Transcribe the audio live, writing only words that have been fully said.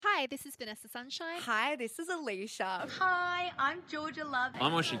Hi, this is Vanessa Sunshine. Hi, this is Alicia. Hi, I'm Georgia Love.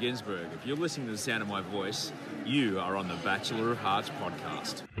 I'm Osher Ginsberg. If you're listening to the sound of my voice, you are on the Bachelor of Hearts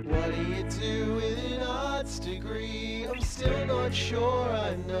podcast. What do you do with an arts degree? I'm still not sure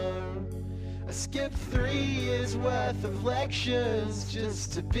I know. I skipped 3 years worth of lectures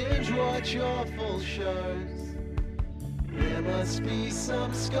just to binge watch your full shows. There must be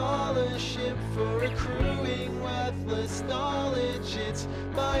some scholarship for accruing worthless knowledge. It's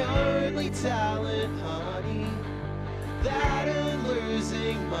my only talent, honey, that and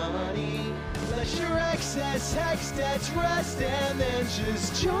losing money. Let your excess hex debts rest and then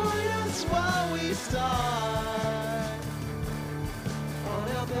just join us while we start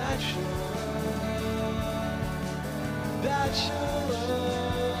on our Bachelor.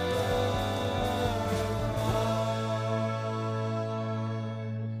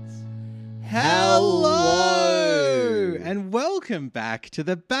 Hello and welcome back to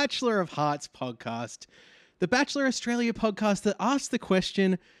the Bachelor of Hearts podcast, the Bachelor Australia podcast that asks the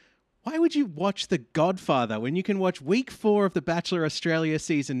question, why would you watch The Godfather when you can watch week 4 of The Bachelor Australia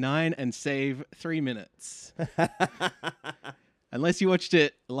season 9 and save 3 minutes? Unless you watched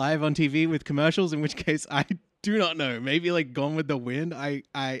it live on TV with commercials, in which case I do not know. Maybe like Gone with the Wind. I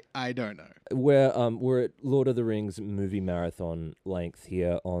don't know. We're at Lord of the Rings movie marathon length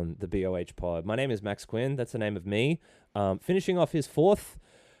here on the BOH pod. My name is Max Quinn. That's the name of me. Finishing off his 4th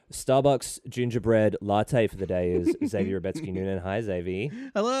Starbucks gingerbread latte for the day is Xavier Rebetsky Noonan. Hi, Xavier.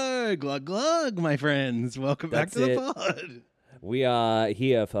 Hello, glug glug, my friends. Welcome back to the pod. We are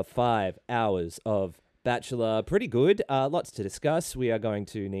here for 5 hours of Bachelor. Pretty good. Lots to discuss. We are going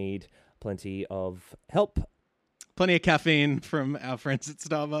to need plenty of help. Plenty of caffeine from our friends at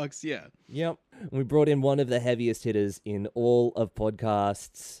Starbucks, yeah. Yep. We brought in one of the heaviest hitters in all of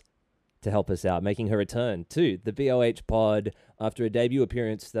podcasts to help us out, making her return to the BOH pod after a debut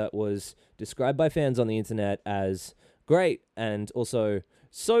appearance that was described by fans on the internet as great and also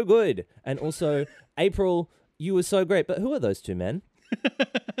so good. And also, April, you were so great. But who are those two men?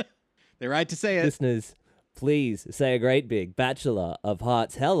 They're right to say it. Listeners, please say a great big Bachelor of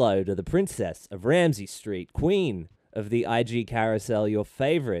Hearts hello to the Princess of Ramsay Street, Queen of the IG Carousel, your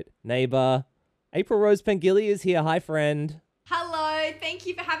favorite neighbor. April Rose Pengilly is here. Hi, friend. Hello, thank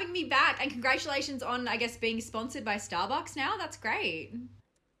you for having me back, and congratulations on, I guess, being sponsored by Starbucks now. That's great.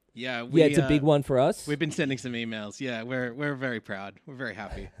 Yeah, it's a big one for us. We've been sending some emails. Yeah, we're very proud. We're very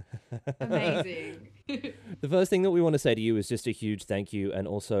happy. Amazing. The first thing that we want to say to you is just a huge thank you, and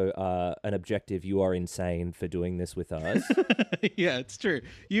also an objective. You are insane for doing this with us. Yeah, it's true.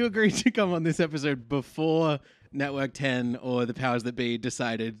 You agreed to come on this episode before Network 10 or the powers that be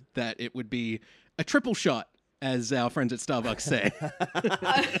decided that it would be a triple shot, as our friends at Starbucks say.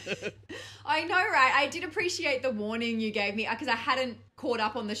 I know, right? I did appreciate the warning you gave me because I hadn't caught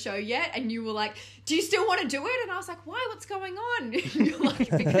up on the show yet, and you were like, do you still want to do it? And I was like, why? What's going on? And you're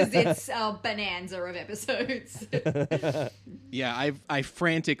like, because it's a bonanza of episodes. Yeah, I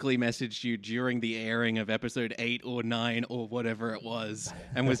frantically messaged you during the airing of episode 8 or 9 or whatever it was,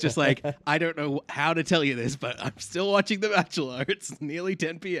 and was just like, I don't know how to tell you this, but I'm still watching The Bachelor. It's nearly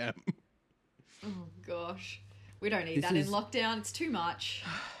 10 p.m. Oh, gosh. We don't need that in lockdown. It's too much.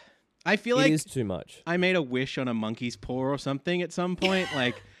 I feel like it is too much. I made a wish on a monkey's paw or something at some point.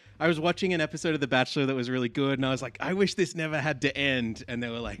 Like, I was watching an episode of The Bachelor that was really good, and I was like, I wish this never had to end. And they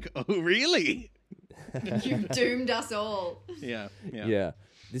were like, oh, really? You've doomed us all. Yeah.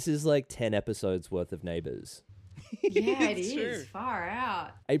 This is like 10 episodes worth of Neighbours. Yeah, it is. True. Far out.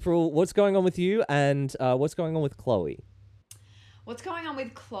 April, what's going on with you, and what's going on with Chloe? What's going on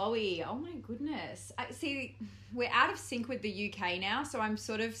with Chloe? Oh my goodness. See, we're out of sync with the UK now, so I'm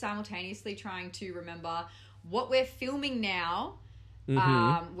sort of simultaneously trying to remember what we're filming now.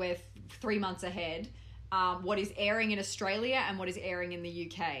 We're 3 months ahead. What is airing in Australia and what is airing in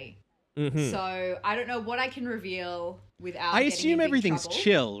the UK. So I don't know what I can reveal without I getting assume in big everything's trouble.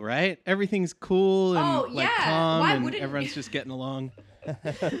 chill, right? Everything's cool and calm, Why and wouldn't everyone's just getting along.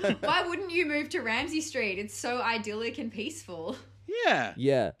 Why wouldn't you move to Ramsay Street? It's so idyllic and peaceful. Yeah.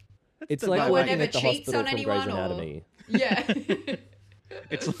 Yeah. It's the like vibe. No one working ever at the cheats hospital on from anyone Grey's or... Anatomy. Yeah.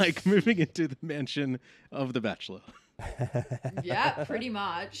 It's like moving into the mansion of The Bachelor. Yeah, pretty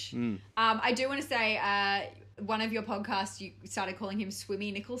much. I do want to say, one of your podcasts, you started calling him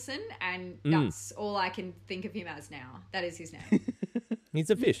Swimmy Nicholson, and that's all I can think of him as now. That is his name. He's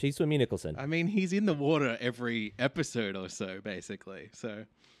a fish. He's Swimmy Nicholson. I mean, he's in the water every episode or so, basically. So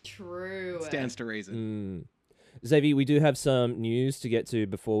True. stands to reason. Xavier, we do have some news to get to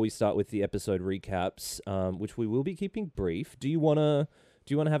before we start with the episode recaps, which we will be keeping brief. Do you wanna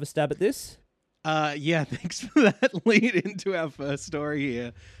have a stab at this? Yeah, thanks for that lead into our first story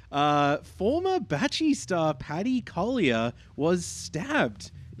here. Former Batchy star Paddy Collier was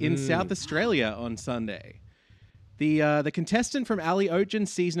stabbed in South Australia on Sunday. The contestant from Ali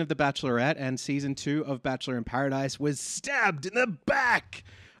Oetjen's season of The Bachelorette and season 2 of Bachelor in Paradise was stabbed in the back.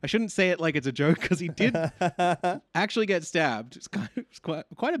 I shouldn't say it like it's a joke because he did actually get stabbed. It's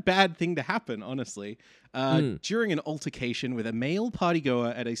quite a bad thing to happen, honestly. During an altercation with a male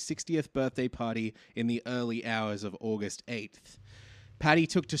partygoer at a 60th birthday party in the early hours of August 8th. Paddy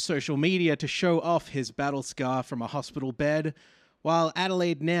took to social media to show off his battle scar from a hospital bed, while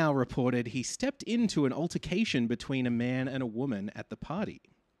Adelaide Now reported he stepped into an altercation between a man and a woman at the party.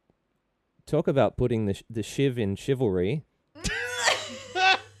 Talk about putting the shiv in chivalry.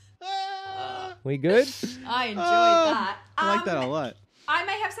 We good? I enjoyed that. I like that a lot. I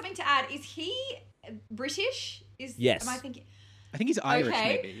may have something to add. Is he British? Yes. Am I thinking? I think he's Irish,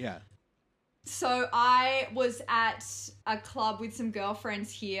 Okay. maybe, yeah. So I was at a club with some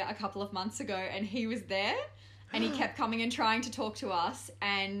girlfriends here a couple of months ago, and he was there, and he kept coming and trying to talk to us,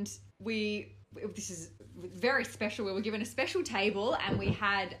 and this is very special. We were given a special table, and we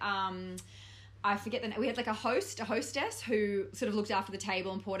had I forget the name. We had like a hostess who sort of looked after the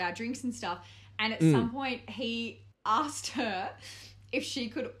table and poured our drinks and stuff. And at some point, he asked her if she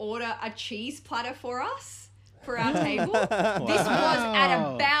could order a cheese platter for us for our table. This was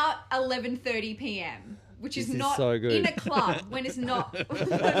at about 11:30 p.m., which is not so good. in a club when it's not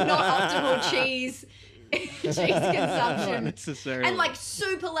optimal cheese consumption. Not necessarily. And like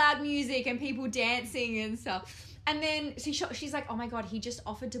super loud music and people dancing and stuff. And then she's like, oh my God, he just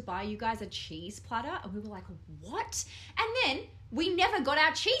offered to buy you guys a cheese platter. And we were like, what? And then we never got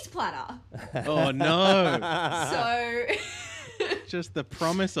our cheese platter. Oh, no. So Just the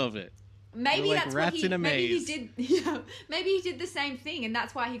promise of it. maybe We're like that's rats what in a maybe he maze. did. Yeah, maybe he did the same thing and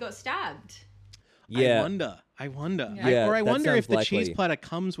that's why he got stabbed. Yeah. I wonder. Yeah, Or I that wonder if sounds the cheese likely. platter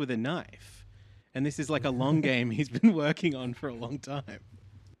comes with a knife. And this is like a long game he's been working on for a long time.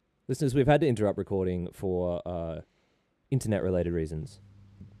 Listeners, we've had to interrupt recording for internet-related reasons.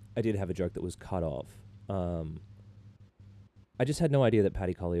 I did have a joke that was cut off. I just had no idea that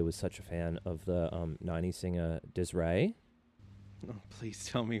Paddy Collier was such a fan of the 90s singer Des'ree. Oh, please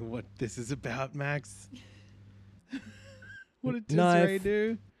tell me what this is about, Max. What did Knife. Desiree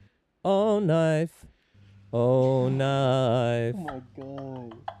do? Oh, knife. Oh, knife. Oh, my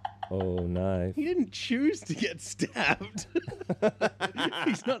God. Oh, knife. He didn't choose to get stabbed.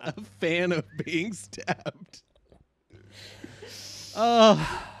 He's not a fan of being stabbed.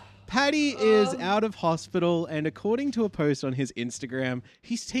 Oh, Paddy is out of hospital, and according to a post on his Instagram,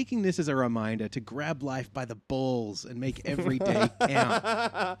 he's taking this as a reminder to grab life by the balls and make every day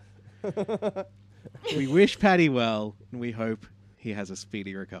count. We wish Paddy well, and we hope he has a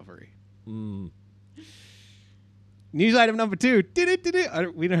speedy recovery. News item number 2.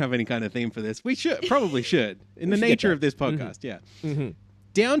 We don't have any kind of theme for this. We probably should. In the should get nature that. of this podcast, yeah.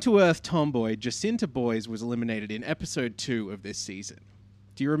 Down-to-earth tomboy Jacinta Boys was eliminated in episode 2 of this season.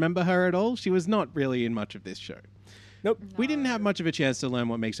 Do you remember her at all? She was not really in much of this show. Nope. We didn't have much of a chance to learn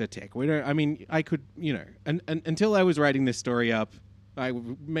what makes her tick. I could, until I was writing this story up, I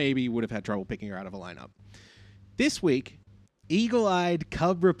maybe would have had trouble picking her out of a lineup. This week, eagle-eyed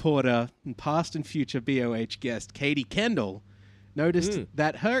cub reporter and past and future BOH guest Katie Kendall noticed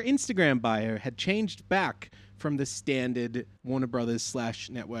that her Instagram bio had changed back from the standard Warner Brothers /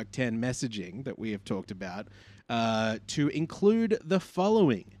 Network 10 messaging that we have talked about to include the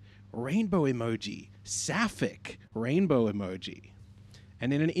following: rainbow emoji, sapphic rainbow emoji.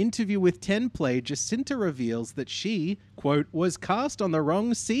 And in an interview with 10 Play, Jacinta reveals that she, quote, was cast on the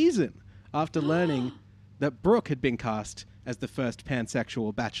wrong season after learning that Brooke had been cast as the first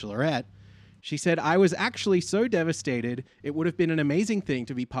pansexual bachelorette. She said, I was actually so devastated. It would have been an amazing thing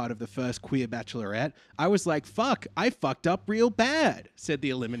to be part of the first queer bachelorette. I was like, fuck, I fucked up real bad, said the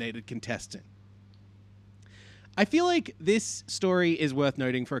eliminated contestant. I feel like this story is worth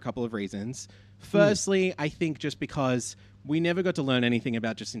noting for a couple of reasons. Firstly, I think just because we never got to learn anything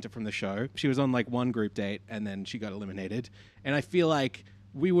about Jacinta from the show. She was on like one group date and then she got eliminated. And I feel like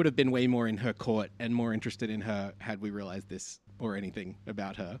we would have been way more in her court and more interested in her had we realized this or anything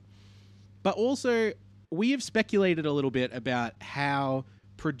about her. But also, we have speculated a little bit about how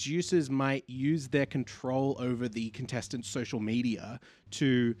producers might use their control over the contestants' social media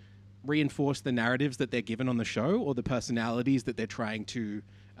to reinforce the narratives that they're given on the show or the personalities that they're trying to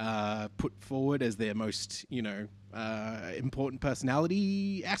put forward as their most, important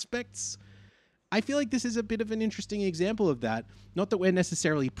personality aspects. I feel like this is a bit of an interesting example of that. Not that we're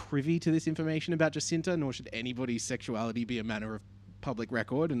necessarily privy to this information about Jacinta, nor should anybody's sexuality be a matter of public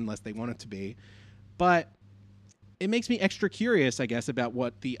record unless they want it to be. But it makes me extra curious, I guess, about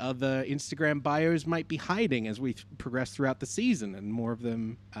what the other Instagram bios might be hiding as we progress throughout the season and more of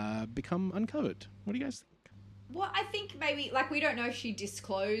them become uncovered. What do you guys think? Well, I think maybe, like, we don't know if she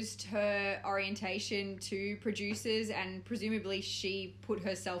disclosed her orientation to producers, and presumably she put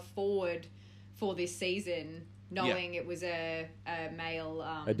herself forward for this season, knowing it was a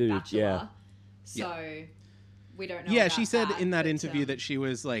male bachelor. Yeah. So we don't know. Yeah, about she said in that but, interview that she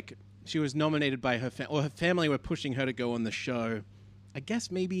was nominated by her or her family were pushing her to go on the show. I guess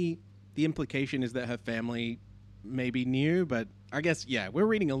maybe the implication is that her family maybe knew, but I guess, yeah, we're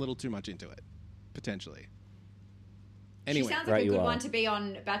reading a little too much into it, potentially. Anyway, she sounds right, like a you good are. one to be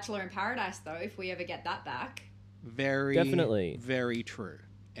on Bachelor in Paradise, though, if we ever get that back. Definitely very true.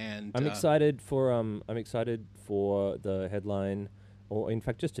 And I'm excited for the headline, or in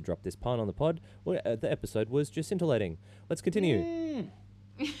fact, just to drop this pun on the pod. The episode was just scintillating. Let's continue.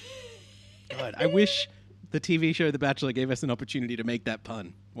 God, I wish the TV show The Bachelor gave us an opportunity to make that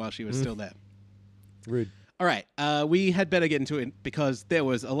pun while she was still there. Rude. All right, we had better get into it because there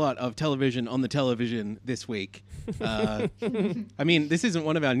was a lot of television on the television this week. I mean, this isn't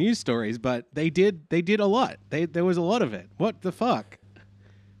one of our news stories, but they did a lot. There was a lot of it. What the fuck?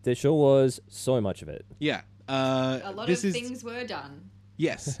 There sure was so much of it. Yeah. A lot of things were done.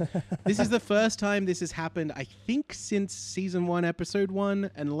 Yes. This is the first time this has happened, I think, since season 1, episode 1,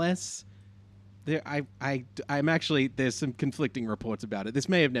 unless I'm actually, there's some conflicting reports about it. This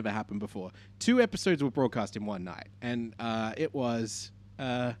may have never happened before. 2 episodes were broadcast in one night, and it was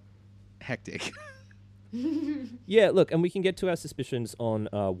hectic. Yeah, look, and we can get to our suspicions on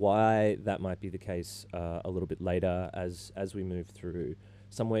why that might be the case a little bit later as we move through,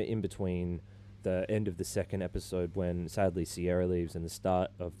 somewhere in between the end of the 2nd episode when sadly Sierra leaves and the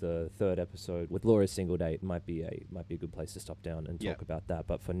start of the 3rd episode with Laura's single date might be a good place to stop down and talk about that.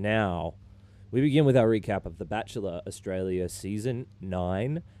 But for now, we begin with our recap of The Bachelor Australia Season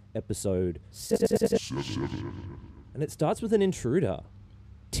 9, Episode 7. And it starts with an intruder,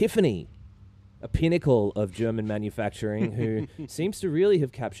 Tiffany, a pinnacle of German manufacturing who seems to really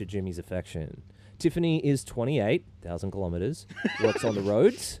have captured Jimmy's affection. Tiffany is 28,000 kilometers, works on the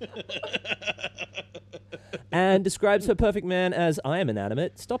roads, and describes her perfect man as, I am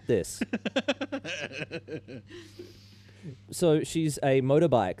inanimate, stop this. So she's a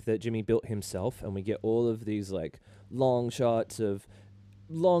motorbike that Jimmy built himself, and we get all of these like long shots of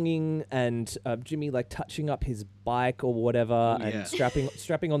longing and Jimmy like touching up his bike or whatever and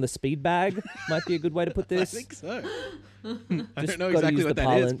strapping on the speed bag might be a good way to put this. I think so. I Just don't know gotta exactly use what the that is,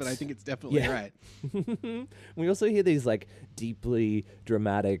 parlance. but I think it's definitely right. We also hear these like deeply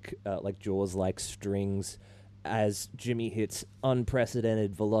dramatic, like Jaws-like strings as Jimmy hits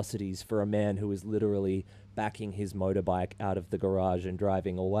unprecedented velocities for a man who is literally backing his motorbike out of the garage and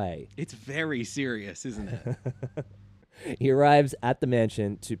driving away. It's very serious, isn't it? He arrives at the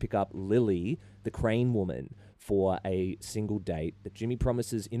mansion to pick up Lily, the crane woman, for a single date that Jimmy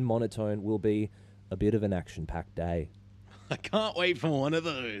promises in monotone will be a bit of an action-packed day. I can't wait for one of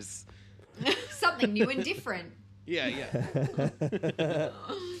those. Something new and different. Yeah.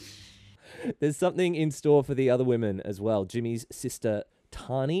 There's something in store for the other women as well. Jimmy's sister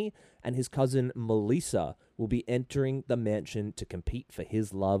Tani and his cousin Melissa will be entering the mansion to compete for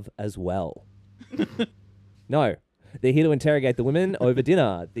his love as well. No, they're here to interrogate the women over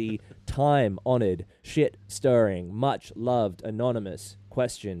dinner. The time-honored, shit-stirring, much-loved anonymous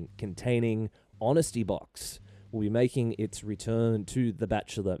question containing honesty box will be making its return to the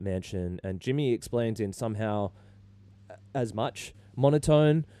Bachelor mansion, and Jimmy explains in somehow as much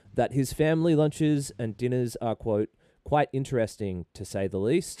monotone that his family lunches and dinners are, quote, quite interesting to say the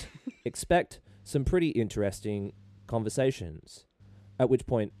least. Expect some pretty interesting conversations. At which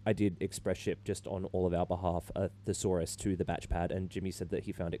point I did express ship just on all of our behalf a thesaurus to the batch pad, and Jimmy said that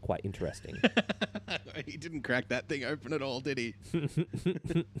he found it quite interesting. He didn't crack that thing open at all, did he?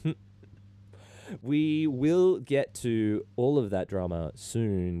 We will get to all of that drama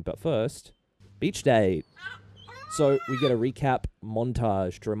soon, but first, beach date. So we get a recap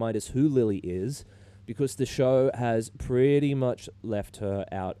montage to remind us who Lily is, because the show has pretty much left her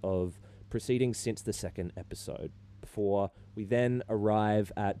out of proceedings since the 2nd episode, before we then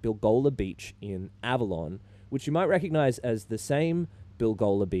arrive at Bilgola Beach in Avalon, which you might recognize as the same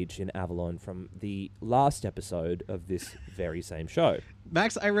Bilgola Beach in Avalon from the last episode of this very same show.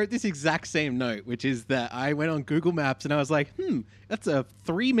 Max, I wrote this exact same note, which is that I went on Google Maps and I was like, that's a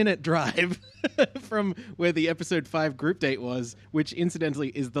 3-minute drive from where the episode 5 group date was, which incidentally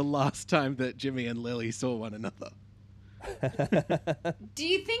is the last time that Jimmy and Lily saw one another. Do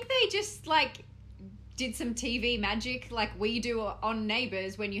you think they just like did some TV magic like we do on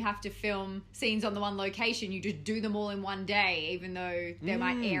Neighbours when you have to film scenes on the one location. You just do them all in one day, even though they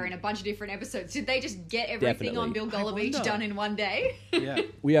might air in a bunch of different episodes. Did they just get everything on Bill Gullah Beach wonder. done in one day? Yeah.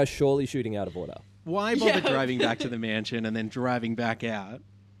 We are surely shooting out of order. Why bother Yeah. driving back to the mansion and then driving back out?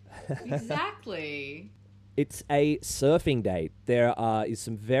 Exactly. It's a surfing date. There is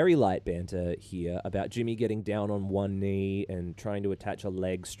some very light banter here about Jimmy getting down on one knee and trying to attach a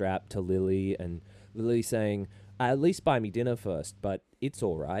leg strap to Lily, and Lily saying, at least buy me dinner first, but it's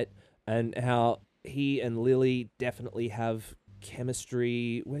all right. And how he and Lily definitely have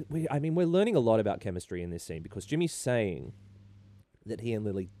chemistry. We're learning a lot about chemistry in this scene because Jimmy's saying that he and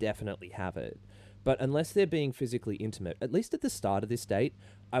Lily definitely have it. But unless they're being physically intimate, at least at the start of this date,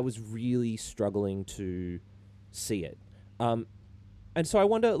 I was really struggling to see it. And so I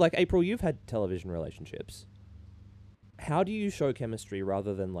wonder, like, April, you've had television relationships. How do you show chemistry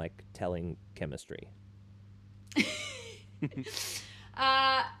rather than, like, telling chemistry? It's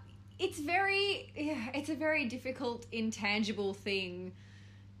a very difficult, intangible thing.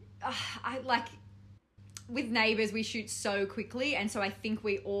 With Neighbours, we shoot so quickly, and so I think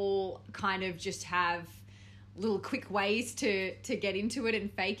we all kind of just have little quick ways to get into it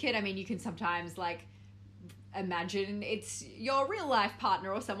and fake it. I mean, you can sometimes, like, imagine it's your real life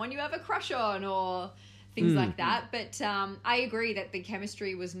partner or someone you have a crush on or things like that. But I agree that the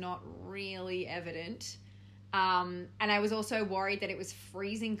chemistry was not really evident. And I was also worried that it was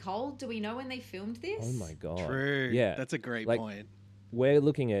freezing cold. Do we know when they filmed this? Oh, my God. True. Yeah. That's a great Like, point. We're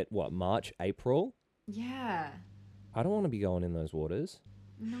looking at, what, March, April? Yeah. I don't want to be going in those waters.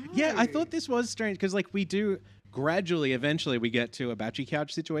 No. Yeah, I thought this was strange because, like, we do gradually, eventually, we get to a bachy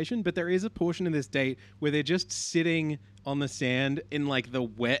couch situation, but there is a portion of this date where they're just sitting on the sand in, like, the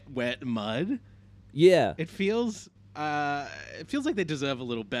wet mud. Yeah. It feels like they deserve a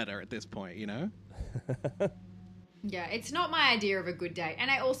little better at this point, you know? Yeah, it's not my idea of a good date. And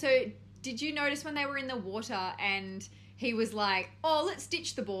I also, did you notice when they were in the water and he was like, oh, let's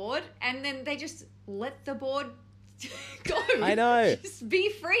ditch the board, and then they just let the board go. I know. Just be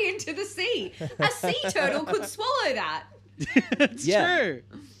free into the sea. A sea turtle could swallow that. It's Yeah. true.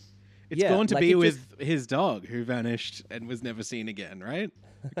 It's Yeah, gone to like be it with his dog who vanished and was never seen again, right?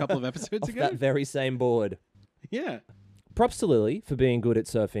 A couple of episodes Off ago? that very same board. Yeah. Props to Lily for being good at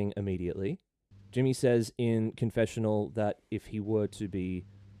surfing immediately. Jimmy says in confessional that if he were to be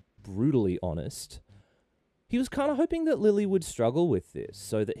brutally honest, he was kind of hoping that Lily would struggle with this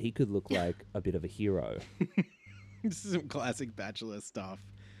so that he could look like a bit of a hero. This is some classic Bachelor stuff.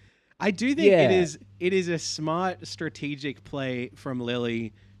 I do think Yeah. it is a smart strategic play from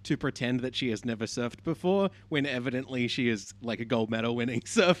Lily to pretend that she has never surfed before when evidently she is like a gold medal winning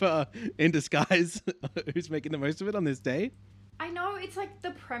surfer in disguise who's making the most of it on this day. I know it's like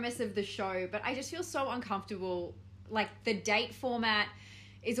the premise of the show, but I just feel so uncomfortable. Like, the date format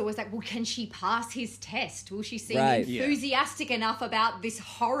is always like, well, can she pass his test? Will she seem Right. enthusiastic enough about this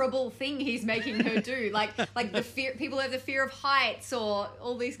horrible thing he's making her do? Like the fear, people have the fear of heights or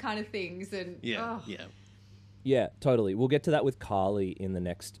all these kind of things. And Yeah, oh. yeah. Yeah, totally. We'll get to that with Carly in the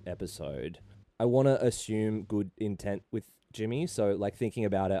next episode. I want to assume good intent with Jimmy. So, like, thinking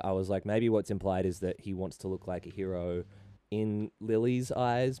about it, I was like, maybe what's implied is that he wants to look like a hero in Lily's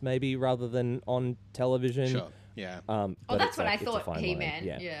eyes, maybe, rather than on television. Sure. Yeah. Oh, But that's it's what like, I it's a thought fine he line. meant.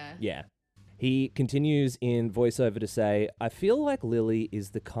 Yeah. Yeah. He continues in voiceover to say, I feel like Lily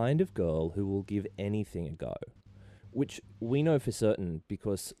is the kind of girl who will give anything a go. Which we know for certain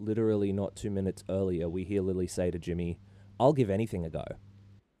because literally not 2 minutes earlier, we hear Lily say to Jimmy, I'll give anything a go.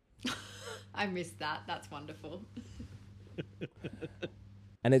 I missed that. That's wonderful.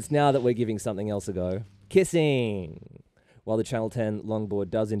 And it's now that we're giving something else a go. Kissing! While the Channel 10 longboard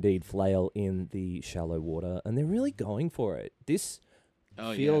does indeed flail in the shallow water, and they're really going for it. This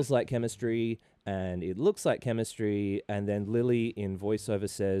feels like chemistry, and it looks like chemistry, and then Lily in voiceover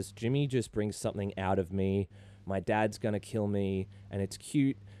says, Jimmy just brings something out of me. My dad's gonna kill me, and it's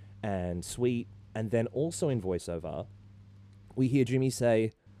cute and sweet. And then also in voiceover, we hear Jimmy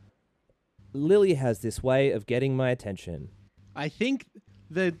say, Lily has this way of getting my attention. I think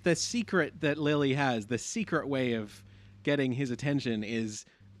the secret that Lily has, the secret way of getting his attention is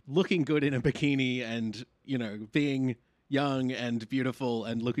looking good in a bikini and, you know, being young and beautiful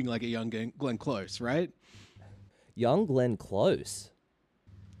and looking like a young Glenn Close, right? Young Glenn Close.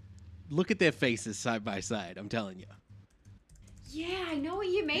 Look at their faces side by side, I'm telling you. Yeah, I know what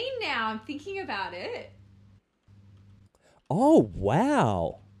you mean now. I'm thinking about it. Oh,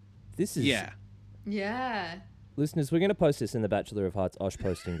 wow. This is... Yeah. Yeah. Listeners, we're going to post this in the Bachelor of Hearts Osh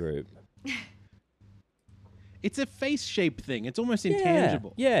posting group. It's a face shape thing. It's almost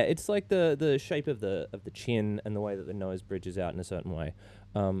intangible. Yeah, it's like the shape of the chin and the way that the nose bridges out in a certain way.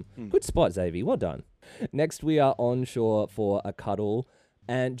 Good spot, Xavier. Well done. Next, we are on shore for a cuddle,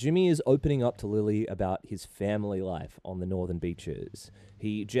 and Jimmy is opening up to Lily about his family life on the northern beaches.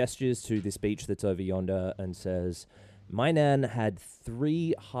 He gestures to this beach that's over yonder and says, "My nan had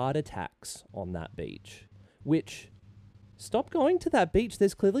 3 heart attacks on that beach," which, stop going to that beach.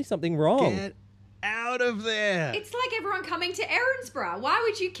 There's clearly something wrong. Get out of there. It's like everyone coming to Erinsborough. Why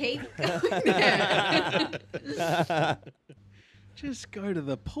would you keep going there? Just go to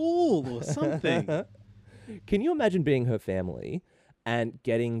the pool or something. Can you imagine being her family and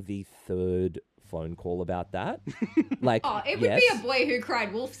getting the 3rd phone call about that? Like, Oh, it would be a boy who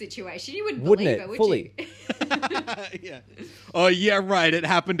cried wolf situation. You wouldn't Wouldn't believe it? it, would Fully. you? Yeah. Oh, yeah, right. It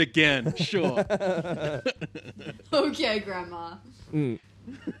happened again. Sure. Okay, Grandma. Do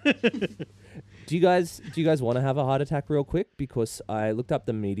you guys want to have a heart attack real quick? Because I looked up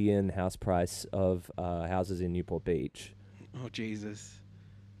the median house price of houses in Newport Beach. Oh, Jesus.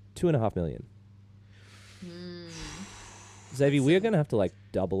 $2.5 million. Xavier, we're going to have to like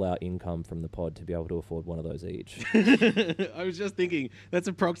double our income from the pod to be able to afford one of those each. I was just thinking that's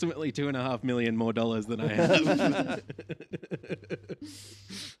approximately $2.5 million more dollars than I have.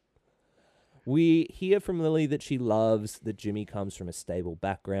 We hear from Lily that she loves that Jimmy comes from a stable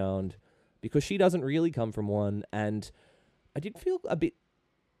background because she doesn't really come from one. And I did feel a bit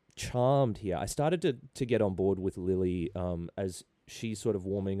charmed here. I started to get on board with Lily as she's sort of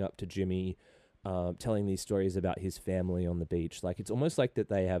warming up to Jimmy, telling these stories about his family on the beach. Like, it's almost like that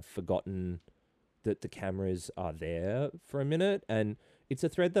they have forgotten that the cameras are there for a minute. And it's a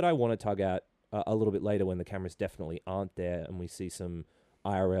thread that I want to tug at a little bit later when the cameras definitely aren't there and we see some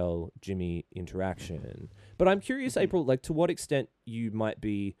IRL Jimmy interaction. But I'm curious, April, like to what extent you might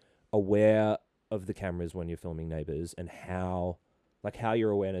be aware of the cameras when you're filming Neighbours and how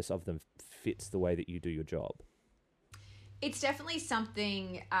your awareness of them fits the way that you do your job. It's definitely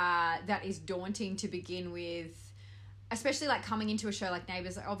something that is daunting to begin with, especially like coming into a show like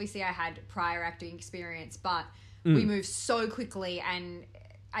Neighbours. Obviously, I had prior acting experience, but we move so quickly, and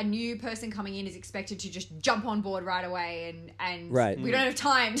a new person coming in is expected to just jump on board right away, and Right. we don't have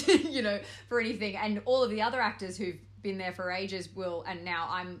time to, for anything. And all of the other actors who've been there for ages will, and now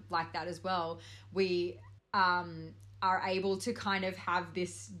I'm like that as well. We are able to kind of have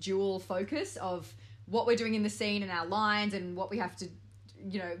this dual focus of what we're doing in the scene and our lines and what we have to,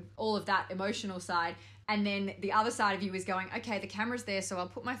 all of that emotional side. And then the other side of you is going, okay, the camera's there, so I'll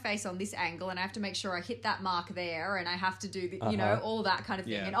put my face on this angle and I have to make sure I hit that mark there and I have to do, all that kind of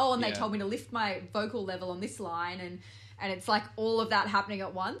thing. Yeah, And they told me to lift my vocal level on this line, and it's like all of that happening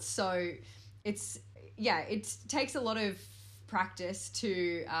at once. So it takes a lot of practice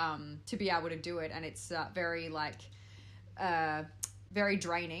to be able to do it, and it's very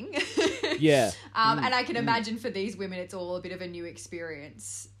draining. Yeah. And I can imagine for these women, it's all a bit of a new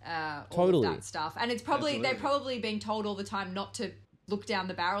experience. Totally. All of that stuff. And it's probably, they're probably being told all the time not to look down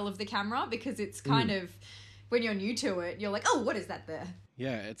the barrel of the camera, because it's kind of, when you're new to it, you're like, oh, what is that there?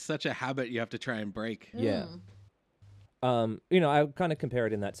 Yeah, it's such a habit you have to try and break. Yeah. I kind of compare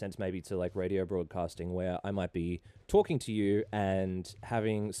it in that sense maybe to like radio broadcasting, where I might be talking to you and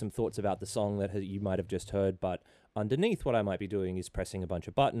having some thoughts about the song that you might have just heard, but underneath what I might be doing is pressing a bunch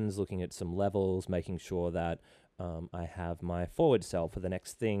of buttons, looking at some levels, making sure that I have my forward cell for the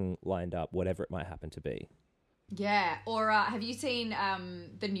next thing lined up, whatever it might happen to be. Yeah. Or have you seen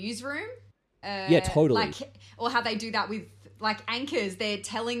The Newsroom? Yeah, totally. Or how they do that with like anchors. They're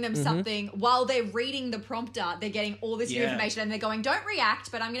telling them something while they're reading the prompter. They're getting all this new information and they're going, don't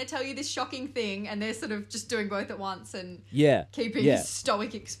react, but I'm going to tell you this shocking thing. And they're sort of just doing both at once and keeping a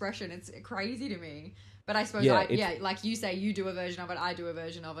stoic expression. It's crazy to me. But I suppose, like you say, you do a version of it, I do a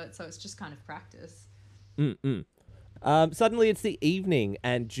version of it. So it's just kind of practice. Suddenly it's the evening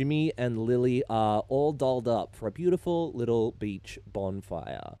and Jimmy and Lily are all dolled up for a beautiful little beach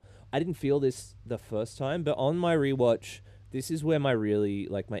bonfire. I didn't feel this the first time, but on my rewatch, this is where my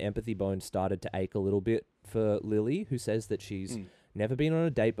empathy bone started to ache a little bit for Lily, who says that she's never been on a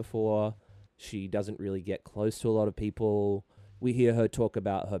date before. She doesn't really get close to a lot of people. We hear her talk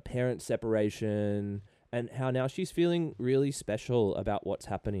about her parents' separation and how now she's feeling really special about what's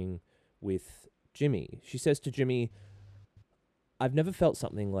happening with Jimmy. She says to Jimmy, I've never felt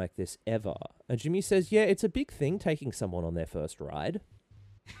something like this ever. And Jimmy says, yeah, it's a big thing taking someone on their first ride.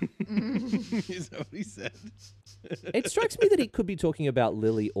 Is that what he said? It strikes me that he could be talking about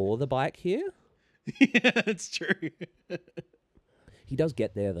Lily or the bike here. Yeah, it's true. He does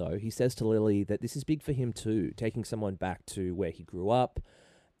get there, though. He says to Lily that this is big for him, too, taking someone back to where he grew up.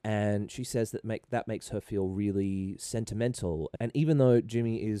 And she says that makes her feel really sentimental. And even though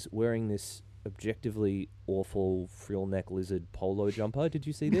Jimmy is wearing this objectively awful frill neck lizard polo jumper, did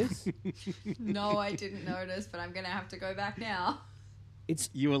you see this? No, I didn't notice, but I'm going to have to go back now.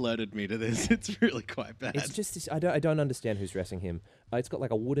 You alerted me to this. It's really quite bad. It's just this, I don't understand who's dressing him. It's got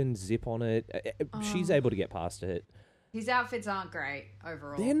like a wooden zip on it. She's able to get past it. His outfits aren't great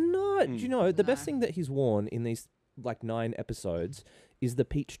overall. They're not. You know, the best thing that he's worn in these like 9 episodes is the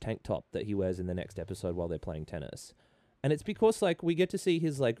peach tank top that he wears in the next episode while they're playing tennis. And it's because like we get to see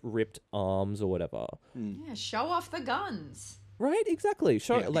his like ripped arms or whatever. Yeah, show off the guns. Right? Exactly.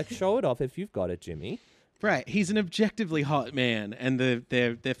 Show it off if you've got it, Jimmy. Right, he's an objectively hot man, and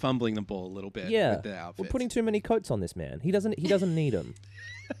they're fumbling the ball a little bit with their outfits. We're putting too many coats on this man. He doesn't need them.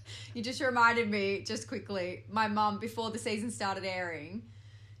 You just reminded me, just quickly, my mum, before the season started airing,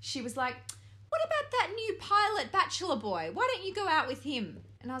 she was like, what about that new pilot Bachelor Boy? Why don't you go out with him?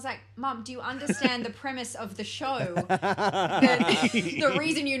 And I was like, Mum, do you understand the premise of the show? The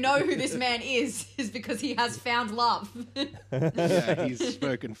reason you know who this man is because he has found love. Yeah, he's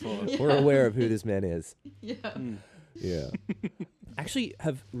spoken for. Yeah. We're aware of who this man is. Yeah. Yeah. Actually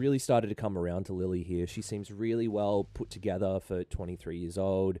have really started to come around to Lily here. She seems really well put together for 23 years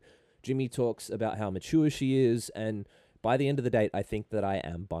old. Jimmy talks about how mature she is, and by the end of the date, I think that I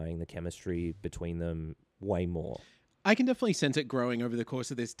am buying the chemistry between them way more. I can definitely sense it growing over the course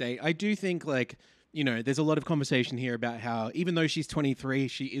of this date. I do think, like, you know, there's a lot of conversation here about how even though she's 23,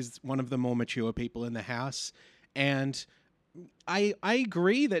 she is one of the more mature people in the house. And I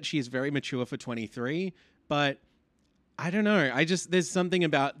agree that she's very mature for 23, but I don't know. There's something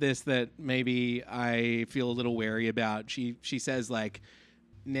about this that maybe I feel a little wary about. She says, like,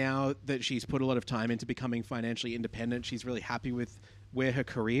 now that she's put a lot of time into becoming financially independent, she's really happy with where her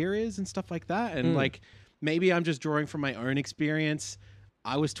career is and stuff like that. And like, maybe I'm just drawing from my own experience.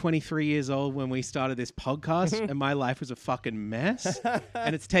 I was 23 years old when we started this podcast and my life was a fucking mess.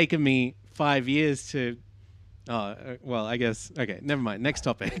 And it's taken me 5 years to, well, I guess, okay, never mind. Next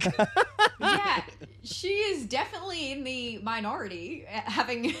topic. Yeah, she is definitely in the minority,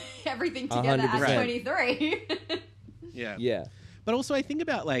 having everything together 100%. at 23. Yeah. Yeah. But also I think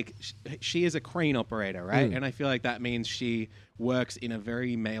about, like, she is a crane operator, right? And I feel like that means she works in a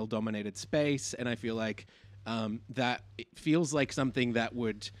very male-dominated space. And I feel like that it feels like something that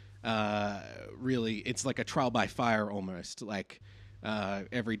would really, it's like a trial by fire almost. Like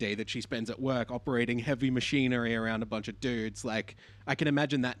every day that she spends at work operating heavy machinery around a bunch of dudes. Like, I can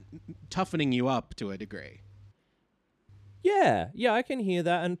imagine that toughening you up to a degree. Yeah, I can hear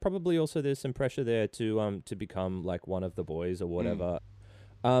that, and probably also there's some pressure there to become like one of the boys or whatever.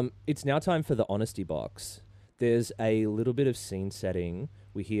 It's now time for the honesty box. There's a little bit of scene setting.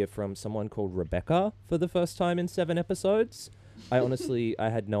 We hear from someone called Rebecca for the first time in 7 episodes. I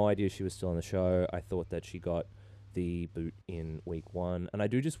had no idea she was still on the show. I thought that she got the boot in week 1, and I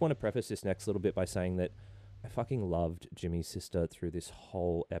do just want to preface this next little bit by saying that I fucking loved Jimmy's sister through this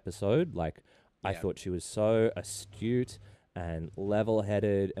whole episode. Like, I thought she was so astute and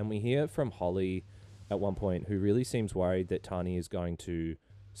level-headed. And we hear from Holly at one point, who really seems worried that Tani is going to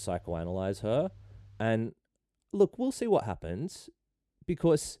psychoanalyze her. And look, we'll see what happens,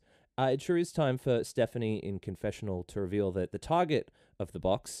 because it sure is time for Stephanie in confessional to reveal that the target of the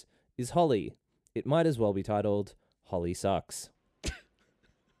box is Holly. It might as well be titled Holly Sucks.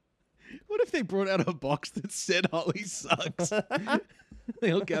 What if they brought out a box that said Holly Sucks?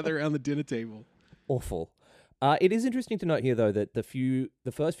 They all gather around the dinner table. Awful. It is interesting to note here, though, that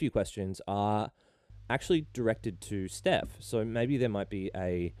the first few questions are actually directed to Steph. So maybe there might be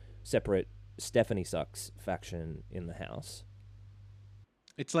a separate Stephanie Sucks faction in the house.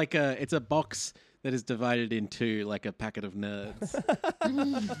 It's like it's a box that is divided into like a packet of nerds.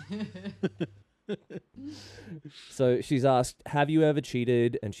 So she's asked, have you ever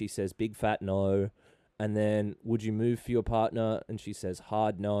cheated? And she says, big fat no. And then, would you move for your partner? And she says,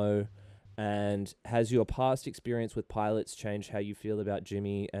 hard no. And has your past experience with pilots changed how you feel about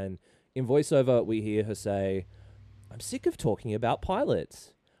Jimmy? And in voiceover, we hear her say, I'm sick of talking about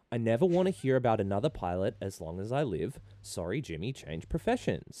pilots. I never want to hear about another pilot as long as I live. Sorry, Jimmy, change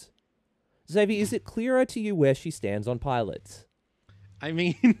professions. Xavier, is it clearer to you where she stands on pilots? I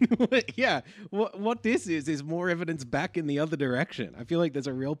mean, yeah, what this is more evidence back in the other direction. I feel like there's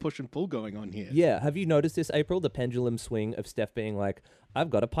a real push and pull going on here. Yeah, have you noticed this, April? The pendulum swing of Steph being like,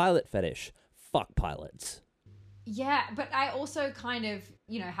 I've got a pilot fetish. Fuck pilots. Yeah, but I also kind of,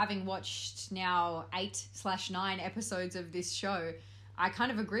 having watched now 8/9 episodes of this show, I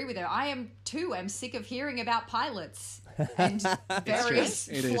kind of agree with her. I am too. I'm sick of hearing about pilots and various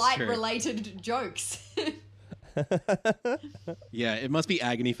flight-related jokes. Yeah, it must be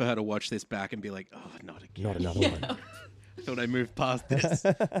agony for her to watch this back and be like, oh, not again. Not another one. I thought I moved past this.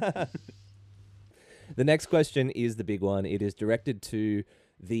 The next question is the big one. It is directed to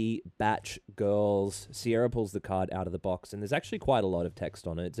the Batch girls. Sierra pulls the card out of the box, and there's actually quite a lot of text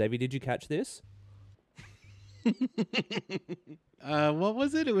on it. Xavier, did you catch this? What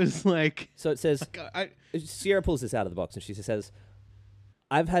was it? It was like... So it says, I, Sierra pulls this out of the box, and she says,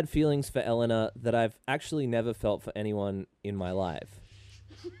 I've had feelings for Eleanor that I've actually never felt for anyone in my life.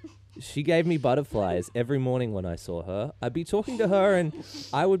 She gave me butterflies every morning when I saw her. I'd be talking to her and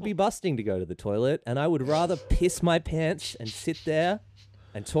I would be busting to go to the toilet, and I would rather piss my pants and sit there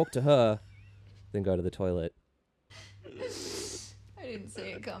and talk to her than go to the toilet. I didn't see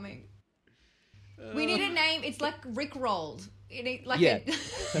it coming. We need a name. It's like Rickrolled. Yeah.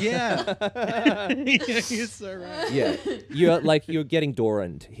 yeah. You're so right. Yeah. You're getting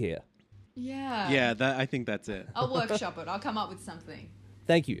Doraned here. Yeah. Yeah, I think that's it. I'll workshop it. I'll come up with something.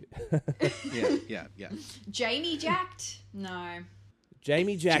 Thank you. Yeah. Jamie Jacked? No.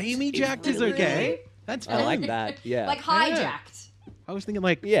 Jamie Jacked. Jamie Jacked is really- okay. That's fine. I like that. Yeah. Like hijacked. I was thinking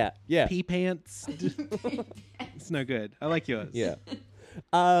like yeah. pee pants. It's no good. I like yours. Yeah.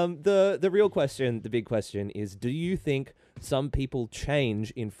 The real question, the big question is, do you think some people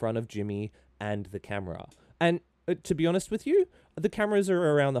change in front of Jimmy and the camera? And to be honest with you, the cameras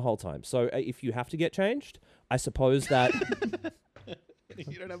are around the whole time. So if you have to get changed, I suppose that...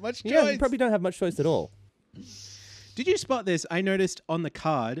 You don't have much choice. Yeah, you probably don't have much choice at all. Did you spot this? I noticed on the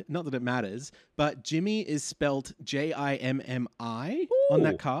card, not that it matters, but Jimmy is spelt Jimmi on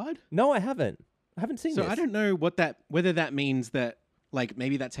that Ooh. card. No, I haven't. I haven't seen So this. I don't know whether that means that, like,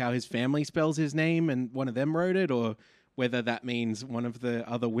 maybe that's how his family spells his name and one of them wrote it, or whether that means one of the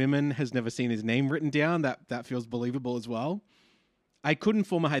other women has never seen his name written down. That feels believable as well. I couldn't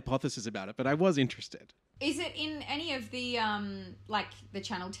form a hypothesis about it, but I was interested. Is it in any of the, like, the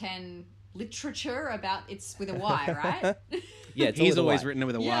Channel 10 literature about it's with a Y, right? Yeah, it's He's always Y. written it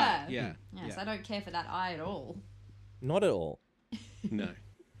with a Y. Yeah. Yeah. Yes, I don't care for that I at all. Not at all. No.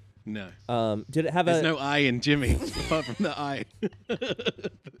 Did it have There's a no I in Jimmy, apart from the I.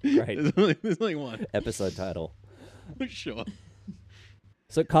 Great. There's only one. episode title? Sure.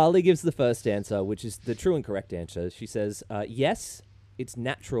 So Carly gives the first answer, which is the true and correct answer. She says, yes, it's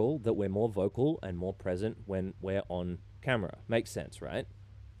natural that we're more vocal and more present when we're on camera. Makes sense, right?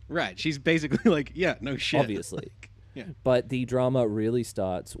 Right. She's basically like, yeah, no shit. Obviously. Yeah. But the drama really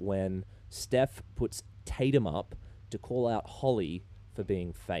starts when Steph puts Tatum up to call out Holly for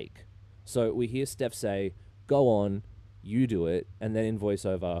being fake. So we hear Steph say, go on, you do it. And then in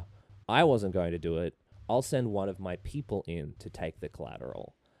voiceover, I wasn't going to do it. I'll send one of my people in to take the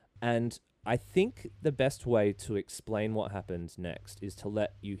collateral. And I think the best way to explain what happens next is to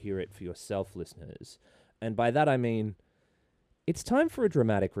let you hear it for yourself, listeners. And by that I mean, it's time for a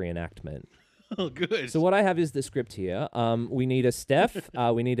dramatic reenactment. Oh, good. So what I have is the script here. We need a Steph,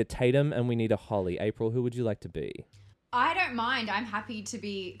 we need a Tatum, and we need a Holly. April, who would you like to be? I don't mind. I'm happy to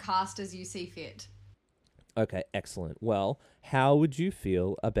be cast as you see fit. Okay, excellent. Well, how would you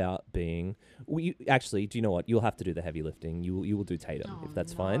feel about being... actually, do you know what? You'll have to do the heavy lifting. You will do Tatum, if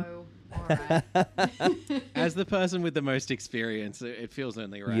that's fine. All right. As the person with the most experience, it feels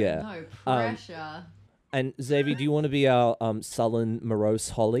only right. Yeah. No pressure. And Xavier, do you want to be our sullen, morose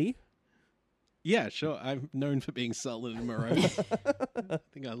Holly? Yeah, sure. I'm known for being sullen and morose. I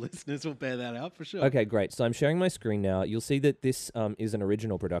think our listeners will bear that out for sure. Okay, great. So I'm sharing my screen now. You'll see that this is an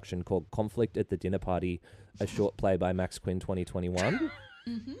original production called Conflict at the Dinner Party, a short play by Max Quinn 2021.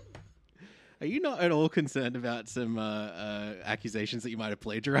 Are you not at all concerned about some accusations that you might have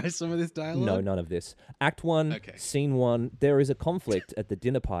plagiarized some of this dialogue? No, none of this. Act 1, Okay. Scene 1, there is a conflict at the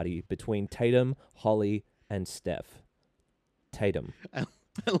dinner party between Tatum, Holly, and Steph. Tatum.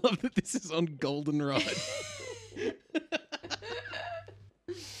 I love that this is on Goldenrod.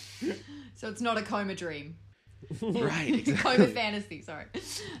 So it's not a coma dream. Right, exactly. Coma fantasy, sorry.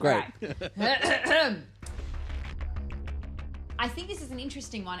 Great. Right. I think this is an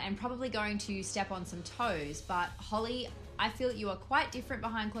interesting one and probably going to step on some toes, but Holly, I feel that you are quite different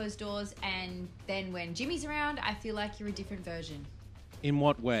behind closed doors, and then when Jimmy's around, I feel like you're a different version. In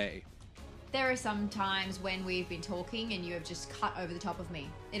what way? There are some times when we've been talking and you have just cut over the top of me.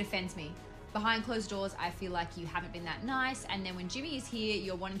 It offends me. Behind closed doors, I feel like you haven't been that nice, and then when Jimmy is here,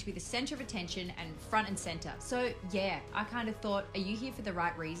 you're wanting to be the center of attention and front and center. So yeah, I kind of thought, are you here for the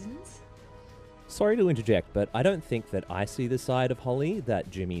right reasons? Sorry to interject, but I don't think that I see the side of Holly that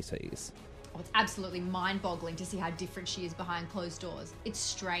Jimmy sees. Oh, it's absolutely mind-boggling to see how different she is behind closed doors. It's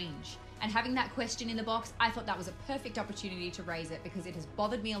strange. And having that question in the box, I thought that was a perfect opportunity to raise it because it has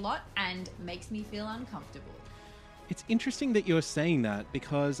bothered me a lot and makes me feel uncomfortable. It's interesting that you're saying that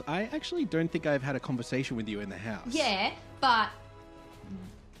because I actually don't think I've had a conversation with you in the house. Yeah, but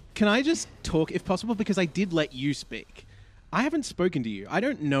Can I just talk if possible? Because I did let you speak. I haven't spoken to you. I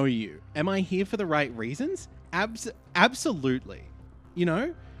don't know you. Am I here for the right reasons? Absolutely. You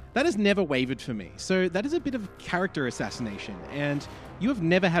know? That has never wavered for me. So that is a bit of character assassination. And you have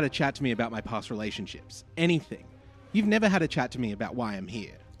never had a chat to me about my past relationships. Anything. You've never had a chat to me about why I'm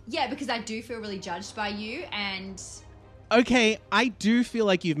here. yeah, because I do feel really judged by you, and Okay, I do feel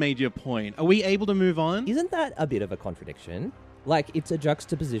like you've made your point. Are we able to move on? Isn't that a bit of a contradiction? Like, it's a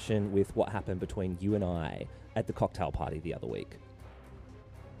juxtaposition with what happened between you and I at the cocktail party the other week.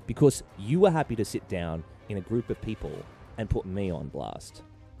 Because you were happy to sit down in a group of people and put me on blast.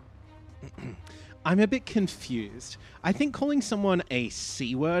 I'm a bit confused. I think calling someone a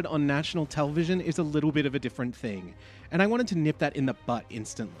C word on national television is a little bit of a different thing. And I wanted to nip that in the butt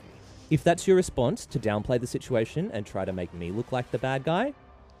instantly. If that's your response to downplay the situation and try to make me look like the bad guy,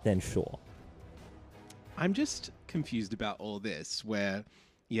 then sure. I'm just confused about all this where,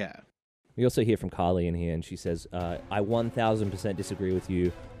 yeah. We also hear from Carly in here, and she says, I 1000% disagree with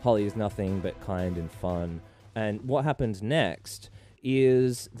you. Holly is nothing but kind and fun. And what happens next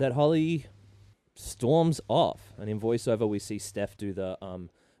is that Holly storms off. And in voiceover, we see Steph do the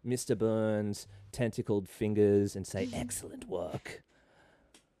Mr. Burns tentacled fingers and say, excellent work.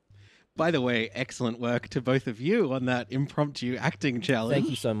 By the way, excellent work to both of you on that impromptu acting challenge. Thank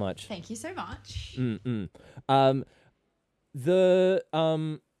you so much. thank you so much.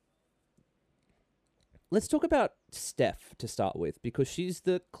 Let's talk about Steph to start with, because she's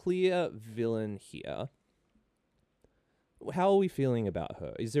the clear villain here. How are we feeling about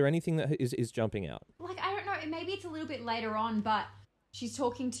her? Is there anything that is jumping out? Like, I don't know, maybe it's a little bit later on, but she's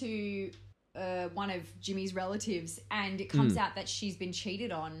talking to one of Jimmy's relatives, and it comes out that she's been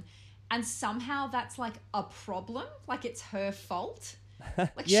cheated on, and somehow that's like a problem, like it's her fault.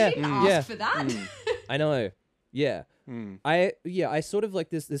 Like, Yeah, she didn't ask for that. I know. Yeah. I sort of like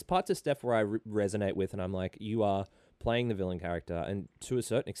there's parts of Steph where I resonate with, and I'm like, you are playing the villain character, and to a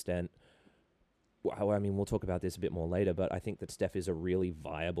certain extent, well, I mean, we'll talk about this a bit more later, but I think that Steph is a really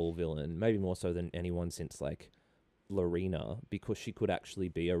viable villain, maybe more so than anyone since, like, Lorena, because she could actually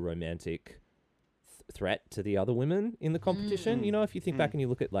be a romantic threat to the other women in the competition. You know, if you think back and you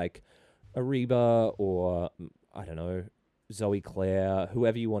look at, like, Ariba or, I don't know, Zoe Claire,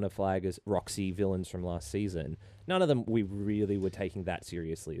 whoever you want to flag as Roxy villains from last season, none of them we really were taking that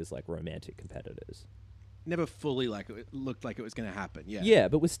seriously as, like, romantic competitors. Never fully like it looked like it was going to happen. Yeah. Yeah,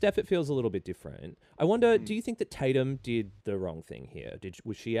 but with Steph, it feels a little bit different. I wonder, do you think that Tatum did the wrong thing here?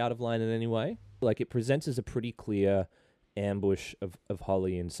 Was she out of line in any way? Like, it presents as a pretty clear ambush of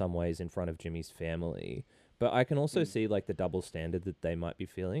Holly in some ways in front of Jimmy's family. But I can also see, like, the double standard that they might be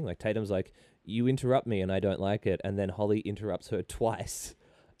feeling. Like, Tatum's like, you interrupt me and I don't like it. And then Holly interrupts her twice.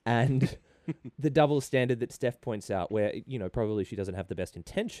 And the double standard that Steph points out where, you know, probably she doesn't have the best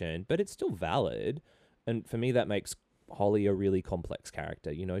intention, but it's still valid. And for me, that makes Holly a really complex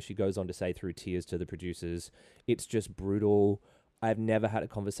character. You know, she goes on to say through tears to the producers, it's just brutal. I've never had a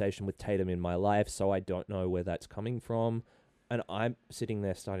conversation with Tatum in my life, so I don't know where that's coming from. And I'm sitting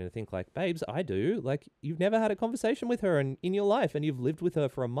there starting to think like, babes, I do. Like, you've never had a conversation with her in your life, and you've lived with her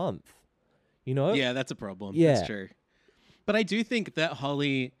for a month. You know? Yeah, that's a problem. Yeah. That's true. But I do think that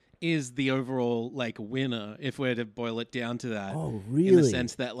Holly is the overall, like, winner, if we're to boil it down to that. Oh, really? In the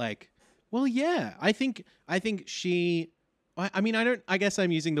sense that, like, well, yeah, I think she, I guess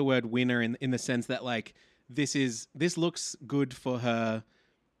I'm using the word winner in the sense that, like, this looks good for her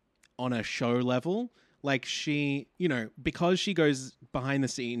on a show level. Like, she, you know, because she goes behind the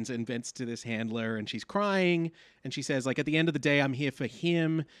scenes and vents to this handler and she's crying and she says, like, at the end of the day, I'm here for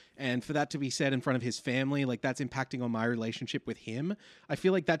him. And for that to be said in front of his family, like, that's impacting on my relationship with him. I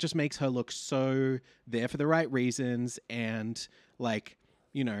feel like that just makes her look so there for the right reasons. And, like,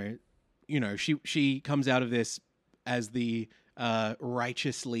 you know, she comes out of this as the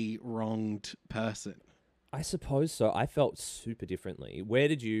righteously wronged person. I suppose so. I felt super differently. Where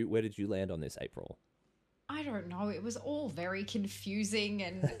did you land on this, April? I don't know. It was all very confusing,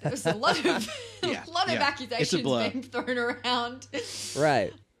 and there was a lot of Yeah, a lot of yeah. It's a accusations blur. being thrown around.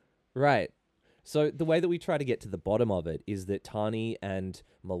 Right. So the way that we try to get to the bottom of it is that Tani and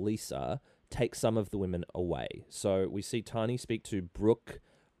Melissa take some of the women away. So we see Tani speak to Brooke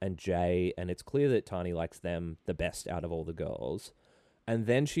and Jay, and it's clear that Tani likes them the best out of all the girls. And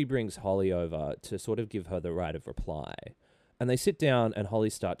then she brings Holly over to sort of give her the right of reply. And they sit down and Holly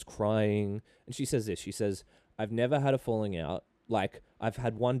starts crying. And she says this, she says, I've never had a falling out. Like, I've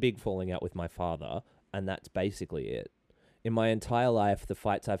had one big falling out with my father, and that's basically it. In my entire life, the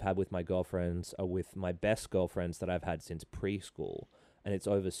fights I've had with my girlfriends are with my best girlfriends that I've had since preschool, and it's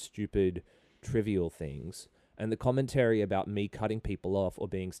over stupid, trivial things. And the commentary about me cutting people off or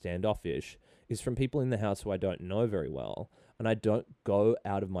being standoffish is from people in the house who I don't know very well, and I don't go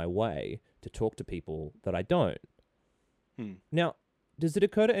out of my way to talk to people that I don't. Now, does it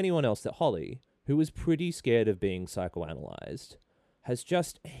occur to anyone else that Holly, who was pretty scared of being psychoanalyzed, has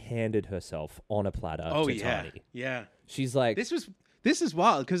just handed herself on a platter to Tani? Yeah. She's like... This is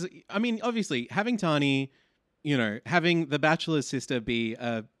wild, because, I mean, obviously, having Tani, you know, having the Bachelor's sister be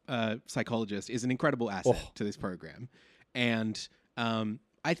a psychologist is an incredible asset to this program. And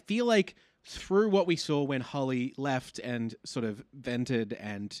I feel like through what we saw when Holly left and sort of vented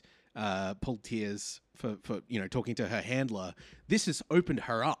and pulled tears for you know, talking to her handler, this has opened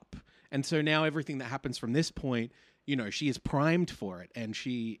her up. And so now everything that happens from this point, you know, she is primed for it, and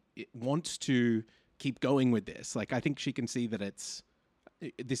she wants to keep going with this. Like, I think she can see that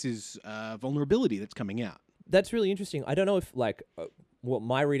this is vulnerability that's coming out. That's really interesting. I don't know if, like, what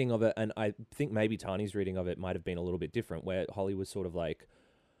my reading of it, and I think maybe Tani's reading of it might have been a little bit different, where Holly was sort of like,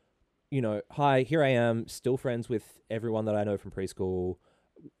 you know, hi, here I am, still friends with everyone that I know from preschool,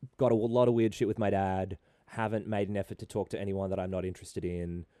 got a lot of weird shit with my dad, haven't made an effort to talk to anyone that I'm not interested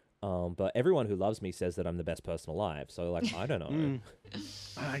in, but everyone who loves me says that I'm the best person alive. So, like, I don't know.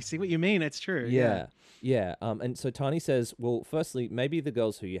 I see what you mean. It's true. Yeah. And so Tani says, well, firstly, maybe the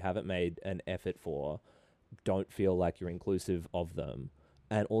girls who you haven't made an effort for don't feel like you're inclusive of them.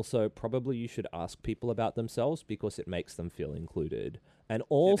 And also, probably you should ask people about themselves because it makes them feel included. And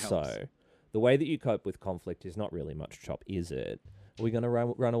also, the way that you cope with conflict is not really much chop, is it? Are we going to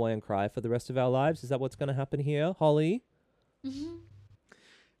run away and cry for the rest of our lives? Is that what's going to happen here, Holly? Mm-hmm.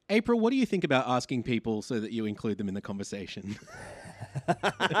 April, what do you think about asking people so that you include them in the conversation? Well,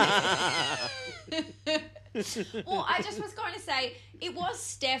 I just was going to say, it was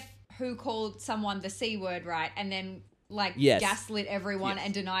Steph who called someone the C word, right? And then, like, gaslit everyone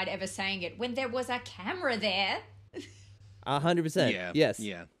and denied ever saying it when there was a camera there. 100%. Yeah. Yes.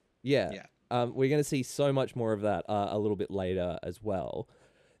 Yeah. We're going to see so much more of that a little bit later as well.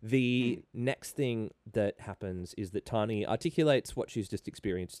 The next thing that happens is that Tani articulates what she's just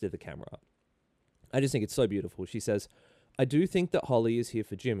experienced to the camera. I just think it's so beautiful. She says, I do think that Holly is here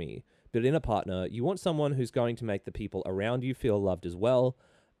for Jimmy, but in a partner, you want someone who's going to make the people around you feel loved as well,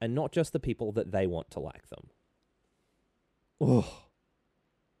 and not just the people that they want to like them. Oh.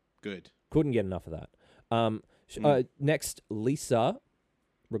 Good. Couldn't get enough of that. Next, Lisa,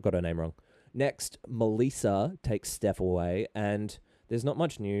 got her name wrong. Next, Melissa takes Steph away, and there's not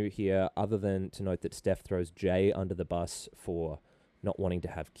much new here other than to note that Steph throws Jay under the bus for not wanting to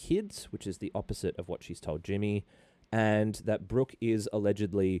have kids, which is the opposite of what she's told Jimmy, and that Brooke is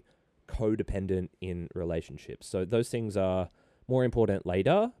allegedly codependent in relationships. So those things are more important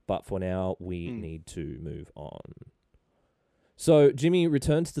later, but for now, we need to move on. So Jimmy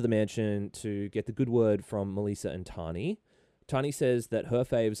returns to the mansion to get the good word from Melissa and Tani. Tani says that her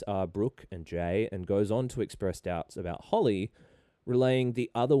faves are Brooke and Jay, and goes on to express doubts about Holly, relaying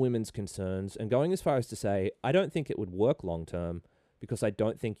the other women's concerns and going as far as to say, I don't think it would work long term because I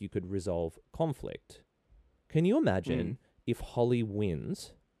don't think you could resolve conflict. Can you imagine if Holly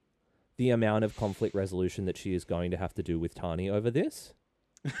wins, the amount of conflict resolution that she is going to have to do with Tani over this?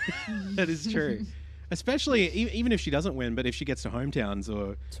 That is true. Especially, even if she doesn't win, but if she gets to hometowns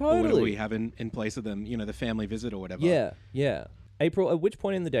or Totally. whatever we have in place of them, you know, the family visit or whatever. Yeah. April, at which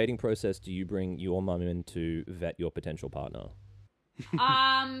point in the dating process do you bring your mum in to vet your potential partner?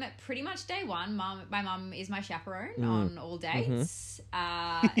 Pretty much day one. My mum is my chaperone on all dates.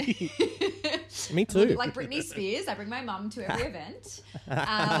 Me too. Like Britney Spears, I bring my mum to every event.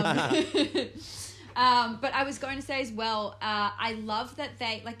 But I was going to say as well, I love that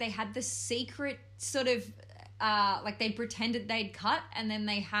they had the secret sort of like they pretended they'd cut, and then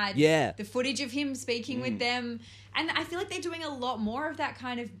they had the footage of him speaking with them. And I feel like they're doing a lot more of that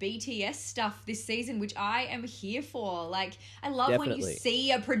kind of BTS stuff this season, which I am here for. Like, I love when you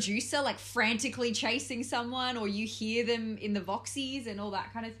see a producer like frantically chasing someone, or you hear them in the Voxies and all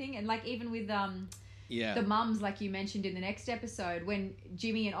that kind of thing. And like even with the mums, like you mentioned in the next episode, when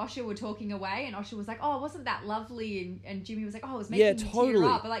Jimmy and Osher were talking away, and Osher was like, "Oh, wasn't that lovely?" And Jimmy was like, "Oh, it was making me tear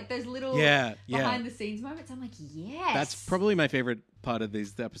up." But like those little behind the scenes moments, I'm like, yes. That's probably my favorite part of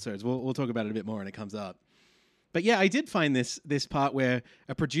these episodes. We'll talk about it a bit more when it comes up. But yeah, I did find this part where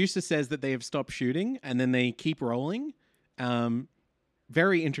a producer says that they have stopped shooting and then they keep rolling.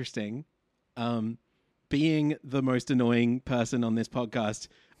 Very interesting. Being the most annoying person on this podcast,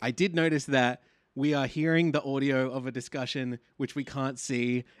 I did notice that we are hearing the audio of a discussion which we can't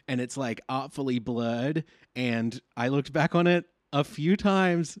see, and it's like artfully blurred. And I looked back on it a few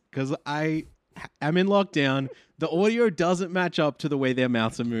times because I am in lockdown. The audio doesn't match up to the way their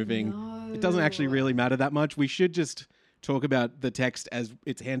mouths are moving. No. It doesn't actually really matter that much. We should just talk about the text as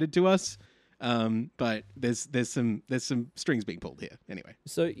it's handed to us. But there's some strings being pulled here. Anyway.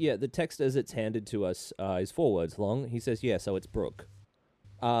 So yeah, the text as it's handed to us is 4 words long. He says, "Yeah, so it's Brooke."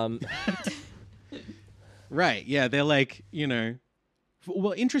 Right. Yeah. They're like,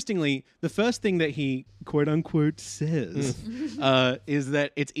 well, interestingly, the first thing that he quote unquote says is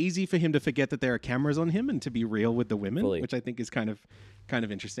that it's easy for him to forget that there are cameras on him and to be real with the women, Fully. which I think is kind of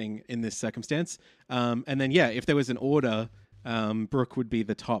interesting in this circumstance. And then, yeah, if there was an order, Brooke would be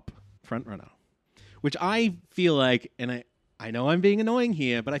the top front runner, which I feel like, and I know I'm being annoying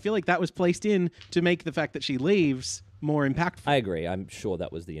here, but I feel like that was placed in to make the fact that she leaves more impactful. I agree. I'm sure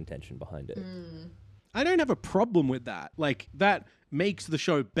that was the intention behind it. I don't have a problem with that. Like, that makes the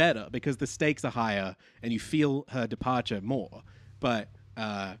show better because the stakes are higher and you feel her departure more. But,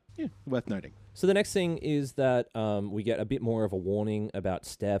 yeah, worth noting. So the next thing is that we get a bit more of a warning about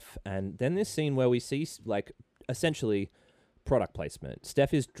Steph, and then this scene where we see, like, essentially product placement.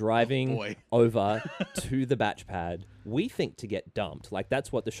 Steph is driving over to the batch pad, we think to get dumped. Like,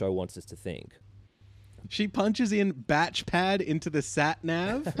 that's what the show wants us to think. She punches in batch pad into the sat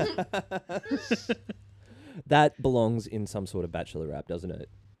nav. That belongs in some sort of Bachelor rap, doesn't it?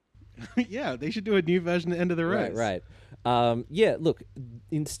 Yeah, they should do a new version of End of the Rose. Right. Yeah, look,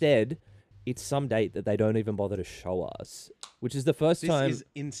 instead, it's some date that they don't even bother to show us, which is the first time. This is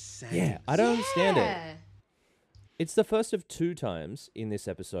insane. Yeah, I don't understand it. Yeah. It's the first of 2 times in this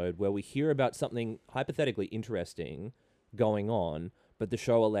episode where we hear about something hypothetically interesting going on, but the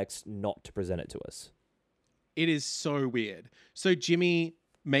show elects not to present it to us. It is so weird. So Jimmy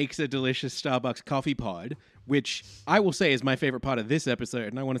makes a delicious Starbucks coffee pod, which I will say is my favorite part of this episode.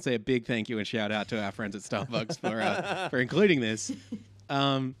 And I want to say a big thank you and shout out to our friends at Starbucks for including this.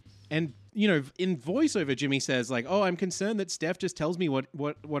 And, in voiceover, Jimmy says like, "Oh, I'm concerned that Steph just tells me what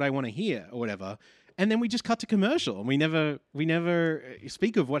I want to hear or whatever." And then we just cut to commercial and we never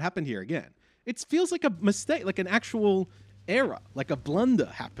speak of what happened here again. It feels like a mistake, like an actual error, like a blunder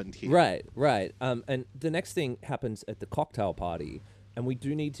happened here. Right. And the next thing happens at the cocktail party, and we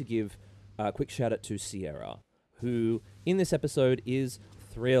do need to give a quick shout out to Sierra, who in this episode is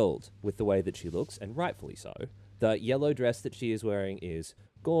thrilled with the way that she looks, and rightfully so. The yellow dress that she is wearing is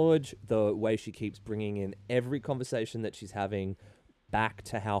gorge. The way she keeps bringing in every conversation that she's having back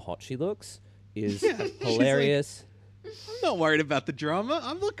to how hot she looks is hilarious. I'm not worried about the drama.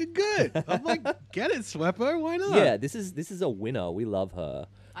 I'm looking good. I'm like, get it, Sweppo. Why not? Yeah, this is a winner. We love her.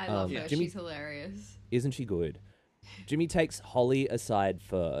 I love her. Jimmy, She's hilarious. Isn't she good? Jimmy takes Holly aside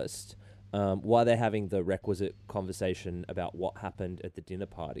first while they're having the requisite conversation about what happened at the dinner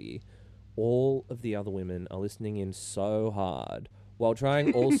party. All of the other women are listening in so hard while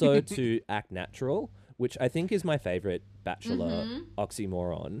trying also to act natural, which I think is my favorite Bachelor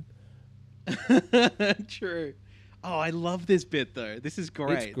oxymoron. True. Oh, I love this bit though. This is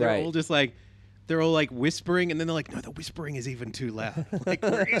great. It's great. They're all like whispering, and then they're like, "No, the whispering is even too loud. Like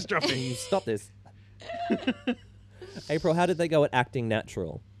we're eavesdropping." Stop this. April, how did they go at acting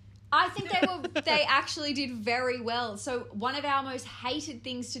natural? I think they actually did very well. So one of our most hated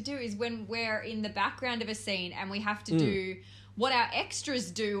things to do is when we're in the background of a scene and we have to do what our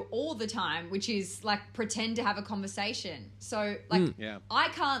extras do all the time, which is like pretend to have a conversation. So like I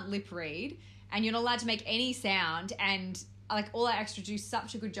can't lip read and you're not allowed to make any sound, and like all our extras do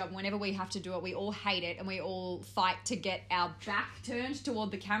such a good job. Whenever we have to do it, we all hate it and we all fight to get our back turned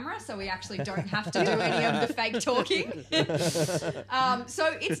toward the camera so we actually don't have to do any of the fake talking.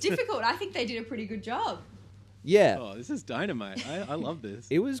 So it's difficult. I think they did a pretty good job. Yeah. Oh, this is dynamite. I love this.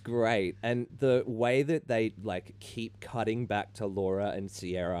 It was great. And the way that they like keep cutting back to Laura and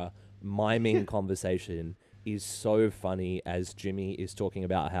Sierra miming conversation is so funny as Jimmy is talking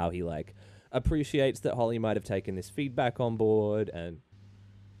about how he like appreciates that Holly might have taken this feedback on board, and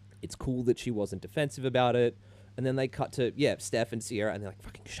it's cool that she wasn't defensive about it. And then they cut to, Steph and Sierra, and they're like,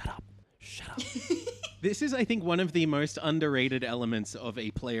 fucking shut up. This is, I think, one of the most underrated elements of a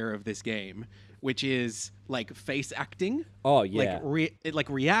player of this game, which is like face acting. Oh, yeah. Like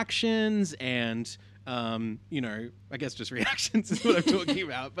reactions and, I guess just reactions is what I'm talking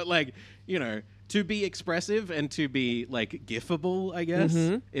about. But like, to be expressive and to be like gifable, I guess,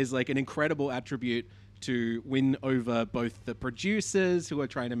 is like an incredible attribute to win over both the producers who are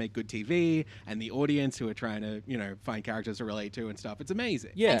trying to make good TV and the audience who are trying to, find characters to relate to and stuff. It's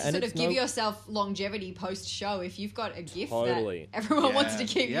amazing. Yeah, and to sort it's of give yourself longevity post-show. If you've got a gift Totally. that everyone wants to Yeah.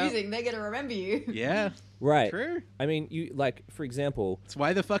 keep Yep. using, they're going to remember you. Yeah. right. True. I mean, you like, for example, That's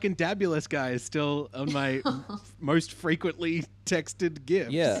why the fucking Dabulous guy is still on my most frequently texted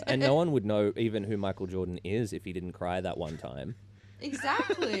gifts. yeah, and no one would know even who Michael Jordan is if he didn't cry that one time.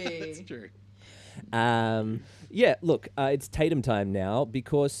 Exactly. It's true. Yeah, look, it's Tatum time now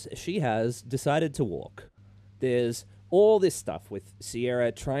because she has decided to walk. There's all this stuff with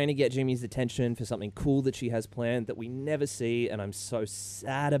Sierra trying to get Jimmy's attention for something cool that she has planned that we never see, and I'm so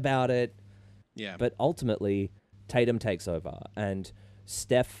sad about it. Yeah. But ultimately, Tatum takes over, and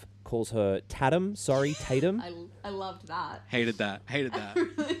Steph calls her Tatum. Sorry, Tatum. I loved that. Hated that.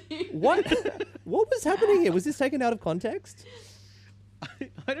 What? What was happening here? Was this taken out of context?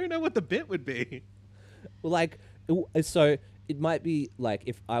 I don't know what the bit would be. Like, so it might be like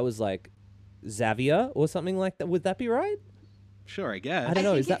if I was like Xavier or something like that. Would that be right? Sure, I guess. I don't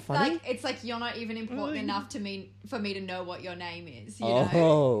know. think Is that it's funny? It's like you're not even important enough to me for me to know what your name is. You Oh.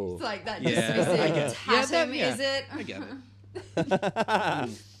 know? It's like that. Yeah, Dismissive. I get it. Yeah, Tatum, yeah, is it? I get it.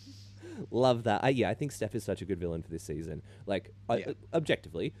 Love that. I think Steph is such a good villain for this season. Like, Yeah.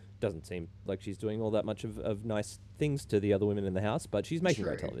 objectively, doesn't seem like she's doing all that much of nice things to the other women in the house, but she's making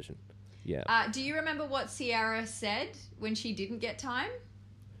great True. television. Yeah. Do you remember what Sierra said when she didn't get time?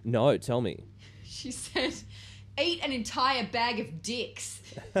 No, tell me. She said, "Eat an entire bag of dicks."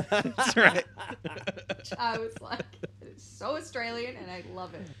 That's right. I was like, it's so Australian, and I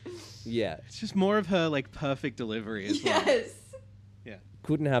love it. Yeah. It's just more of her like perfect delivery as well. Yes. Yeah.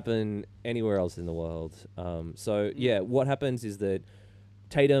 Couldn't happen anywhere else in the world. So, yeah, what happens is that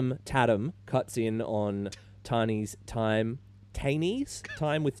Tatum cuts in on Tani's time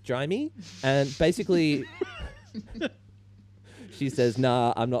with Jaime, and basically she says,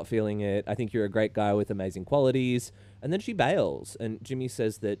 "Nah, I'm not feeling it. I think you're a great guy with amazing qualities." And then she bails, and Jimmy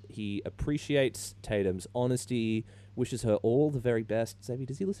says that he appreciates Tatum's honesty, wishes her all the very best. Xavier,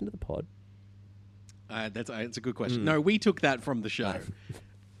 does he listen to the pod? That's a good question. No, we took that from the show.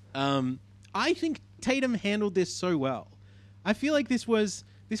 I think Tatum handled this so well. I feel like this was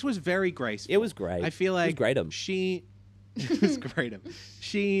very graceful. It was great. I feel It was like great-em. It was great.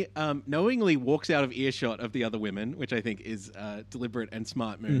 She knowingly walks out of earshot of the other women, which I think is a deliberate and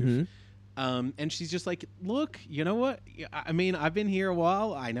smart move. And she's just like, "Look, you know what? I mean, I've been here a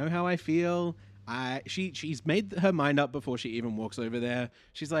while. I know how I feel. She's made her mind up before she even walks over there.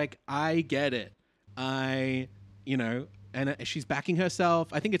 She's like, I get it. And she's backing herself.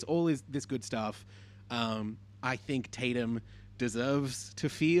 I think it's all this good stuff. I think Tatum deserves to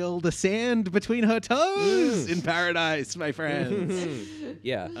feel the sand between her toes in paradise, my friends.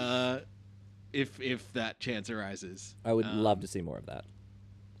 Yeah. If that chance arises. I would love to see more of that.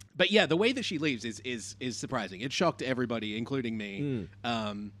 But yeah, the way that she leaves is surprising. It shocked everybody, including me.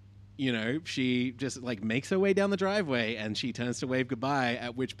 She just like makes her way down the driveway and she turns to wave goodbye,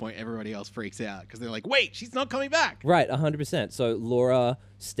 at which point everybody else freaks out because they're like, wait, she's not coming back. Right, 100%. So Laura,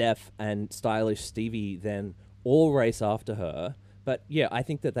 Steph, and stylish Stevie then all race after her. But yeah, I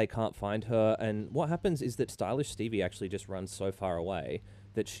think that they can't find her. And what happens is that stylish Stevie actually just runs so far away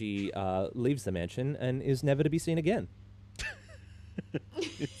that she leaves the mansion and is never to be seen again.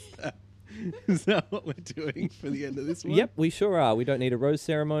 Is that what we're doing for the end of this one? Yep, we sure are. We don't need a rose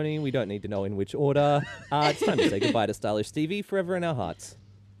ceremony. We don't need to know in which order. It's time to say goodbye to stylish Stevie, forever in our hearts.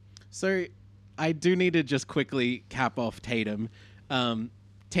 So I do need to just quickly cap off Tatum.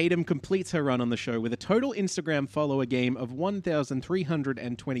 Tatum completes her run on the show with a total Instagram follower game of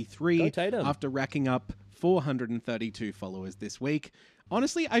 1,323 Go Tatum. after racking up 432 followers this week.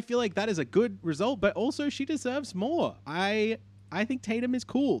 Honestly, I feel like that is a good result, but also she deserves more. I think Tatum is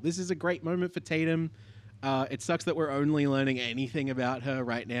cool. This is a great moment for Tatum. It sucks that we're only learning anything about her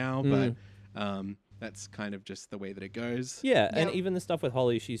right now, but that's kind of just the way that it goes. Yeah, and Yep. even the stuff with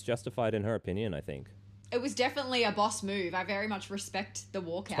Holly, she's justified in her opinion, I think. It was definitely a boss move. I very much respect the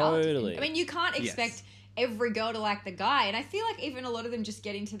walkout. Totally. I mean, you can't expect every girl to like the guy. And I feel like even a lot of them just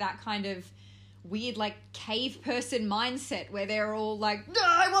get into that kind of weird, like, cave person mindset where they're all like, no,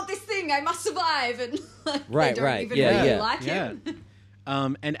 I want this thing, I must survive. And like, Right, they don't right. even Yeah, really yeah. like Yeah.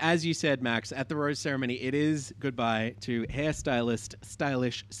 him. And as you said, Max, at the rose ceremony, it is goodbye to hairstylist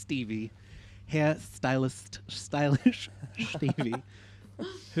stylish Stevie. Stylish Stevie,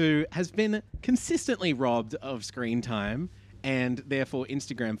 who has been consistently robbed of screen time and therefore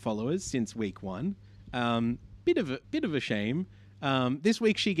Instagram followers since week one. Bit of a shame. This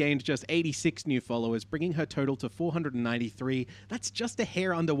week, she gained just 86 new followers, bringing her total to 493. That's just a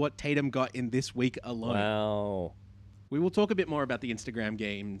hair under what Tatum got in this week alone. Wow. We will talk a bit more about the Instagram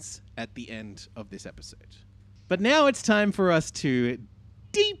games at the end of this episode. But now it's time for us to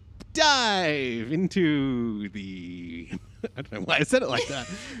deep dive into the... I don't know why I said it like that.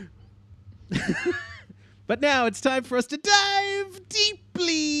 But now it's time for us to dive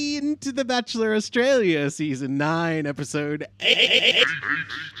deeply into The Bachelor Australia Season 9, Episode 8.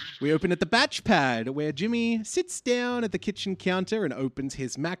 We open at the batch pad, where Jimmy sits down at the kitchen counter and opens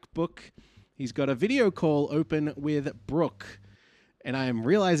his MacBook. He's got a video call open with Brooke. And I am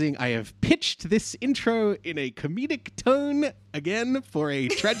realizing I have pitched this intro in a comedic tone again for a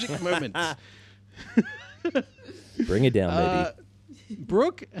tragic moment. Bring it down, baby.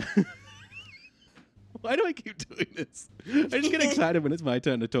 Brooke... Why do I keep doing this? I just get excited when it's my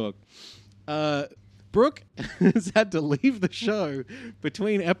turn to talk. Brooke has had to leave the show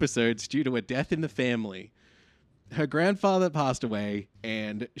between episodes due to a death in the family. Her grandfather passed away,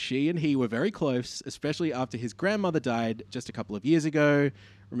 and she and he were very close, especially after his grandmother died just a couple of years ago.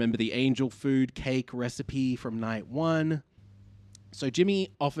 Remember the angel food cake recipe from night 1? So Jimmy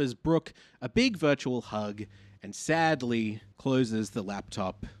offers Brooke a big virtual hug and sadly closes the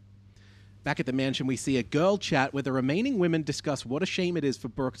laptop. Back at the mansion, we see a girl chat where the remaining women discuss what a shame it is for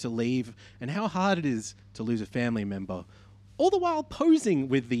Brooke to leave and how hard it is to lose a family member. All the while posing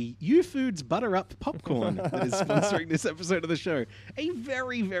with the U-Foods Butter Up popcorn that is sponsoring this episode of the show. A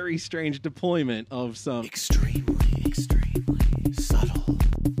very, very strange deployment of some Extremely subtle,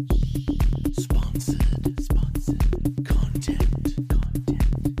 sponsored content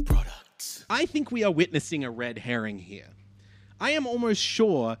products. I think we are witnessing a red herring here. I am almost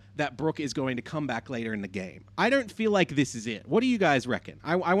sure that Brooke is going to come back later in the game. I don't feel like this is it. What do you guys reckon?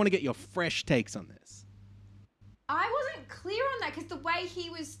 I want to get your fresh takes on this. I wasn't clear on that because the way he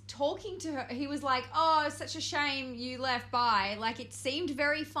was talking to her, he was like, "Oh, it's such a shame you left." Bye. Like it seemed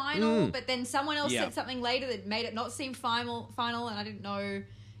very final, but then someone else said something later that made it not seem final, and I didn't know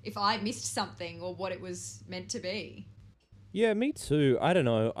if I missed something or what it was meant to be. Yeah, me too. I don't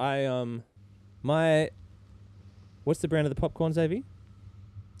know. What's the brand of the popcorn, Xavier?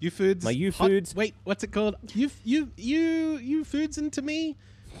 U-Foods. My U-Foods. Wait, what's it called? U-Foods into me?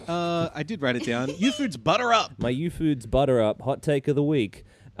 I did write it down. U-Foods Butter Up. My U-Foods Butter Up hot take of the week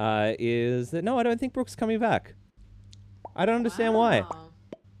is that no, I don't think Brooke's coming back. I don't understand why. And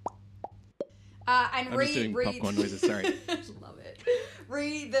I'm just doing popcorn noises, sorry. Love it.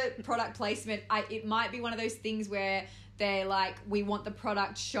 Read the product placement. It might be one of those things where they're like, we want the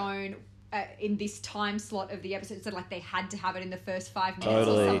product shown in this time slot of the episode, so like they had to have it in the first 5 minutes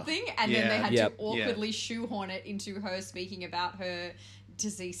or something, and then they had to awkwardly shoehorn it into her speaking about her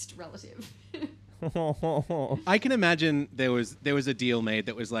deceased relative. I can imagine there was a deal made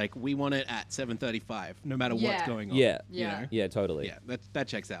that was like, we want it at 7:35, no matter what's going on. Yeah, you know? Yeah, totally. Yeah, that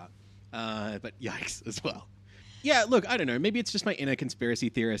checks out. But yikes as well. Yeah, look, I don't know. Maybe it's just my inner conspiracy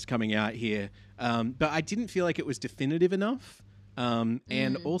theorist coming out here. But I didn't feel like it was definitive enough.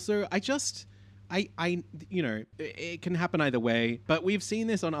 And also, it can happen either way, but we've seen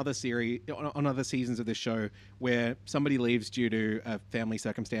this on other seasons of this show where somebody leaves due to a family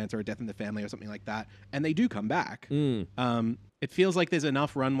circumstance or a death in the family or something like that, and they do come back. It feels like there's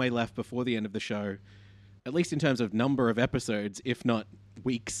enough runway left before the end of the show, at least in terms of number of episodes, if not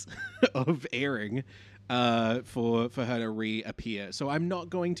weeks of airing, for her to reappear. So I'm not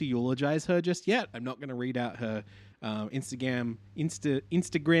going to eulogize her just yet. I'm not going to read out her Instagram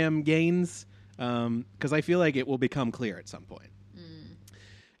gains, because I feel like it will become clear at some point.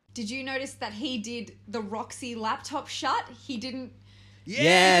 Did you notice that he did the Roxy laptop shut? He didn't.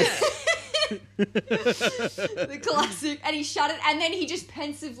 Yes. The classic. And he shut it, and then he just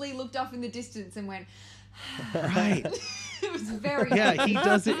pensively looked off in the distance and went, Right. It was very he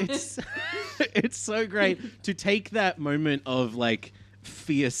does it. It's so great to take that moment of like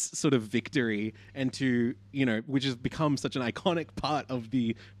fierce sort of victory and to, which has become such an iconic part of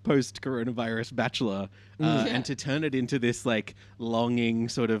the post-coronavirus Bachelor, and to turn it into this like longing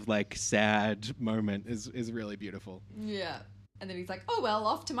sort of like sad moment is really beautiful. Yeah. And then he's like, oh, well,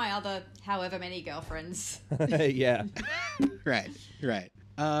 off to my other however many girlfriends. Yeah. Right.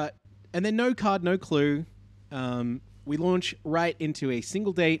 And then no card, no clue. We launch right into a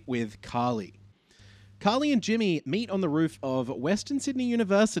single date with Carly. Carly and Jimmy meet on the roof of Western Sydney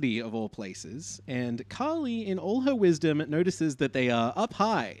University, of all places, and Carly, in all her wisdom, notices that they are up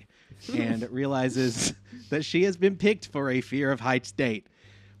high and realizes that she has been picked for a Fear of Heights date.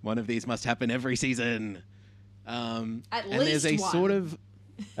 One of these must happen every season. At and least there's a one. sort of...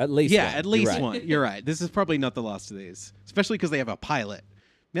 At least Yeah, one. at You're least right. one. You're right. This is probably not the last of these, especially because they have a pilot.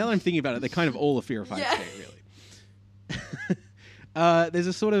 Now that I'm thinking about it, they're kind of all a Fear of Heights Yeah. thing, really. There's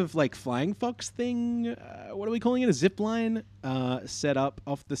a sort of like flying fox thing. What are we calling it? A zip line set up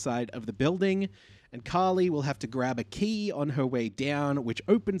off the side of the building. And Carly will have to grab a key on her way down, which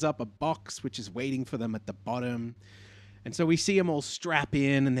opens up a box which is waiting for them at the bottom. And so we see them all strap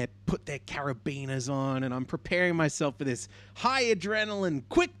in and they put their carabiners on. And I'm preparing myself for this high adrenaline,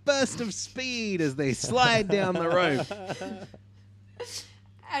 quick burst of speed as they slide down the rope.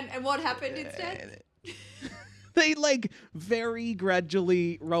 And what happened instead? They like very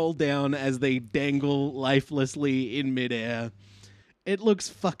gradually roll down as they dangle lifelessly in midair. It looks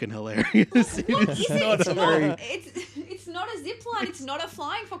fucking hilarious. It What is is it? not It's a not, very. it's not a zip line. It's not a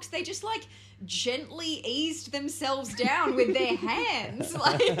flying fox. They just like gently eased themselves down with their hands.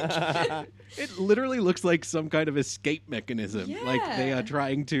 Like, It literally looks like some kind of escape mechanism. Yeah. Like they are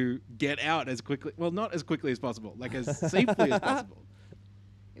trying to get out as quickly. Well, not as quickly as possible. Like as safely as possible.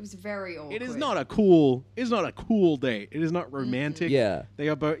 it was very awkward. It is not a cool. It's not a cool date. It is not romantic. Yeah. They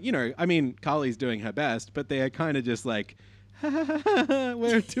are both. You know, I mean, Carly's doing her best, but they are kind of just like,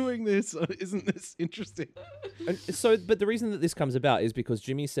 we're doing this. Isn't this interesting? And so, but the reason that this comes about is because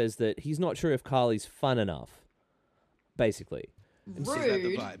Jimmy says that he's not sure if Carly's fun enough. Basically. Is that the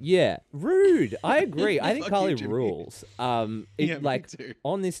Rude. vibe? Yeah, rude. I agree. I think Fuck Carly you, Jimmy. rules. Yeah, me Like too.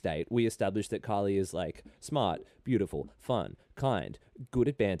 on this date, we established that Carly is like smart, beautiful, fun, kind, good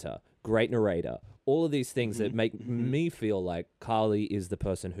at banter, great narrator. All of these things that make me feel like Carly is the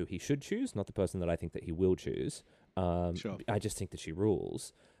person who he should choose, not the person that I think that he will choose. Sure. I just think that she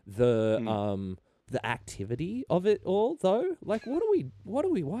rules. The activity of it all, though, like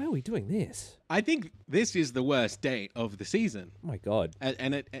why are we doing this? I think this is the worst date of the season, Oh my god.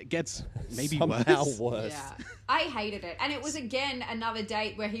 and it gets maybe Somehow worse. worse. Yeah. I hated it. And it was again another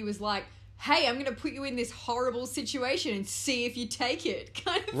date where he was like, hey, I'm going to put you in this horrible situation and see if you take it,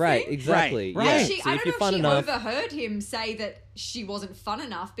 kind of Right, thing. exactly. Right, Yeah. right. She, See I if don't you're know fun if she enough. overheard him say that she wasn't fun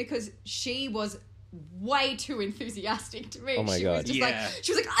enough because she was way too enthusiastic to me. Oh my she God. was just Yeah. like,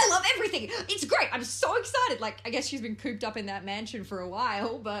 she was like, I love everything. It's great. I'm so excited. Like, I guess she's been cooped up in that mansion for a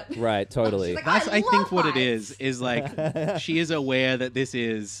while, but Right, totally. She's like, That's I think love what it heights. is like she is aware that this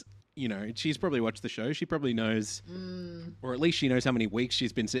is, you know, she's probably watched the show. She probably knows, or at least she knows how many weeks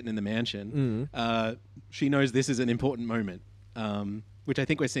she's been sitting in the mansion. She knows this is an important moment, which I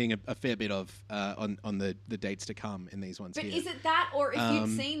think we're seeing a fair bit of on the dates to come in these ones But here. is it that, or if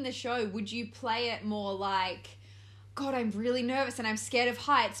you'd seen the show, would you play it more like, God, I'm really nervous and I'm scared of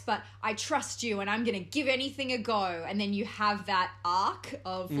heights, but I trust you and I'm going to give anything a go. And then you have that arc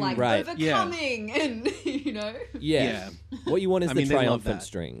of like Right. overcoming and, you know. Yeah. What you want is I the mean, they love triumphant that.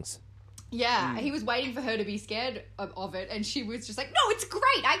 strings. Yeah, he was waiting for her to be scared of it. And she was just like, no, it's great.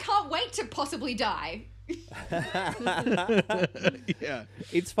 I can't wait to possibly die. Yeah.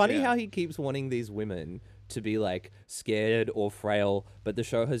 It's funny Yeah. how he keeps wanting these women to be like scared or frail, but the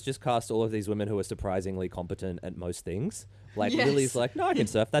show has just cast all of these women who are surprisingly competent at most things. Like Yes. Lily's like, no, I can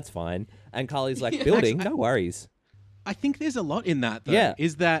surf, that's fine. And Carly's like, building, no worries. I think there's a lot in that, though. Yeah.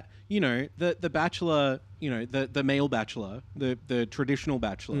 Is that, you know, the Bachelor, you know, the male Bachelor, the traditional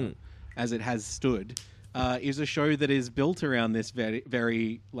Bachelor, as it has stood, is a show that is built around this very,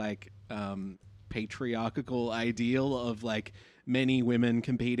 very, like, patriarchal ideal of, like, many women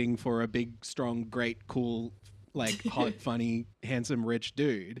competing for a big, strong, great, cool, like, hot, funny, handsome, rich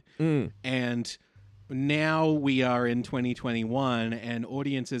dude. And now we are in 2021 and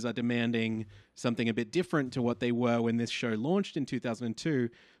audiences are demanding something a bit different to what they were when this show launched in 2002.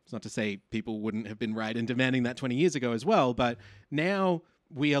 It's not to say people wouldn't have been right in demanding that 20 years ago as well, but now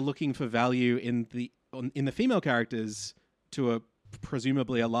we are looking for value in the female characters to a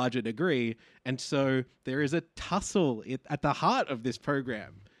presumably a larger degree, and so there is a tussle at the heart of this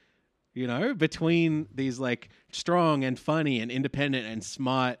program, you know, between these like strong and funny and independent and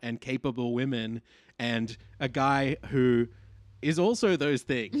smart and capable women and a guy who is also those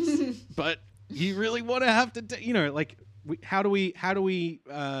things, but you really want to have to, you know, like how do we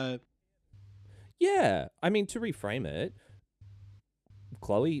Yeah. I mean, to reframe it,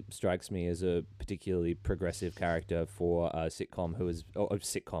 Chloe strikes me as a particularly progressive character for a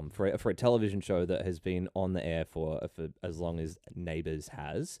sitcom for a television show that has been on the air for as long as Neighbours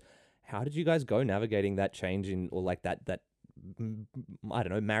has. How did you guys go navigating that change or like that I don't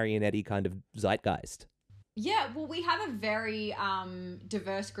know, marionette kind of zeitgeist? Yeah, well, we have a very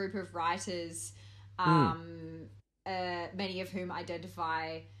diverse group of writers, many of whom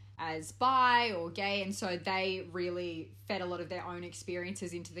identify as bi or gay, and so they really fed a lot of their own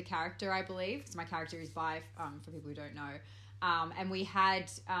experiences into the character, I believe, because my character is bi, for people who don't know. And we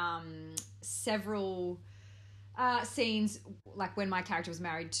had several scenes, like when my character was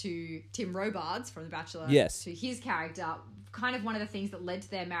married to Tim Robards from The Bachelor. Yes. To his character, kind of one of the things that led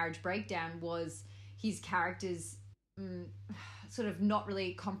to their marriage breakdown was his character's sort of not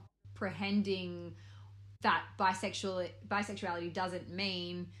really comprehending that bisexuality doesn't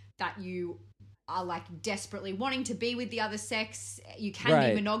mean that you are like desperately wanting to be with the other sex. You can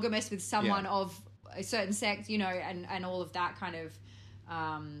be monogamous with someone of a certain sex, you know, and all of that kind of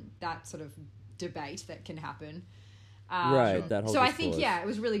that sort of debate that can happen. That whole so I think it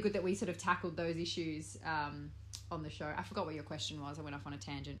was really good that we sort of tackled those issues on the show. I forgot what your question was. I went off on a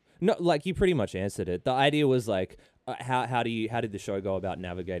tangent. No, like you pretty much answered it. The idea was like, how did the show go about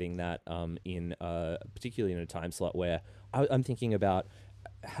navigating that in particularly in a time slot where I'm thinking about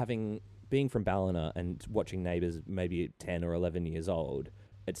being from Ballina and watching Neighbours maybe 10 or 11 years old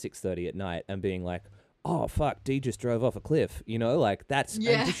at 6:30 at night and being like, oh fuck, Dee just drove off a cliff, you know, like that's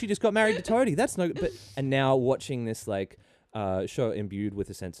and she just got married to Toadie. That's no, but and now watching this like show imbued with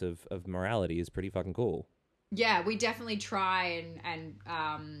a sense of morality is pretty fucking cool. Yeah, we definitely try and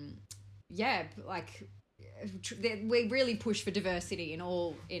we really push for diversity in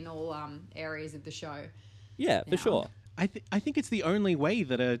all areas of the show. Yeah, for sure. I think it's the only way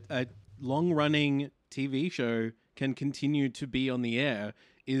that a long-running TV show can continue to be on the air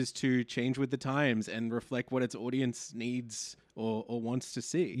is to change with the times and reflect what its audience needs or wants to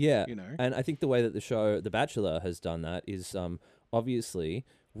see. Yeah, you know. And I think the way that the show The Bachelor has done that is obviously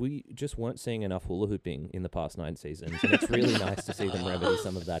we just weren't seeing enough hula hooping in the past 9 seasons, and it's really nice to see them remedy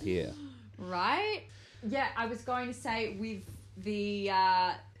some of that here. Right? Yeah, I was going to say with the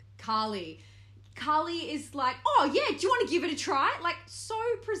Carly is like, oh yeah, do you want to give it a try? Like, so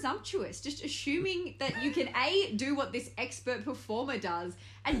presumptuous, just assuming that you can A, do what this expert performer does,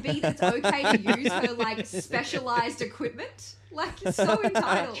 and B, that it's okay to use her like specialized equipment. Like, so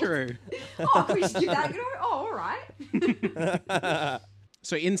entitled. True. Oh, can we just give that a go? Oh, all right.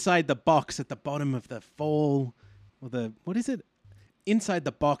 So inside the box at the bottom of the fall, or what is it? Inside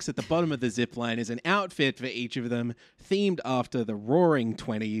the box at the bottom of the zip line is an outfit for each of them, themed after the Roaring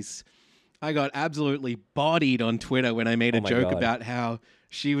 20s. I got absolutely bodied on Twitter when I made a joke about how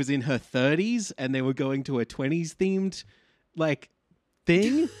she was in her 30s and they were going to a 20s themed like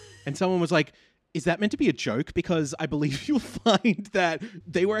thing. And someone was like, is that meant to be a joke? Because I believe you'll find that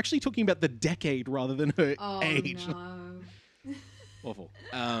they were actually talking about the decade rather than her age. No. Awful.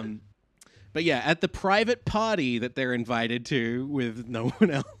 But yeah, at the private party that they're invited to with no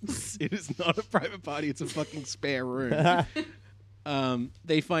one else, it is not a private party, it's a fucking spare room.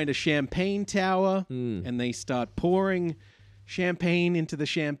 They find a champagne tower and they start pouring champagne into the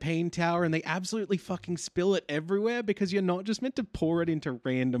champagne tower, and they absolutely fucking spill it everywhere because you're not just meant to pour it into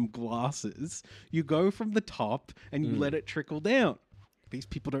random glasses. You go from the top and you let it trickle down. These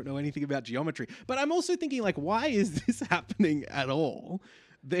people don't know anything about geometry. But I'm also thinking, like, why is this happening at all?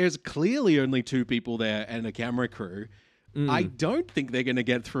 There's clearly only 2 people there and a camera crew. I don't think they're going to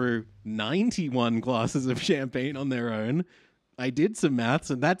get through 91 glasses of champagne on their own. I did some maths,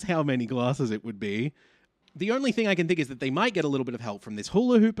 and that's how many glasses it would be. The only thing I can think is that they might get a little bit of help from this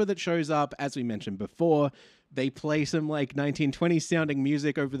hula hooper that shows up. As we mentioned before, they play some like 1920s sounding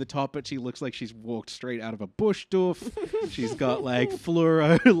music over the top, but she looks like she's walked straight out of a bush doof. She's got like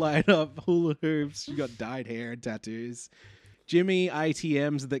fluoro light up hula hoops. She's got dyed hair and tattoos. Jimmy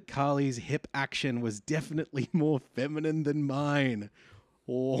ITMs that Carly's hip action was definitely more feminine than mine.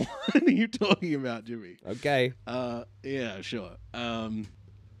 Oh, what are you talking about, Jimmy? Okay. Yeah, sure.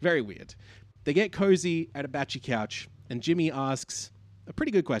 Very weird. They get cozy at a batchy couch, and Jimmy asks a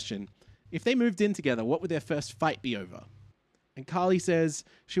pretty good question. If they moved in together, what would their first fight be over? And Carly says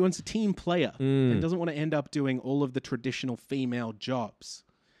she wants a team player and doesn't want to end up doing all of the traditional female jobs,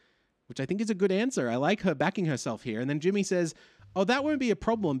 which I think is a good answer. I like her backing herself here. And then Jimmy says, oh, that won't be a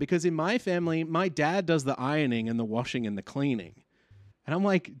problem because in my family, my dad does the ironing and the washing and the cleaning. And I'm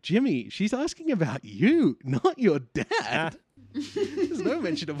like, Jimmy, she's asking about you, not your dad. There's no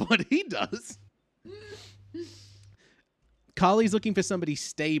mention of what he does. Carly's looking for somebody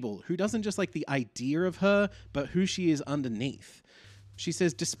stable who doesn't just like the idea of her, but who she is underneath. She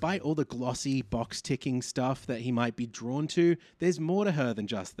says despite all the glossy box-ticking stuff that he might be drawn to, there's more to her than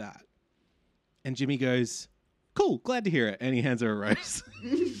just that. And Jimmy goes, cool, glad to hear it. And he hands her a rose.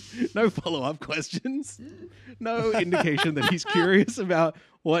 No follow-up questions. No indication that he's curious about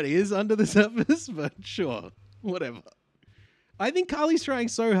what is under the surface, but sure, whatever. I think Carly's trying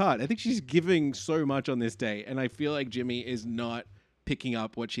so hard. I think she's giving so much on this day, and I feel like Jimmy is not picking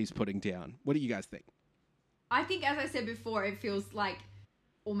up what she's putting down. What do you guys think? I think, as I said before, it feels like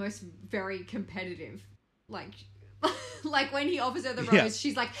almost very competitive. Like Like when he offers her the rose, Yeah.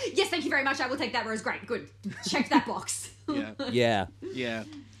 she's like, yes, thank you very much. I will take that rose. Great, good. Check that box. Yeah. Yeah. Yeah.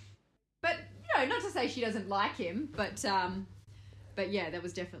 But, not to say she doesn't like him, but yeah, there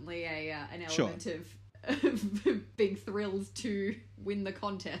was definitely an Sure. element of big thrills to win the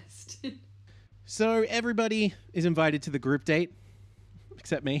contest. So everybody is invited to the group date,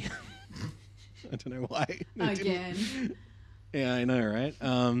 except me. I don't know why. I didn't- Again. Yeah, I know, right?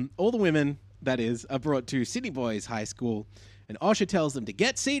 All the women, that is, are brought to Sydney Boys High School, and Osher tells them to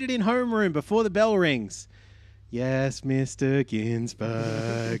get seated in homeroom before the bell rings. Yes, Mr.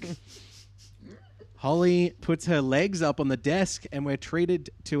 Ginsberg. Holly puts her legs up on the desk, and we're treated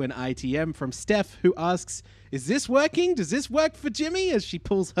to an ITM from Steph, who asks, is this working? Does this work for Jimmy? As she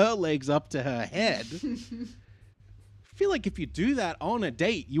pulls her legs up to her head. I feel like if you do that on a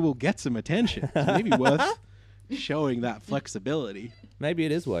date, you will get some attention. So maybe worth showing that flexibility. Maybe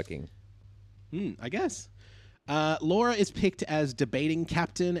it is working. I guess. Laura is picked as debating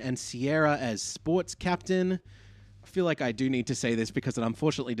captain and Sierra as sports captain. I feel like I do need to say this because it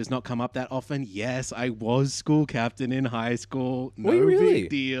unfortunately does not come up that often. Yes, I was school captain in high school. No Were you really? big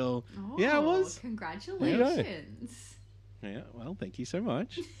deal. Yeah, I was. Congratulations. Yeah, well, thank you so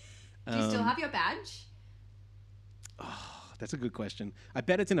much. Do you still have your badge? That's a good question. I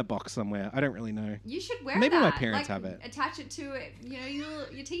bet it's in a box somewhere. I don't really know. You should wear Maybe that. my parents have it. Attach it to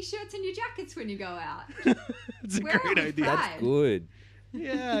your t-shirts and your jackets when you go out. It's a Wear great it with idea. pride. Good.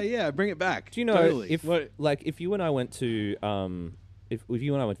 Yeah, bring it back. Do you know Totally. if you and I went to if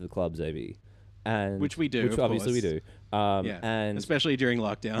you and I went to the club, Xavi, and Which we do, which of obviously we course. do, Yeah, and especially during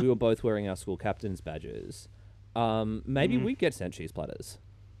lockdown. we were both wearing our school captain's badges, maybe Mm-hmm. we'd get sent cheese platters.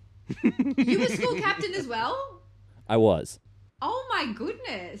 You were school captain as well? I was. Oh my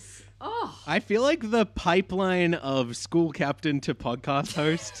goodness. Oh. I feel like the pipeline of school captain to podcast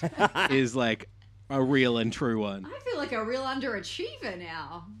host is like a real and true one. I feel like a real underachiever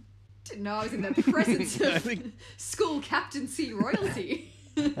now. Didn't know I was in the presence I of think- school captaincy royalty.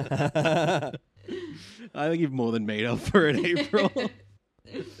 I think you've more than made up for it, April.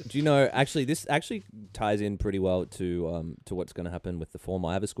 Do you know? Actually, this actually ties in pretty well to what's going to happen with the formal.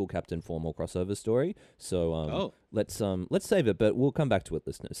 I have a school captain formal crossover story, so let's save it, but we'll come back to it,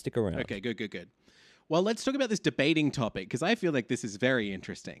 listeners. Stick around. Okay, good. Well, let's talk about this debating topic because I feel like this is very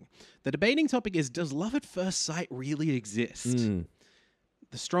interesting. The debating topic is, does love at first sight really exist?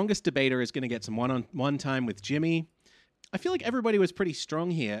 The strongest debater is going to get some one-on-one time with Jimmy. I feel like everybody was pretty strong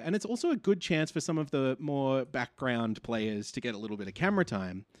here, and it's also a good chance for some of the more background players to get a little bit of camera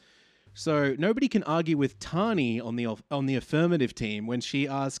time. So nobody can argue with Tani on the affirmative team when she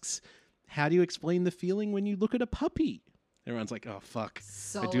asks, how do you explain the feeling when you look at a puppy? Everyone's like, oh, fuck.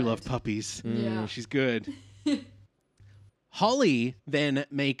 I do love Solid. puppies. Yeah. She's good. Holly then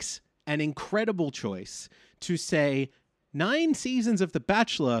makes an incredible choice to say 9 seasons of The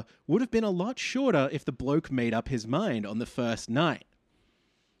Bachelor would have been a lot shorter if the bloke made up his mind on the first night.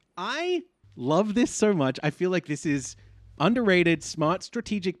 I love this so much. I feel like this is underrated, smart,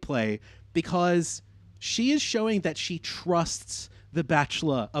 strategic play because she is showing that she trusts The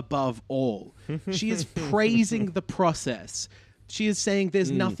Bachelor above all. She is praising the process. She is saying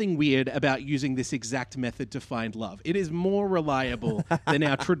there's nothing weird about using this exact method to find love. It is more reliable than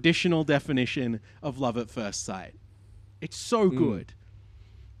our traditional definition of love at first sight. It's so good.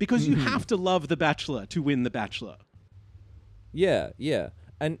 Because you have to love The Bachelor to win The Bachelor. Yeah.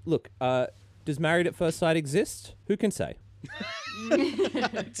 And look, does Married at First Sight exist? Who can say?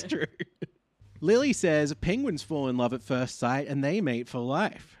 That's true. Lily says penguins fall in love at first sight and they mate for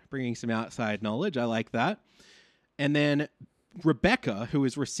life. Bringing some outside knowledge. I like that. And then Rebecca, who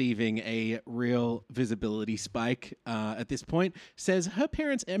is receiving a real visibility spike at this point, says her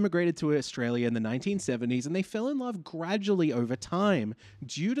parents emigrated to Australia in the 1970s and they fell in love gradually over time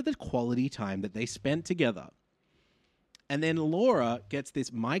due to the quality time that they spent together. And then Laura gets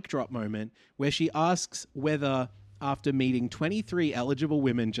this mic drop moment where she asks whether, after meeting 23 eligible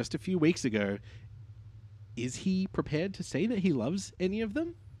women just a few weeks ago, is he prepared to say that he loves any of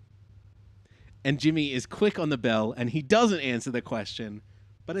them? And Jimmy is quick on the bell and he doesn't answer the question,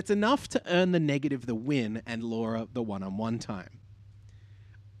 but it's enough to earn the negative the win and Laura the one-on-one time.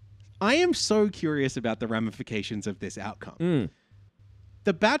 I am so curious about the ramifications of this outcome.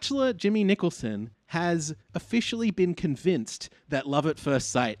 The Bachelor, Jimmy Nicholson, has officially been convinced that love at first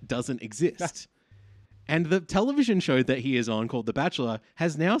sight doesn't exist. And the television show that he is on, called The Bachelor,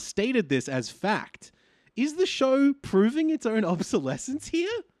 has now stated this as fact. Is the show proving its own obsolescence here?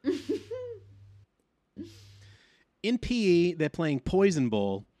 In PE, they're playing poison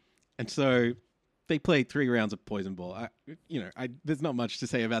ball. And so they played 3 rounds of poison ball. There's not much to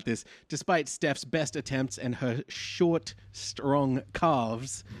say about this. Despite Steph's best attempts and her short, strong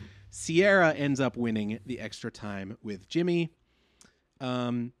calves, Sierra ends up winning the extra time with Jimmy.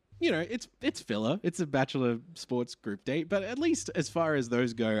 It's filler. It's a Bachelor sports group date, but at least as far as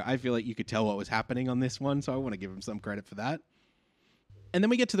those go, I feel like you could tell what was happening on this one, so I want to give him some credit for that. And then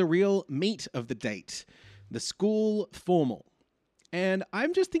we get to the real meat of the date, the school formal. And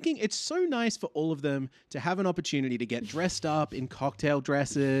I'm just thinking it's so nice for all of them to have an opportunity to get dressed up in cocktail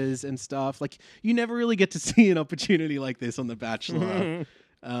dresses and stuff. Like, you never really get to see an opportunity like this on The Bachelor.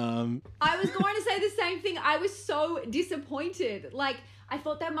 I was going to say the same thing. I was so disappointed. Like, I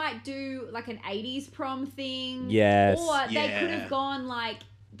thought they might do like an 80s prom thing. Yes. Or they could have gone like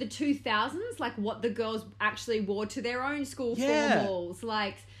the 2000s, like what the girls actually wore to their own school formals.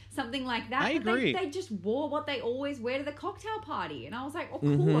 Like something like that. I agree. They just wore what they always wear to the cocktail party. And I was like, oh,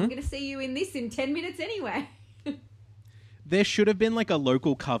 cool. I'm going to see you in this in 10 minutes anyway. There should have been like a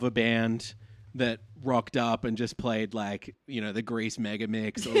local cover band that rocked up and just played like, the Grease Mega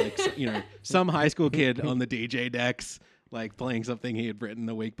Mix or like, some high school kid on the DJ decks, like playing something he had written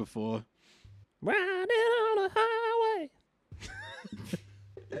the week before. Riding on a highway.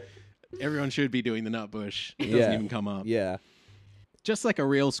 Everyone should be doing the Nutbush. It doesn't even come up. Yeah. Just like a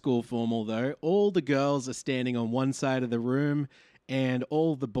real school formal, though, all the girls are standing on one side of the room and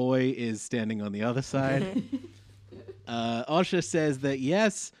all the boy is standing on the other side. Osha says that,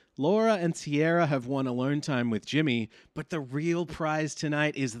 yes, Laura and Sierra have won alone time with Jimmy, but the real prize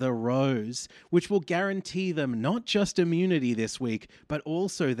tonight is the rose, which will guarantee them not just immunity this week, but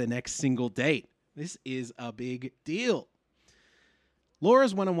also the next single date. This is a big deal.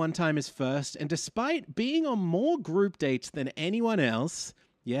 Laura's one-on-one time is first, and despite being on more group dates than anyone else,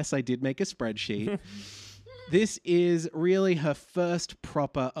 yes, I did make a spreadsheet, this is really her first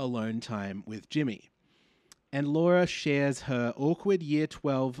proper alone time with Jimmy. And Laura shares her awkward year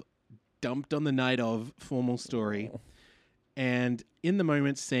 12 dumped on the night of formal story, and in the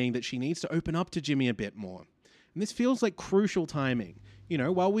moment saying that she needs to open up to Jimmy a bit more. And this feels like crucial timing.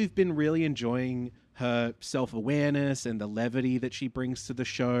 While we've been really enjoying her self-awareness and the levity that she brings to the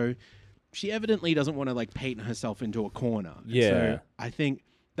show, she evidently doesn't want to like paint herself into a corner. Yeah. So I think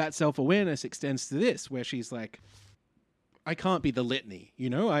that self-awareness extends to this, where she's like, I can't be the litany,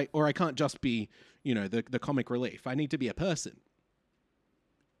 I can't just be, the comic relief. I need to be a person.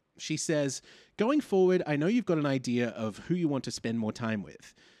 She says, going forward, I know you've got an idea of who you want to spend more time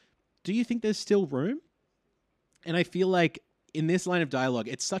with. Do you think there's still room? And I feel like in this line of dialogue,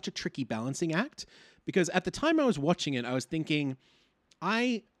 it's such a tricky balancing act, because at the time I was watching it, I was thinking,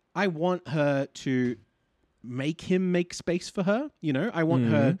 I want her to make him make space for her. I want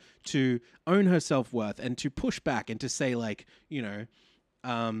her to own her self-worth and to push back and to say like,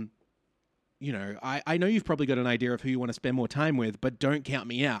 I know you've probably got an idea of who you want to spend more time with, but don't count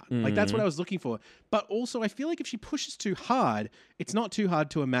me out. Like, that's what I was looking for. But also I feel like if she pushes too hard, it's not too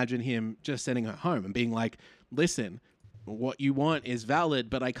hard to imagine him just sending her home and being like, listen, what you want is valid,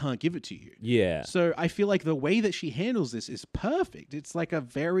 but I can't give it to you. Yeah. So I feel like the way that she handles this is perfect. It's like a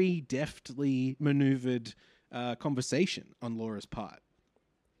very deftly maneuvered conversation on Laura's part.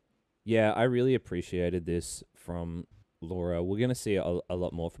 Yeah, I really appreciated this from Laura. We're going to see a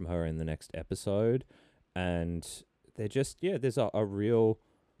lot more from her in the next episode. And they're just, there's a real,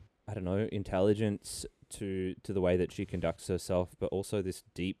 intelligence to the way that she conducts herself, but also this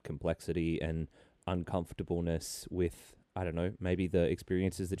deep complexity and uncomfortableness with, maybe the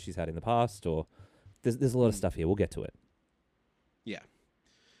experiences that she's had in the past, or there's a lot of stuff here. We'll get to it. Yeah.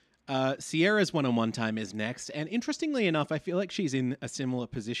 Sierra's one-on-one time is next. And interestingly enough, I feel like she's in a similar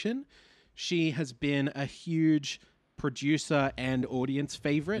position. She has been a huge producer and audience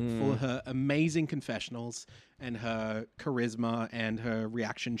favorite for her amazing confessionals and her charisma and her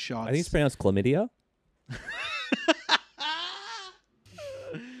reaction shots. I think it's pronounced chlamydia.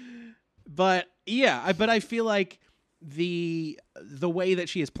 But I feel like the way that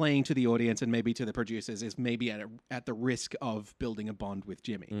she is playing to the audience and maybe to the producers is maybe at the risk of building a bond with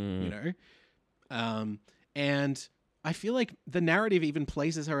Jimmy, and I feel like the narrative even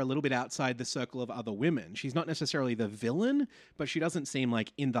places her a little bit outside the circle of other women. She's not necessarily the villain, but she doesn't seem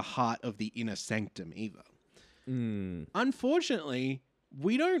like in the heart of the inner sanctum either. Unfortunately,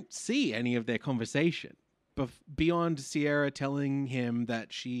 we don't see any of their conversation. Beyond Sierra telling him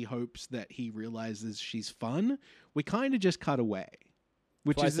that she hopes that he realizes she's fun, we kind of just cut away.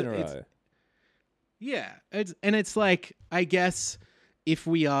 Twice in a row. Yeah. It's like, I guess if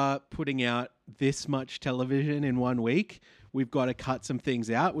we are putting out this much television in 1 week, we've got to cut some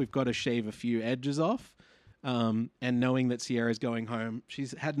things out. We've got to shave a few edges off. And knowing that Sierra's going home,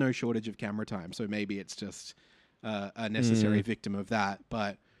 she's had no shortage of camera time. So maybe it's just a necessary victim of that.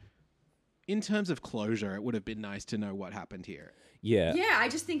 But in terms of closure, it would have been nice to know what happened here. Yeah. Yeah, I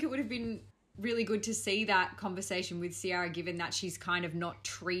just think it would have been really good to see that conversation with Sierra, given that she's kind of not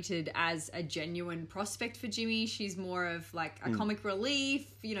treated as a genuine prospect for Jimmy. She's more of like a comic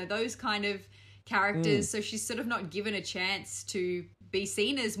relief, you know, those kind of characters. So she's sort of not given a chance to be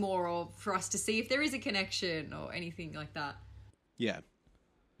seen as more, or for us to see if there is a connection or anything like that. Yeah.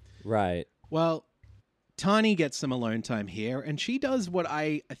 Right. Well, Tani gets some alone time here, and she does what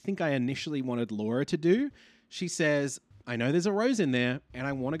I think I initially wanted Laura to do. She says, I know there's a rose in there, and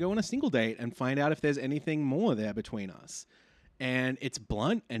I want to go on a single date and find out if there's anything more there between us. And it's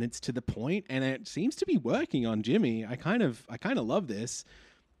blunt and it's to the point, and it seems to be working on Jimmy. I kind of love this.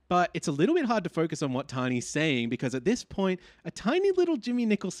 But it's a little bit hard to focus on what Tani's saying, because at this point, a tiny little Jimmy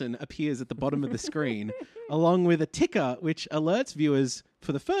Nicholson appears at the bottom of the screen, along with a ticker which alerts viewers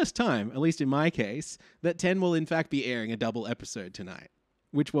for the first time, at least in my case, that 10 will in fact be airing a double episode tonight,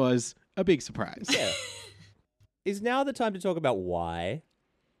 which was a big surprise. Yeah. Is now the time to talk about why?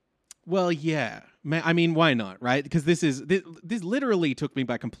 Well, yeah. I mean, why not, right? Because this literally took me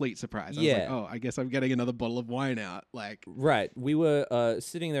by complete surprise. I was like, oh, I guess I'm getting another bottle of wine out. Like, right. We were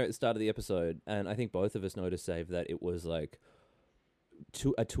sitting there at the start of the episode, and I think both of us noticed, Save, that it was like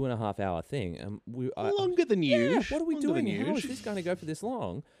a 2.5 hour thing. And longer than usual. Yeah, what are we doing? How is this going to go for this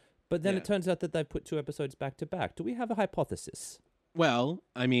long? But then it turns out that they've put 2 episodes back to back. Do we have a hypothesis? Well,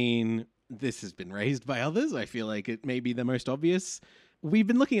 I mean, this has been raised by others. I feel like it may be the most obvious. We've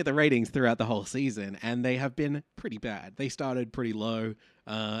been looking at the ratings throughout the whole season, and they have been pretty bad. They started pretty low,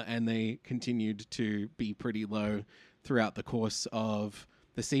 and they continued to be pretty low throughout the course of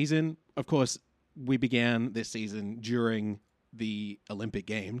the season. Of course, we began this season during the Olympic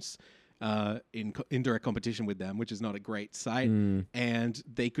Games, in direct competition with them, which is not a great sight, and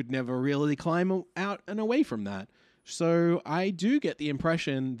they could never really climb out and away from that. So I do get the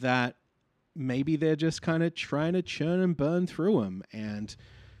impression that maybe they're just kind of trying to churn and burn through them. And,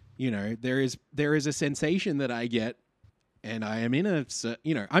 you know, there is a sensation that I get, and I am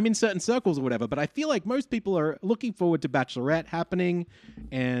I'm in certain circles or whatever, but I feel like most people are looking forward to Bachelorette happening,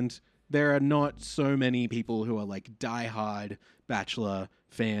 and there are not so many people who are like diehard Bachelor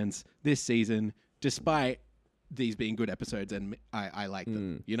fans this season, despite these being good episodes, and I like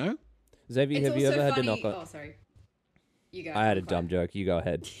them, you know? Xavier, have you ever had to knock on... Oh, sorry. You go. I had a dumb joke. You go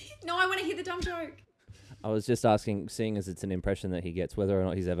ahead. No, I want to hear the dumb joke. I was just asking, seeing as it's an impression that he gets, whether or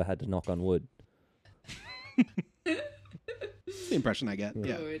not he's ever had to knock on wood. It's the impression I get,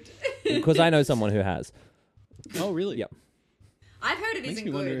 yeah. Because I know someone who has. Oh, really? Yep. I've heard it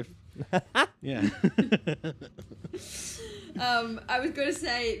isn't good. Yeah. I was going to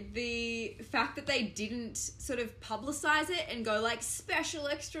say the fact that they didn't sort of publicize it and go like special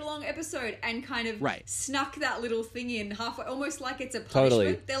extra long episode and kind of snuck that little thing in halfway, almost like it's a punishment.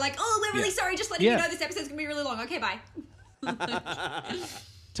 Totally. They're like, oh, we're really sorry, just letting you know this episode's going to be really long. Okay, bye.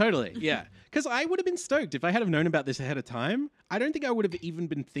 Totally, yeah. Because I would have been stoked if I had have known about this ahead of time. I don't think I would have even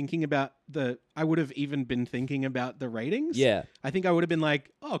been thinking about the ratings. Yeah. I think I would have been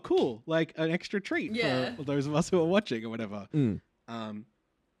like, oh, cool, like an extra treat for those of us who are watching or whatever.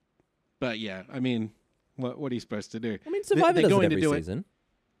 But yeah, I mean, what are you supposed to do? I mean, Survivor does it every season.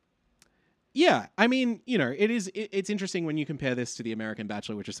 Yeah, I mean, you know, it's interesting when you compare this to The American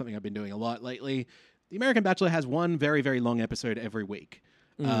Bachelor, which is something I've been doing a lot lately. The American Bachelor has one very, very long episode every week.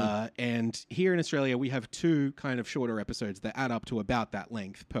 And here in Australia, we have 2 kind of shorter episodes that add up to about that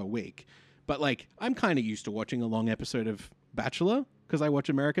length per week. But like, I'm kind of used to watching a long episode of Bachelor because I watch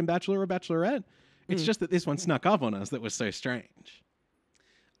American Bachelor or Bachelorette. It's just that this one snuck up on us that was so strange.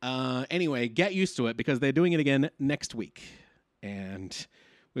 Anyway, get used to it because they're doing it again next week. And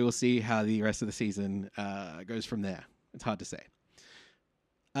we will see how the rest of the season goes from there. It's hard to say.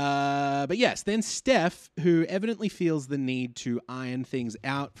 But yes, then Steph, who evidently feels the need to iron things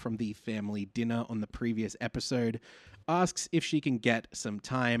out from the family dinner on the previous episode, asks if she can get some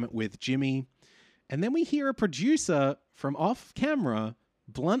time with Jimmy. And then we hear a producer from off camera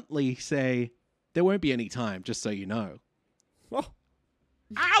bluntly say, there won't be any time, just so you know. Oh.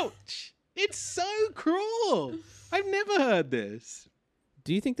 Ouch! It's so cruel! I've never heard this.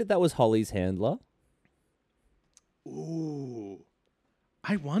 Do you think that was Holly's handler? Ooh.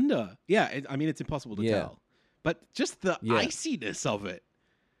 I wonder. Yeah, I mean, it's impossible to tell. But just the iciness of it.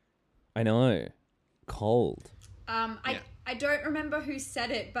 I know. Cold. I don't remember who said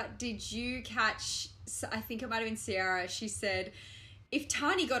it, but did you catch, I think it might have been Sierra, she said, if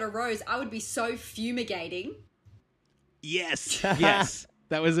Tani got a rose, I would be so fumigating. Yes. Yes.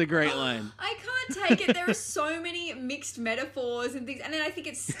 That was a great line. I can't take it. There are so many mixed metaphors and things. And then I think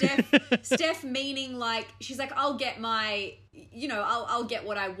it's Steph meaning like, she's like, I'll get my, you know, I'll get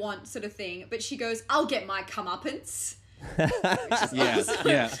what I want sort of thing. But she goes, I'll get my comeuppance.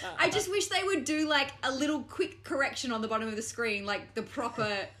 Yeah. I just wish they would do like a little quick correction on the bottom of the screen, like the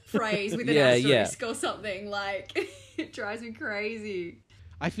proper phrase with an asterisk or something. Like, it drives me crazy.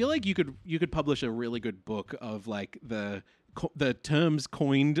 I feel like you could publish a really good book of like the terms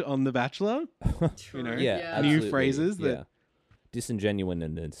coined on The Bachelor. You know, new absolutely. Phrases that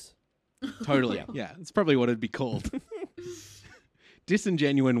disingenuineness. Totally. Yeah, it's probably what it'd be called.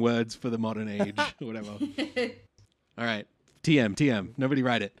 Disingenuine words for the modern age, or whatever. All right, TM. Nobody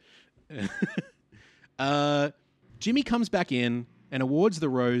write it. Jimmy comes back in and awards the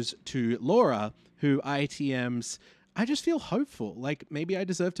rose to Laura, who ITMs. I just feel hopeful. Like maybe I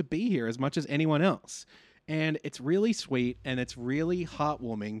deserve to be here as much as anyone else. And it's really sweet and it's really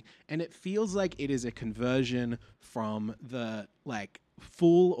heartwarming. And it feels like it is a conversion from the like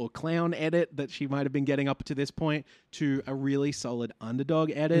fool or clown edit that she might have been getting up to this point to a really solid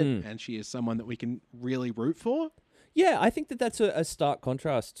underdog edit. And she is someone that we can really root for. Yeah, I think that's a stark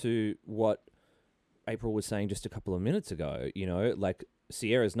contrast to what April was saying just a couple of minutes ago. You know, like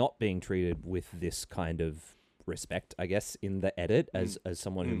Sierra's not being treated with this kind of respect, I guess, in the edit as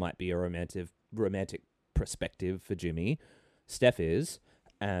someone who might be a romantic perspective for Jimmy. Steph is,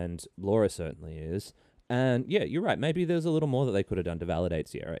 and Laura certainly is. And yeah, you're right. Maybe there's a little more that they could have done to validate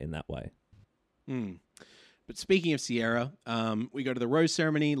Sierra in that way. But speaking of Sierra, we go to the rose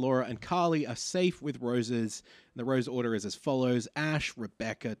ceremony. Laura and Carly are safe with roses. The rose order is as follows: Ash,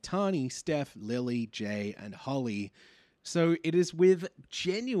 Rebecca, Tani, Steph, Lily, Jay, and Holly. So it is with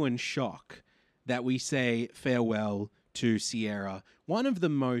genuine shock that we say farewell to Sierra, one of the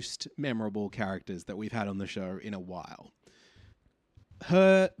most memorable characters that we've had on the show in a while.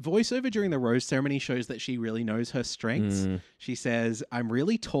 Her voiceover during the rose ceremony shows that she really knows her strengths. She says, I'm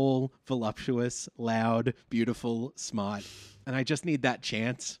really tall, voluptuous, loud, beautiful, smart, and I just need that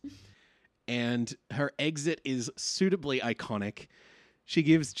chance. And her exit is suitably iconic. She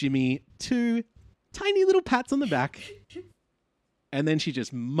gives Jimmy 2 tiny little pats on the back, and then she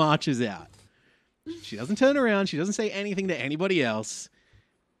just marches out. She doesn't turn around. She doesn't say anything to anybody else.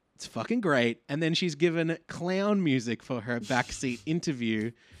 It's fucking great. And then she's given clown music for her backseat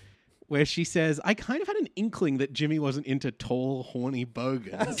interview where she says, I kind of had an inkling that Jimmy wasn't into tall, horny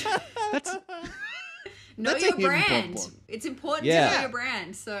bogans. Know That's your a hidden brand. pom-pom. It's important Yeah. to know your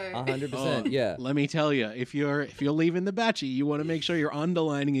brand. So 100%, yeah. Let me tell you, if you're leaving the Batchy, you want to make sure you're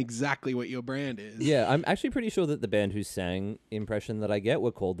underlining exactly what your brand is. Yeah, I'm actually pretty sure that the band who sang impression that I get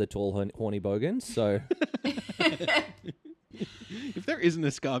were called the Tall Horny Bogans, so... If there isn't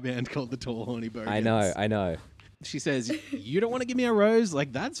a ska band called the Tall Horny Bogans. I know. She says, you don't want to give me a rose?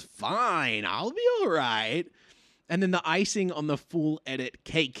 Like, that's fine. I'll be all right. And then the icing on the full edit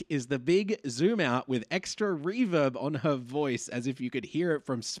cake is the big zoom out with extra reverb on her voice as if you could hear it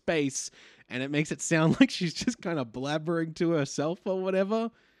from space. And it makes it sound like she's just kind of blabbering to herself or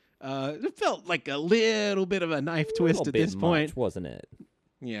whatever. It felt like a little bit of a knife twist at this point. Much, wasn't it?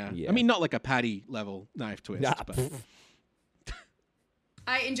 Yeah. Yeah. I mean, not like a Patty level knife twist. Nah, but... pff.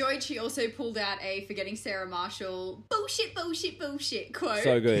 I enjoyed she also pulled out a Forgetting Sarah Marshall bullshit quote.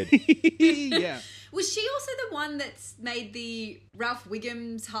 So good. Yeah. Was she also the one that's made the Ralph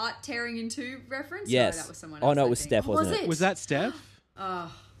Wiggum's heart tearing in two reference? Yes. No, that was someone Oh, else. no, it I was think. Steph, Oh, wasn't it? Was that Steph?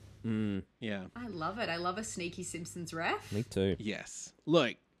 Oh, Yeah. I love it. I love a sneaky Simpsons ref. Me too. Yes.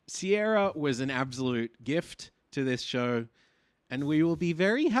 Look, Sierra was an absolute gift to this show, and we will be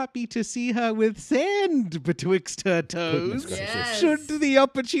very happy to see her with sand betwixt her Goodness toes gracious. Yes. should the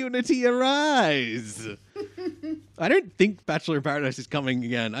opportunity arise. I don't think Bachelor in Paradise is coming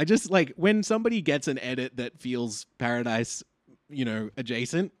again. I just like when somebody gets an edit that feels Paradise,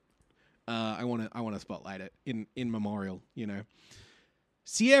 adjacent. I want to spotlight it in memorial.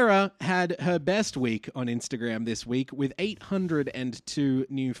 Sierra had her best week on Instagram this week with 802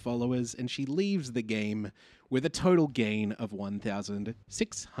 new followers, and she leaves the game with a total gain of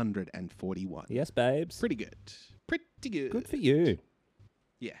 1,641. Yes, babes. Pretty good. Pretty good. Good for you.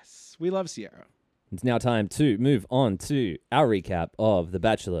 Yes, we love Sierra. It's now time to move on to our recap of The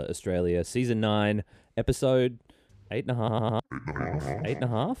Bachelor Australia Season 9, Episode 8.5.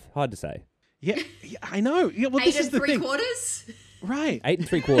 8.5? Hard to say. Yeah, I know. Yeah, well, this is the thing. 8 3/4. Right. 8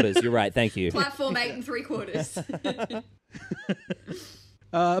 3/4. You're right. Thank you. Platform 8 3/4.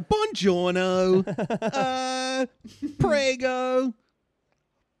 Buongiorno. Prego.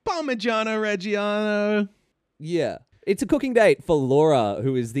 Parmigiano Reggiano. Yeah. It's a cooking date for Laura,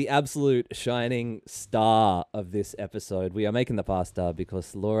 who is the absolute shining star of this episode. We are making the pasta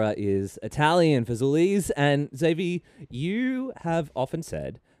because Laura is Italian for Zullies. And Xavier, you have often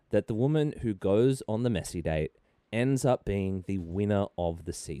said that the woman who goes on the messy date ends up being the winner of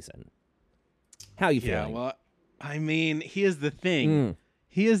the season. How are you Yeah, feeling? well, I mean, here's the thing.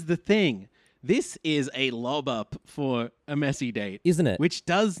 Here's the thing. This is a lob up for a messy date. Isn't it? Which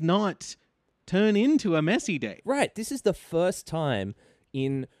does not turn into a messy date. Right. This is the first time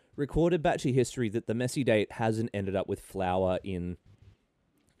in recorded Batchy history that the messy date hasn't ended up with flour in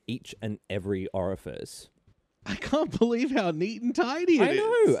each and every orifice. I can't believe how neat and tidy it is. I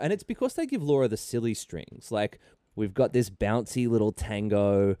know. And it's because they give Laura the silly strings. Like, we've got this bouncy little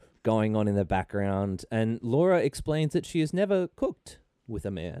tango going on in the background, and Laura explains that she has never cooked with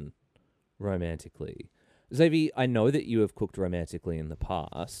a man romantically. Xavier, I know that you have cooked romantically in the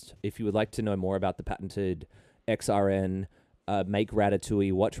past. If you would like to know more about the patented XRN Make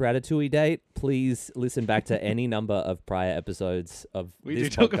Ratatouille, Watch Ratatouille date, please listen back to any number of prior episodes of We this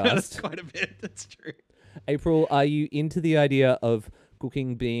do talk about podcast. it quite a bit. That's true. April, are you into the idea of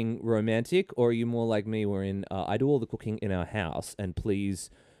cooking being romantic, or are you more like me wherein I do all the cooking in our house and please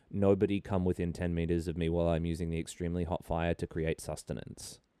nobody come within 10 meters of me while I'm using the extremely hot fire to create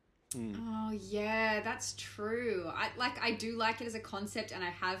sustenance? Oh yeah, that's true. I do like it as a concept, and I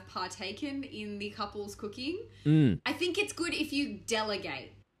have partaken in the couples cooking. I think it's good if you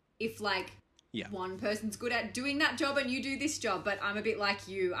delegate. If one person's good at doing that job and you do this job, but I'm a bit like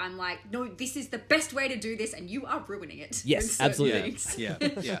you. I'm like, no, this is the best way to do this, and you are ruining it. Yes, with certain absolutely. things.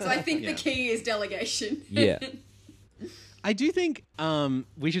 Yeah. So I think the key is delegation. Yeah. I do think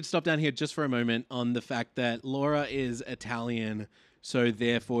we should stop down here just for a moment on the fact that Laura is Italian, so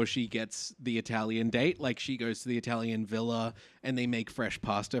therefore she gets the Italian date. Like, she goes to the Italian villa and they make fresh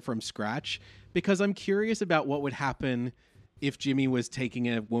pasta from scratch. Because I'm curious about what would happen if Jimmy was taking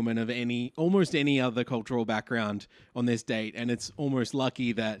a woman of almost any other cultural background on this date. And it's almost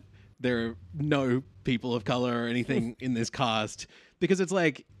lucky that there are no people of color or anything in this cast. Because it's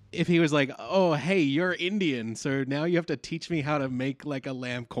like, if he was like, oh, hey, you're Indian, so now you have to teach me how to make like a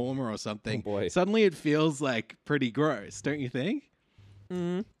lamb korma or something. Oh, boy. Suddenly it feels like pretty gross, don't you think?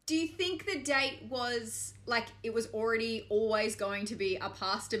 Do you think the date was like it was already always going to be a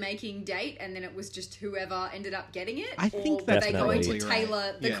pasta making date, and then it was just whoever ended up getting it? I think or that's were they going to probably right.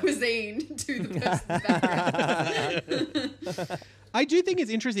 tailor the Yeah. cuisine to the person's background? I do think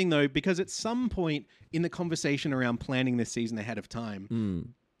it's interesting, though, because at some point in the conversation around planning this season ahead of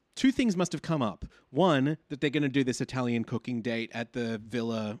time, two things must have come up. One, that they're going to do this Italian cooking date at the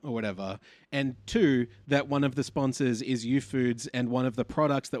villa or whatever. And two, that one of the sponsors is YouFoods, and one of the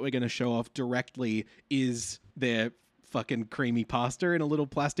products that we're going to show off directly is their fucking creamy pasta in a little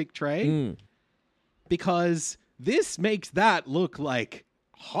plastic tray. Because this makes that look like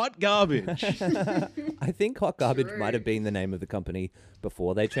hot garbage. I think Hot Garbage True. might have been the name of the company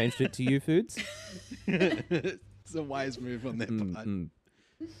before they changed it to YouFoods. It's a wise move on their part.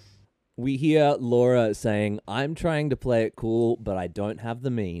 We hear Laura saying, I'm trying to play it cool, but I don't have the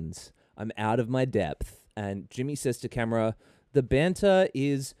means. I'm out of my depth. And Jimmy says to camera, the banter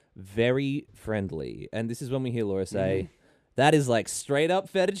is very friendly. And this is when we hear Laura say, that is like straight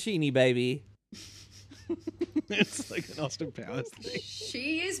up fettuccine, baby. It's like an Austin Powers thing.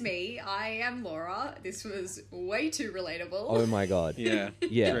 She is me. I am Laura. This was way too relatable. Oh my God. Yeah.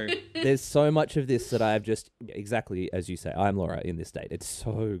 Yeah. True. There's so much of this that I've just, exactly as you say, I'm Laura in this date. It's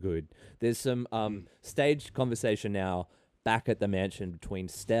so good. There's some staged conversation now back at the mansion between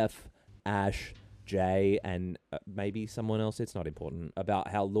Steph, Ash, Jay, and maybe someone else. It's not important. About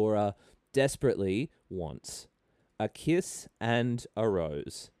how Laura desperately wants a kiss and a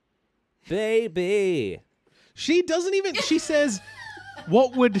rose. Baby. She doesn't even. She says,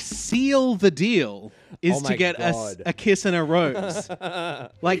 "What would seal the deal is Oh my to get God. a kiss and a rose."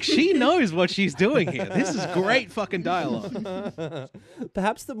 Like, she knows what she's doing here. This is great fucking dialogue.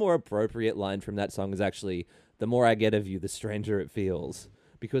 Perhaps the more appropriate line from that song is actually, the more I get of you, the stranger it feels.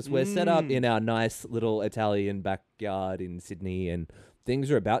 Because we're set up in our nice little Italian backyard in Sydney, and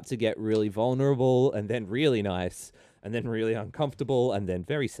things are about to get really vulnerable, and then really nice, and then really uncomfortable, and then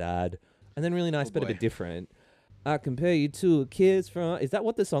very sad, and then really nice, but a boy. bit different. I compare you to a kiss from... Is that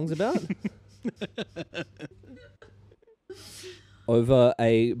what the song's about? Over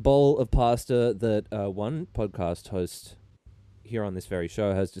a bowl of pasta that one podcast host here on this very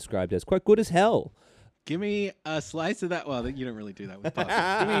show has described as quite good as hell. Give me a slice of that. Well, you don't really do that with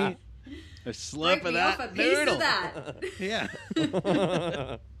pasta. Give me a slurp Break of me off that a piece noodle. of that.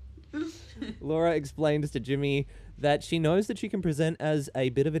 Yeah. Laura explains to Jimmy that she knows that she can present as a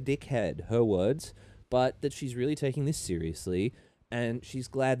bit of a dickhead, her words, but that she's really taking this seriously, and she's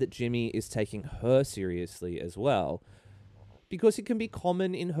glad that Jimmy is taking her seriously as well, because it can be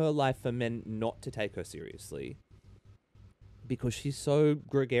common in her life for men not to take her seriously because she's so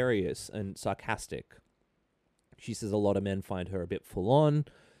gregarious and sarcastic. She says a lot of men find her a bit full on,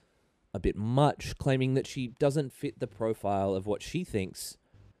 a bit much, claiming that she doesn't fit the profile of what she thinks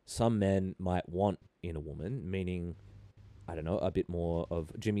some men might want in a woman, meaning, I don't know, a bit more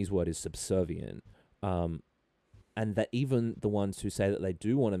of, Jimmy's word is subservient. And that even the ones who say that they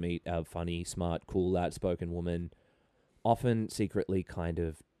do want to meet a funny, smart, cool, outspoken woman often secretly kind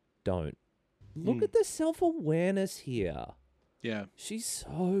of don't. Look at the self-awareness here. Yeah. She's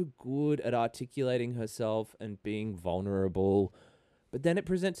so good at articulating herself and being vulnerable, but then it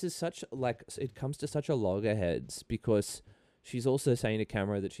presents as such, like, it comes to such a loggerheads because she's also saying to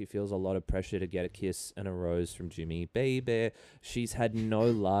camera that she feels a lot of pressure to get a kiss and a rose from Jimmy, baby. She's had no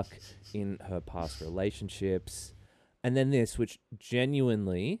luck in her past relationships. And then this, which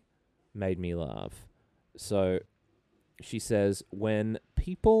genuinely made me laugh. So she says, when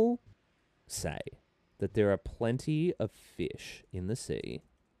people say that there are plenty of fish in the sea,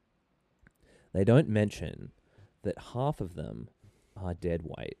 they don't mention that half of them are dead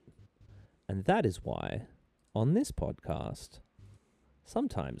weight. And that is why, on this podcast,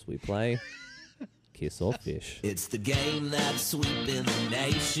 sometimes we play Kiss or Fish. It's the game that's sweeping the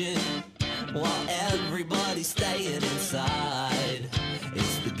nation while everybody's staying inside.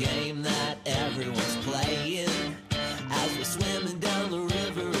 It's the game that everyone's playing as we're swimming down the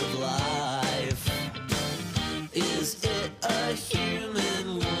river of life. Is it a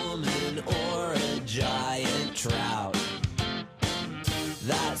human woman or a giant trout?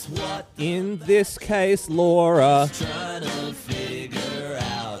 That's what In this case, Laura. trying to figure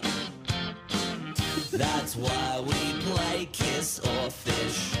out. That's why we play Kiss or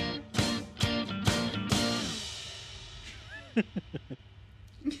Fish.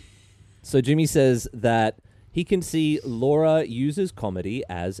 So Jimmy says that he can see Laura uses comedy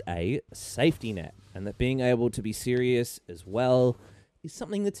as a safety net, and that being able to be serious as well is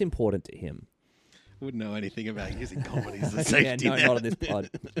something that's important to him. Wouldn't know anything about using comedy as a safety Yeah, no, net. not on this pod.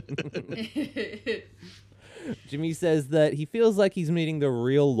 Jimmy says that he feels like he's meeting the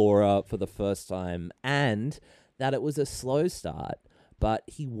real Laura for the first time and that it was a slow start, but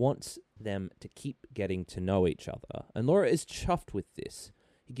he wants them to keep getting to know each other. And Laura is chuffed with this.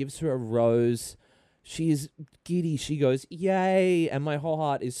 He gives her a rose. She is giddy. She goes, yay. And my whole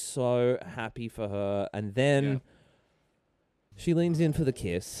heart is so happy for her. And then she leans in for the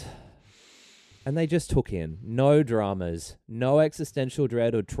kiss. And they just hook in. No dramas. No existential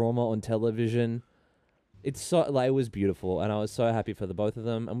dread or trauma on television. It's so, like, it was beautiful. And I was so happy for the both of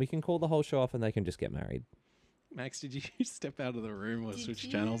them. And we can call the whole show off and they can just get married. Max, did you step out of the room or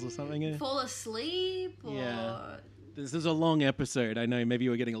switch channels or something? Fall asleep? Or... Yeah. This is a long episode. I know maybe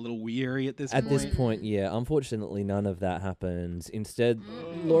you were getting a little weary at this point. At this point, yeah. Unfortunately, none of that happens. Instead,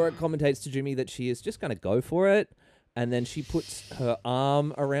 Laura commentates to Jimmy that she is just going to go for it. And then she puts her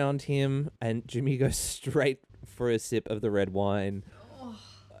arm around him and Jimmy goes straight for a sip of the red wine.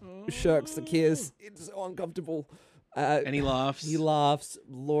 Shirks the kiss. It's so uncomfortable. And he laughs. He laughs.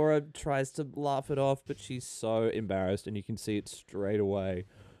 Laura tries to laugh it off, but she's so embarrassed, and you can see it straight away.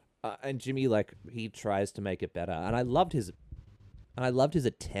 And Jimmy, like, he tries to make it better, and I loved his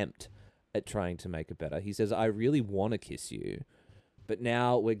attempt at trying to make it better. He says, "I really want to kiss you, but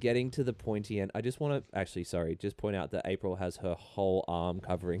now we're getting to the pointy end." I just want to just point out that April has her whole arm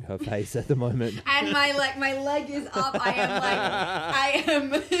covering her face at the moment. And my leg is up. I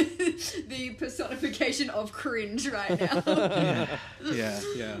am the personification of cringe right now.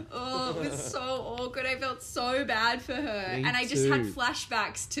 Yeah. Oh, it was so awkward. I felt so bad for her. Me And I just had too.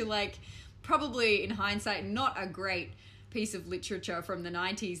 flashbacks to, like, probably in hindsight, not a great piece of literature from the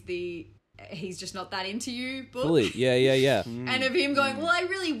 90s, the He's Just Not That Into You book. Fully, yeah. And of him going, well, I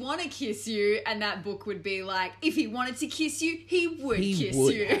really want to kiss you. And that book would be like, if he wanted to kiss you, he would kiss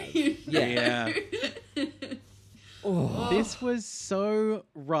would you. have. You know? Yeah. This was so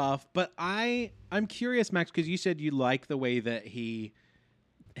rough, but I'm curious, Max, because you said you like the way that he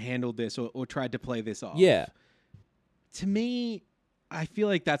handled this or tried to play this off. Yeah. To me, I feel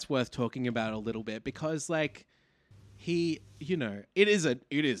like that's worth talking about a little bit because, like, it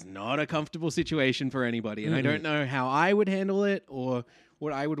is not a comfortable situation for anybody, and I don't know how I would handle it or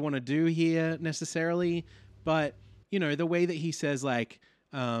what I would want to do here necessarily, but, the way that he says, like,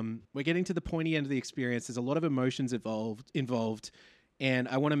 we're getting to the pointy end of the experience. There's a lot of emotions involved, and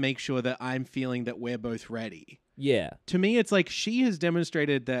I want to make sure that I'm feeling that we're both ready. Yeah. To me, it's like she has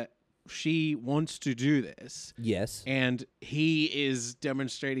demonstrated that she wants to do this Yes. and he is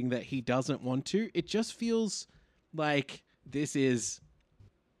demonstrating that he doesn't want to, it just feels like this is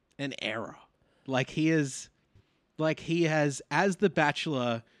an error. Like he has, as the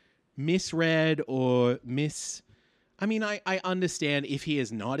Bachelor, misread or I mean, I understand if he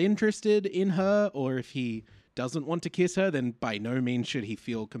is not interested in her or if he doesn't want to kiss her, then by no means should he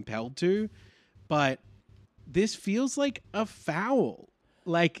feel compelled to. But this feels like a foul,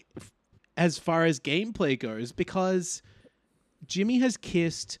 like as far as gameplay goes, because Jimmy has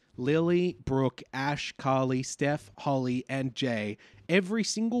kissed Lily, Brooke, Ash, Carly, Steph, Holly, and Jay. Every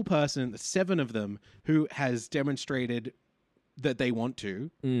single person, the 7 of them, who has demonstrated that they want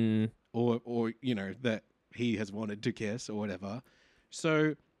to, or you know, that he has wanted to kiss or whatever.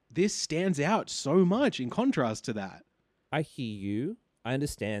 So this stands out so much in contrast to that. I hear you. I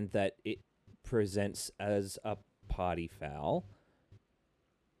understand that it presents as a party foul.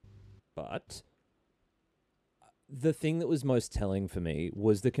 But the thing that was most telling for me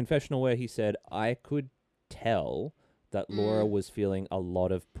was the confessional where he said, I could tell that Laura was feeling a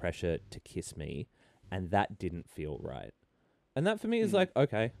lot of pressure to kiss me, and that didn't feel right. And that for me is like,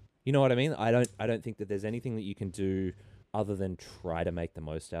 okay, you know what I mean? I don't think that there's anything that you can do other than try to make the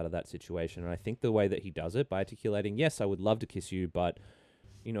most out of that situation. And I think the way that he does it by articulating, yes, I would love to kiss you, but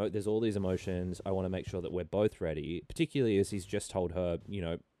you know, there's all these emotions. I want to make sure that we're both ready, particularly as he's just told her, you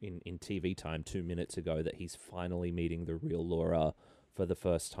know, in TV time 2 minutes ago that he's finally meeting the real Laura for the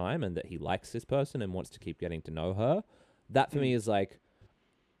first time and that he likes this person and wants to keep getting to know her. That for me is like,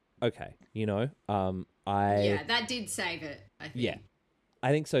 okay, you know, Yeah, that did save it, I think. Yeah,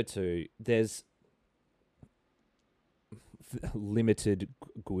 I think so too. There's limited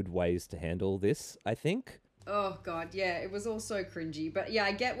good ways to handle this, I think. Oh, God, yeah, it was all so cringy. But, yeah,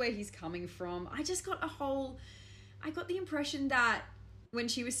 I get where he's coming from. I just got I got the impression that when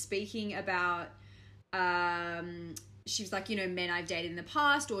she was speaking about, she was like, you know, men I've dated in the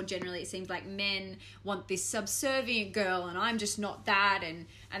past, or generally it seems like men want this subservient girl and I'm just not that, and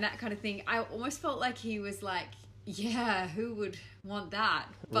that kind of thing. I almost felt like he was like, yeah, who would want that?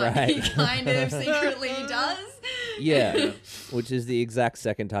 But Right. he kind of secretly does. Yeah, which is the exact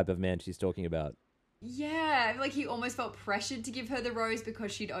second type of man she's talking about. Yeah, I feel like he almost felt pressured to give her the rose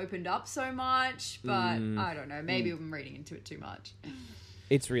because she'd opened up so much. But I don't know. Maybe I'm reading into it too much.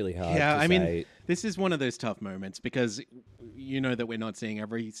 It's really hard. Yeah, to I mean, say. this is one of those tough moments because you know that we're not seeing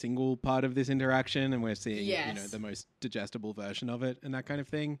every single part of this interaction, and we're seeing you know, Yes. the most digestible version of it and that kind of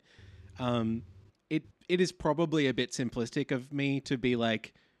thing. It is probably a bit simplistic of me to be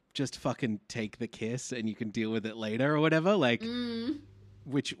like, just fucking take the kiss and you can deal with it later or whatever. Like,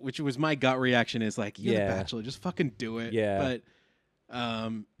 which was my gut reaction is like, you're Yeah. the Bachelor, just fucking do it. Yeah.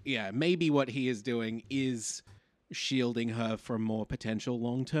 But yeah, maybe what he is doing is shielding her from more potential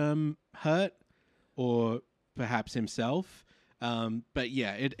long-term hurt, or perhaps himself. But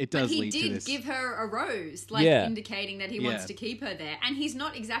yeah, it does But he lead to did this. give her a rose, like Yeah. indicating that he wants Yeah. to keep her there. And he's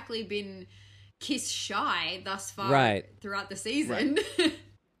not exactly been kiss shy thus far Right. throughout the season.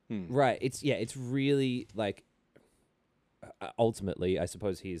 Right. It's really like ultimately, I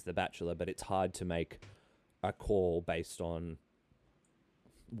suppose he's the Bachelor, but it's hard to make a call based on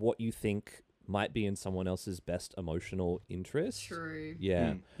what you think might be in someone else's best emotional interest. True.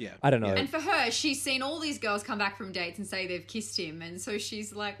 Yeah. Yeah. I don't know. And for her, she's seen all these girls come back from dates and say they've kissed him. And so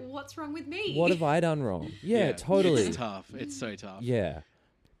she's like, what's wrong with me? What have I done wrong? Yeah, totally. It's tough. It's so tough. Yeah.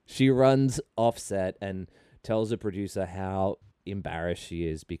 She runs offset and tells the producer how embarrassed she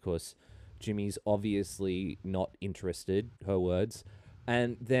is because Jimmy's obviously not interested, her words.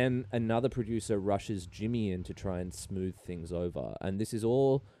 And then another producer rushes Jimmy in to try and smooth things over. And this is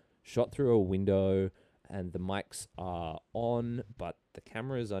all shot through a window and the mics are on, but the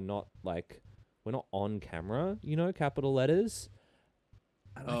cameras are not like, we're not on camera, you know, capital letters.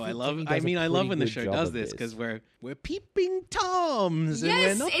 And Oh, I think love. Jimmy I does a mean, I love pretty when the good show job does of this because we're peeping toms and we're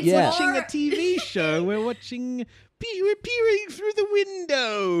Yes, not it's watching more- a TV show. We're watching. We're peering through the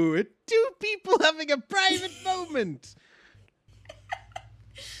window at two people having a private moment.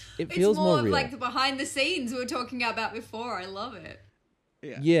 it It's feels more more of real. like the behind the scenes we were talking about before. I love it.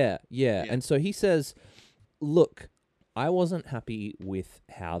 Yeah. And so he says, look, I wasn't happy with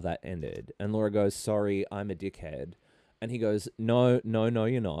how that ended. And Laura goes, sorry, I'm a dickhead. And he goes, no,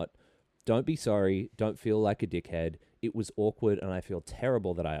 you're not. Don't be sorry. Don't feel like a dickhead. It was awkward and I feel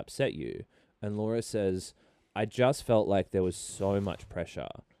terrible that I upset you. And Laura says, I just felt like there was so much pressure.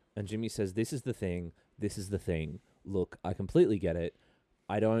 And Jimmy says, this is the thing. Look, I completely get it.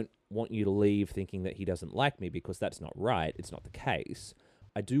 I don't want you to leave thinking that he doesn't like me because that's not right. It's not the case.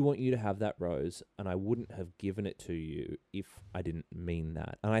 I do want you to have that rose, and I wouldn't have given it to you if I didn't mean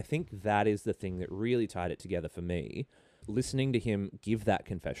that. And I think that is the thing that really tied it together for me. Listening to him give that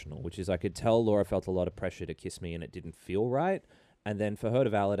confessional, which is I could tell Laura felt a lot of pressure to kiss me and it didn't feel right. And then for her to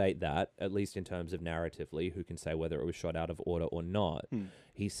validate that, at least in terms of narratively, who can say whether it was shot out of order or not,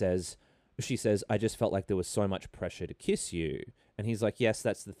 she says, I just felt like there was so much pressure to kiss you. And he's like, yes,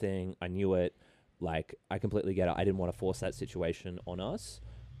 that's the thing. I knew it. Like, I completely get it. I didn't want to force that situation on us.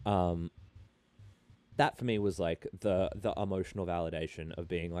 That for me was like the emotional validation of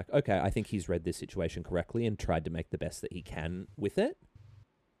being like, okay, I think he's read this situation correctly and tried to make the best that he can with it.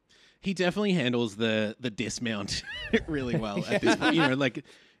 He definitely handles the dismount really well at this point. You know, like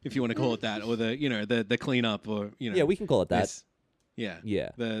if you want to call it that, or the cleanup, or Yeah, we can call it that. this- yeah, Yeah.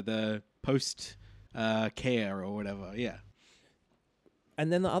 the post care or whatever. Yeah,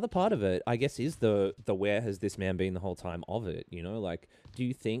 And then the other part of it, I guess, is the where has this man been the whole time of it? You know, like, do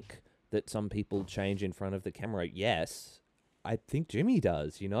you think that some people change in front of the camera? Yes, I think Jimmy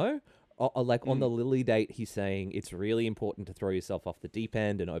does, you know? Like on the Lily date, he's saying it's really important to throw yourself off the deep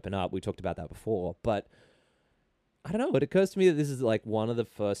end and open up. We talked about that before, but I don't know. It occurs to me that this is like one of the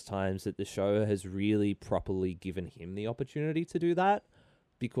first times that the show has really properly given him the opportunity to do that,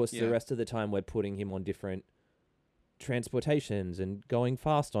 because the rest of the time we're putting him on different transportations and going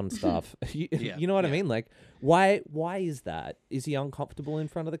fast on stuff. You know what I mean? Like, why is that? Is he uncomfortable in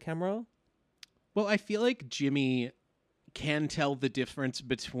front of the camera? Well, I feel like Jimmy can tell the difference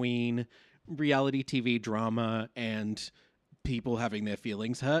between reality TV drama and people having their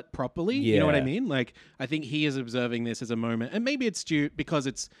feelings hurt properly. You know what I Yeah. mean? Like, I think he is observing this as a moment, and maybe it's due because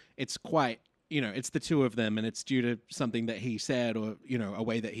it's quite, it's the two of them, and it's due to something that he said, or a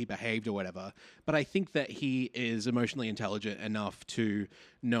way that he behaved or whatever. But I think that he is emotionally intelligent enough to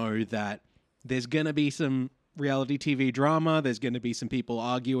know that there's gonna be some reality TV drama. There's going to be some people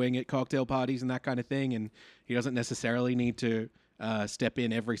arguing at cocktail parties and that kind of thing, and he doesn't necessarily need to step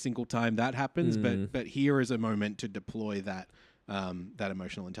in every single time that happens. But here is a moment to deploy that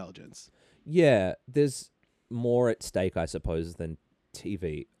emotional intelligence. Yeah, there's more at stake, I suppose, than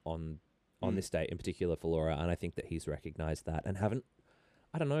TV on this date in particular for Laura, and I think that he's recognized that. And haven't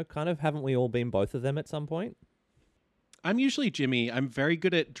we all been both of them at some point? I'm usually Jimmy. I'm very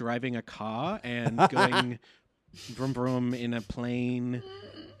good at driving a car and going vroom vroom in a plane.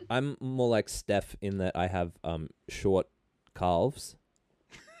 I'm more like Steph in that I have short calves.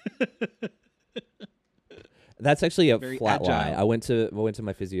 That's actually a Very flat lie. agile. I went to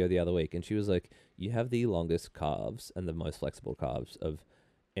my physio the other week, and she was like, "You have the longest calves and the most flexible calves of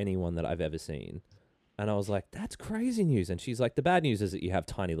anyone that I've ever seen." And I was like, "That's crazy news." And she's like, "The bad news is that you have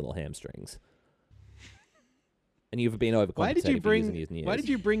tiny little hamstrings." And you've been overcompensated Why did you for years and bring? years and years. Why did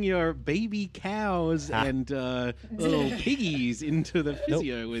you bring your baby cows and little piggies into the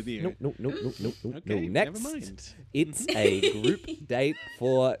physio with you? No. Okay, Next, never mind. it's a group date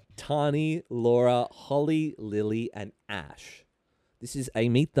for Tani, Laura, Holly, Lily, and Ash. This is a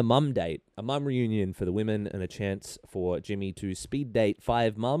meet the mum date, a mum reunion for the women, and a chance for Jimmy to speed date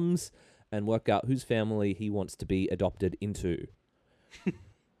 5 mums and work out whose family he wants to be adopted into.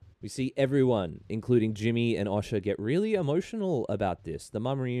 We see everyone, including Jimmy and Osher, get really emotional about this. The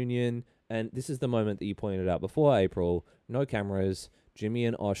mum reunion, and this is the moment that you pointed out before, April. No cameras, Jimmy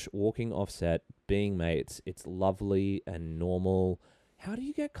and Osh walking off set, being mates. It's lovely and normal. How do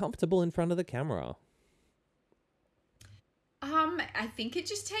you get comfortable in front of the camera? I think it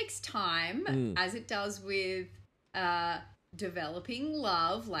just takes time, as it does with developing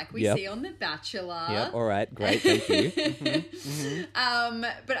love, like we Yep. see on The Bachelor. Yep, all right, great, thank you.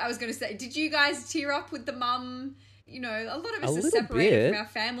 But I was going to say, did you guys tear up with the mum? A lot of us A are little separated bit. from our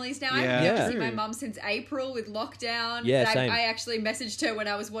families now. Yeah, I haven't been to see true. my mum since April with lockdown. Yeah, But same. I actually messaged her when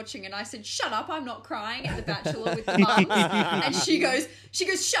I was watching, and I said, "Shut up! I'm not crying at The Bachelor with the mums." And she goes,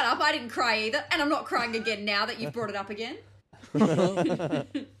 "Shut up! I didn't cry either, and I'm not crying again now that you've brought it up again."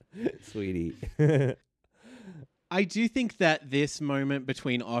 Sweetie. I do think that this moment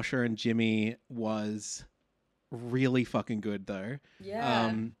between Osher and Jimmy was really fucking good, though.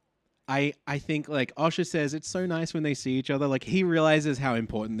 Yeah. I think, like, Osher says, it's so nice when they see each other. Like, he realizes how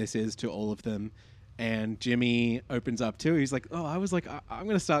important this is to all of them. And Jimmy opens up, too. He's like, I'm going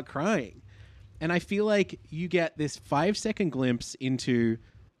to start crying. And I feel like you get this 5-second glimpse into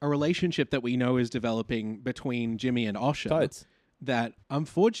a relationship that we know is developing between Jimmy and Osher. Totes. That,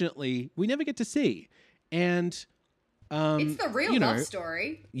 unfortunately, we never get to see. And It's the real love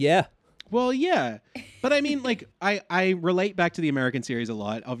story. Yeah. well, yeah. But I mean, like, I relate back to the American series a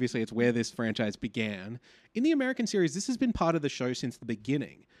lot. Obviously, it's where this franchise began. In the American series, this has been part of the show since the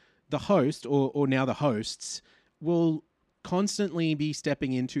beginning. The host, or now the hosts, will constantly be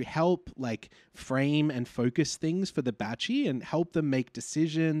stepping in to help like frame and focus things for the Batchy and help them make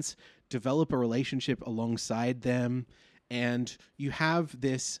decisions, develop a relationship alongside them. And you have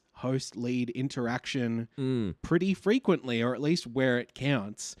this host lead interaction pretty frequently, or at least where it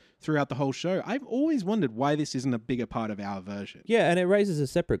counts throughout the whole show. I've always wondered why this isn't a bigger part of our version. Yeah, and it raises a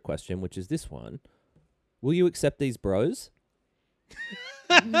separate question, which is this one. Will you accept these bros?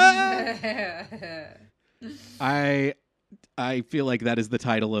 I feel like that is the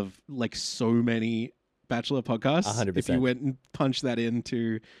title of like so many Bachelor podcasts. 100%. If you went and punched that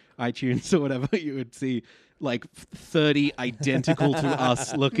into iTunes or whatever, you would see like 30 identical to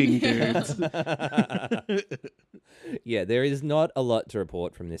us looking dudes. Yeah, there is not a lot to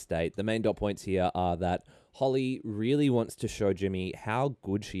report from this date. The main dot points here are that Holly really wants to show Jimmy how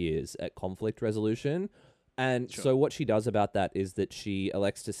good she is at conflict resolution. And so what she does about that is that she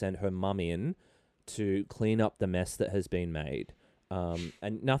elects to send her mum in to clean up the mess that has been made.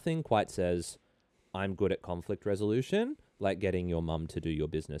 And nothing quite says, I'm good at conflict resolution, like getting your mum to do your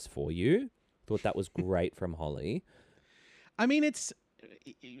business for you. Thought that was great from Holly. I mean,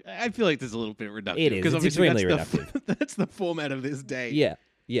 I feel like there's a little bit reductive. It is. Because It's obviously extremely that's the format of this day. Yeah.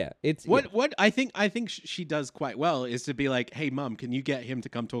 It's What I think she does quite well is to be like, hey, mum, can you get him to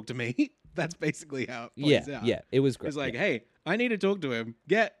come talk to me? That's basically how it plays out. Yeah, it was great. It's like, hey, I need to talk to him.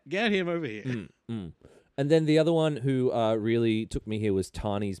 Get him over here. And then the other one who really took me here was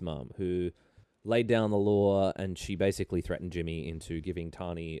Tani's mum, who laid down the law, and she basically threatened Jimmy into giving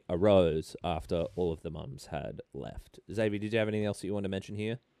Tani a rose after all of the mums had left. Xavier, did you have anything else that you want to mention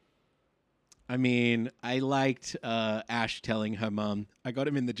here? I mean, I liked Ash telling her mum, I got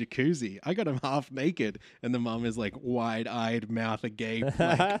him in the jacuzzi. I got him half naked. And the mum is like wide-eyed, mouth agape,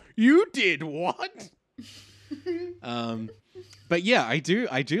 like, you did what? But yeah, I do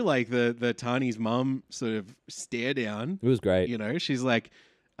like the Tani's mum sort of stare down. It was great. You know, she's like,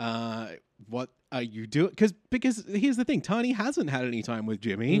 what are you doing? Because here's the thing, Tani hasn't had any time with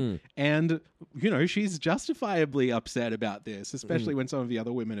Jimmy, and you know she's justifiably upset about this, especially when some of the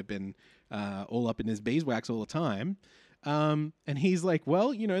other women have been all up in his beeswax all the time. And he's like,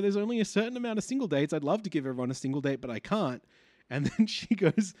 well, you know, there's only a certain amount of single dates. I'd love to give everyone a single date, but I can't. And then she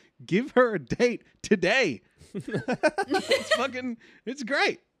goes, give her a date today. It's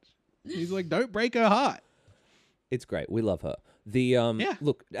great. He's like, don't break her heart. It's great. We love her.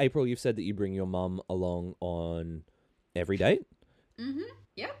 Look, April, you've said that you bring your mum along on every date. Mm-hmm.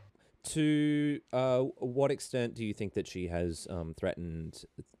 Yep. To what extent do you think that she has threatened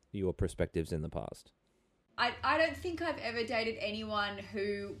your perspectives in the past? I don't think I've ever dated anyone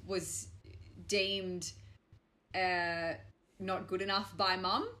who was deemed not good enough by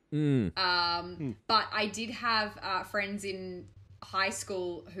mum. But I did have friends in high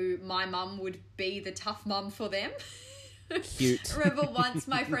school who my mum would be the tough mum for them. Cute. Remember once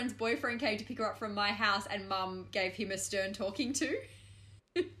my friend's boyfriend came to pick her up from my house and mum gave him a stern talking to.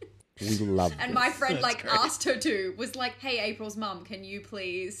 We love And this. my friend asked her to, was like, hey, April's mum, can you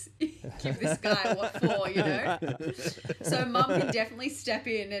please give this guy what for, you know? So mum can definitely step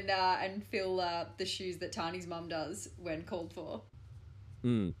in and fill the shoes that Tani's mum does when called for.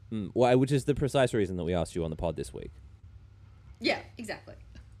 Well, which is the precise reason that we asked you on the pod this week. Yeah, exactly.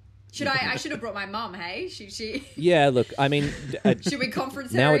 I should have brought my mum, hey? She Yeah, look, I mean... should we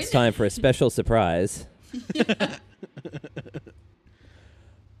conference her now in? it's time for a special surprise.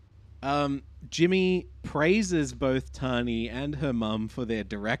 Jimmy praises both Tani and her mum for their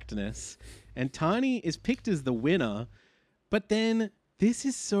directness, and Tani is picked as the winner, but then this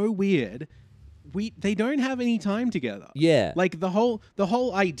is so weird. They don't have any time together. Yeah. Like the whole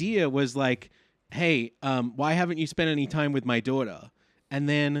idea was like, hey, why haven't you spent any time with my daughter? And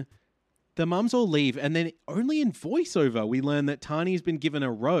then the mums all leave, and then only in voiceover we learn that Tani's been given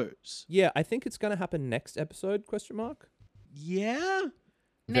a rose. Yeah, I think it's going to happen next episode, ? Yeah?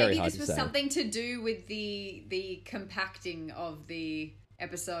 Very Maybe hard this to was say. something to do with the compacting of the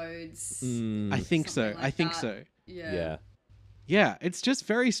episodes. I think so. Something like I think that. so. Yeah. Yeah, it's just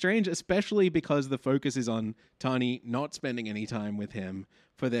very strange, especially because the focus is on Tani not spending any time with him,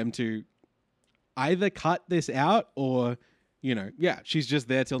 for them to either cut this out or, you know, yeah, she's just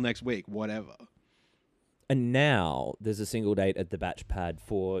there till next week, whatever. And now there's a single date at the batch pad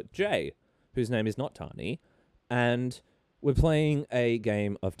for Jay, whose name is not Tani, and we're playing a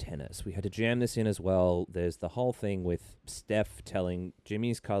game of tennis. We had to jam this in as well. There's the whole thing with Steph telling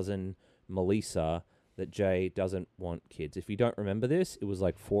Jimmy's cousin, Melissa, that Jay doesn't want kids. If you don't remember this, it was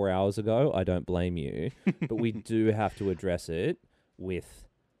like 4 hours ago. I don't blame you. But we do have to address it with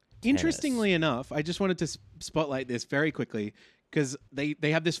tennis. Interestingly enough, I just wanted to spotlight this very quickly. because they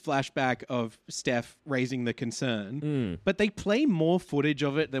have this flashback of Steph raising the concern, but they play more footage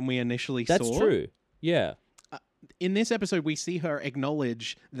of it than we initially saw. That's true. Yeah. In this episode, we see her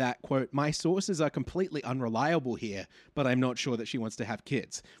acknowledge that, quote, my sources are completely unreliable here, but I'm not sure that she wants to have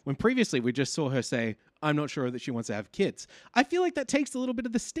kids. When previously we just saw her say, I'm not sure that she wants to have kids. I feel like that takes a little bit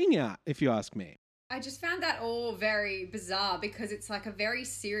of the sting out, if you ask me. I just found that all very bizarre because it's like a very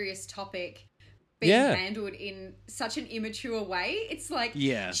serious topic being Yeah. handled in such an immature way. It's like,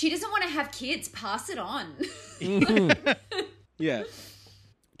 Yeah. she doesn't want to have kids, pass it on. Yeah.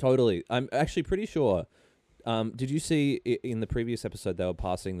 Totally. I'm actually pretty sure. Did you see in the previous episode they were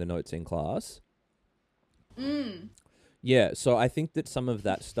passing the notes in class? Yeah, so I think that some of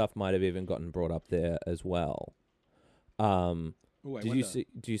that stuff might have even gotten brought up there as well. Ooh, I Do wonder.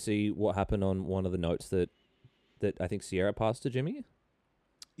 you see what happened on one of the notes that I think Sierra passed to Jimmy?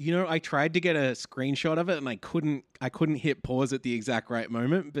 You know, I tried to get a screenshot of it and I couldn't hit pause at the exact right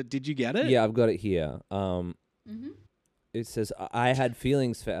moment, but did you get it? Yeah, I've got it here. It says, I had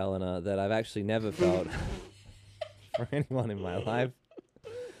feelings for Eleanor that I've actually never felt for anyone in my life.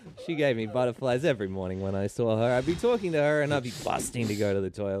 She gave me butterflies every morning when I saw her. I'd be talking to her and I'd be busting to go to the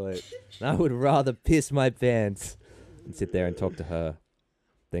toilet. And I would rather piss my pants and sit there and talk to her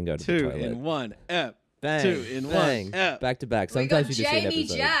than go to the Two toilet. in one. Bang, Two in bang, one. back to back. We got Sometimes you just see an Jamie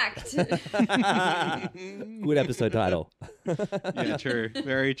episode. jacked. Good episode title. Yeah, true.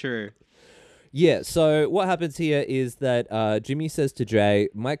 Very true. Yeah, so what happens here is that Jimmy says to Jay,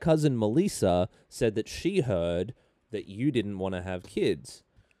 my cousin Melissa said that she heard that you didn't want to have kids.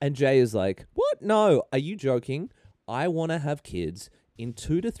 And Jay is like, what? No, are you joking? I want to have kids in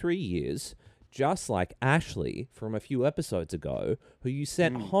 2 to 3 years, just like Ashley from a few episodes ago, who you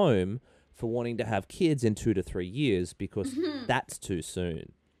sent home for wanting to have kids in 2 to 3 years because that's too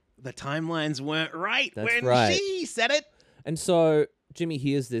soon. The timelines weren't right That's when right. she said it. And so Jimmy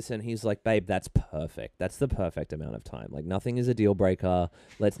hears this and he's like, babe, that's perfect. That's the perfect amount of time. Like, nothing is a deal breaker.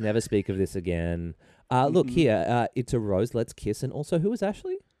 Let's never speak of this again. Look here, it's a rose. Let's kiss. And also, who is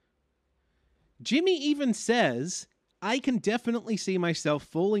Ashley? Jimmy even says, I can definitely see myself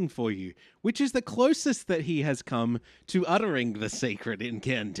falling for you, which is the closest that he has come to uttering the sacred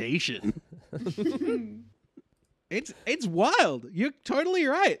incantation. It's wild. You're totally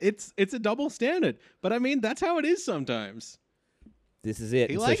right. It's a double standard. But I mean, that's how it is sometimes. This is it.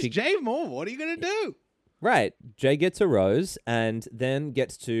 He And likes Jay more. What are you going to do? Right. Jay gets a rose and then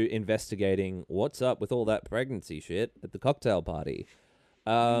gets to investigating what's up with all that pregnancy shit at the cocktail party.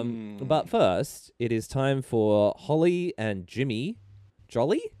 But first, it is time for Holly and Jimmy.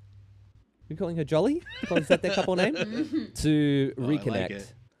 Jolly? You calling her Jolly? Is that their couple name? To Oh, I like reconnect.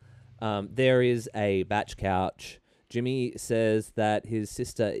 it. There is a batch couch. Jimmy says that his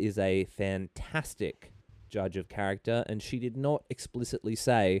sister is a fantastic judge of character, and she did not explicitly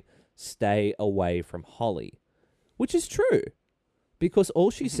say, stay away from Holly. Which is true. Because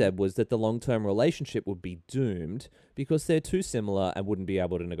all she said was that the long-term relationship would be doomed because they're too similar and wouldn't be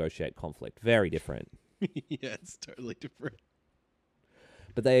able to negotiate conflict. Very different. Yeah, it's totally different.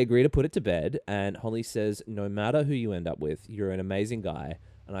 But they agree to put it to bed, and Holly says, no matter who you end up with, you're an amazing guy,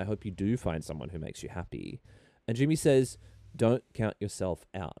 and I hope you do find someone who makes you happy. And Jimmy says, don't count yourself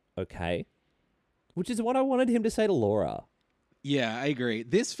out, okay? Which is what I wanted him to say to Laura. Yeah, I agree.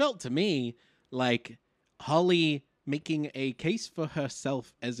 This felt to me like Holly making a case for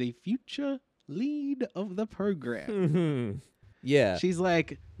herself as a future lead of the program. Yeah. She's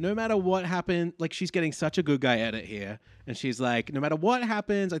like, no matter what happened, like she's getting such a good guy edit here. And she's like, no matter what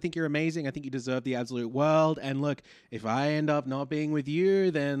happens, I think you're amazing. I think you deserve the absolute world. And look, if I end up not being with you,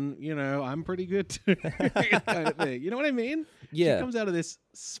 then, you know, I'm pretty good too. Kind of thing. You know what I mean? Yeah. She comes out of this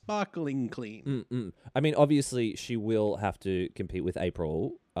sparkling clean. I mean, obviously, she will have to compete with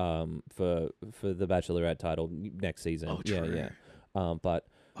April for the Bachelorette title next season. Oh, Yeah, true. yeah. But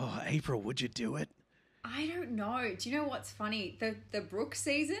Oh, April, would you do it? I don't know. Do you know what's funny? The Brooke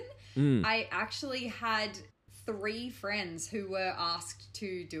season, Mm. I actually had 3 friends who were asked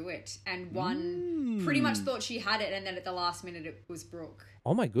to do it, and one pretty much thought she had it, and then at the last minute it was Brooke.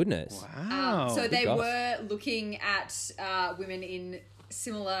 oh my goodness. Wow. So they gosh. were looking at women in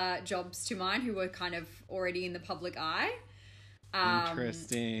similar jobs to mine who were kind of already in the public eye.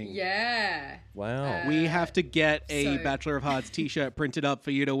 Interesting. Yeah. Wow. We have to get a so- Bachelor of Hearts t-shirt printed up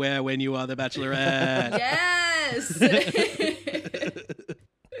for you to wear when you are the Bachelorette. Yes.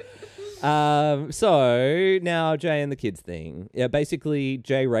 So now Jay and the kids thing. Yeah, basically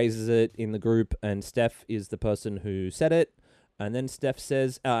Jay raises it in the group and Steph is the person who said it. And then Steph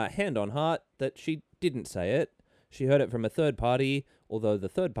says, hand on heart, that she didn't say it. She heard it from a third party, although the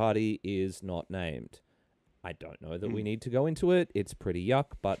third party is not named. I don't know that we need to go into it. It's pretty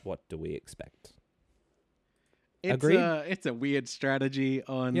yuck, but what do we expect? Agreed? It's a weird strategy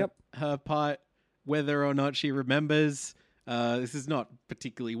on Yep. her part, whether or not she remembers. This is not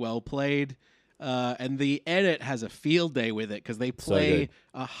particularly well played. And the edit has a field day with it because they play good.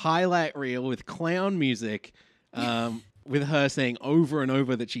 a highlight reel with clown music with her saying over and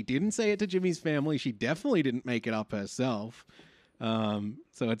over that she didn't say it to Jimmy's family. She definitely didn't make it up herself.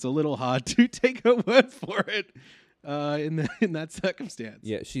 So it's a little hard to take her word for it in that circumstance.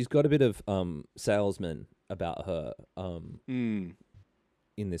 Yeah, she's got a bit of salesman about her in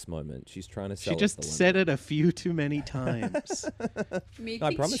this moment. She's trying to sell She just said it a few too many times.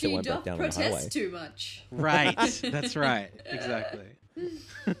 Methinks promise it she won't break doth down on the highway. protest too much. Right. That's right. Exactly.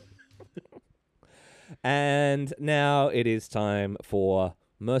 And now it is time for,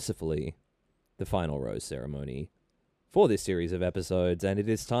 mercifully, the final rose ceremony for this series of episodes. And it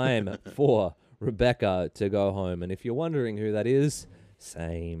is time for Rebecca to go home. And if you're wondering who that is,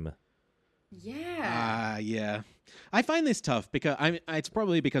 same. Yeah. Yeah. I find this tough because it's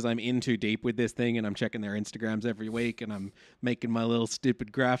probably because I'm in too deep with this thing and I'm checking their Instagrams every week and I'm making my little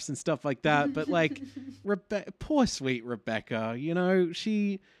stupid graphs and stuff like that. But like, poor sweet Rebecca, you know,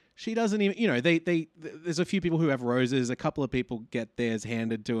 she doesn't even, you know, there's a few people who have roses. A couple of people get theirs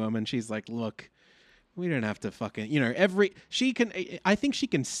handed to them and she's like, look, we don't have to fucking, you know, I think she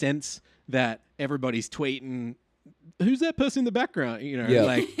can sense that everybody's tweeting, who's that person in the background? You know, Yeah.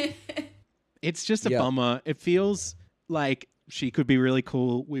 like, it's just a Yeah. bummer. It feels like she could be really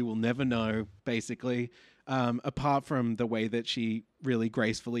cool. We will never know, basically. Apart from the way that she really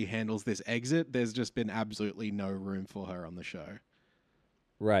gracefully handles this exit, there's just been absolutely no room for her on the show.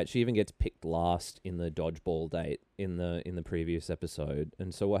 Right, she even gets picked last in the dodgeball date in the previous episode.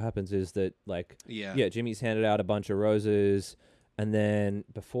 And so what happens is that, like, Yeah. Jimmy's handed out a bunch of roses, and then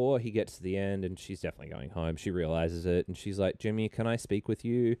before he gets to the end, and she's definitely going home, she realizes it, and she's like, Jimmy, can I speak with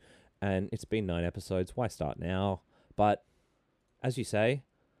you? And it's been 9 episodes, why start now? But, as you say,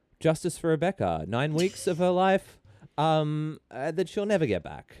 justice for Rebecca. 9 weeks of her life that she'll never get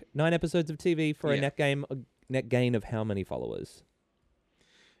back. 9 episodes of TV for a Yeah. net gain of how many followers?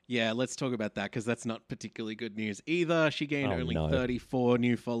 Yeah, let's talk about that because that's not particularly good news either. She gained Oh, only no. 34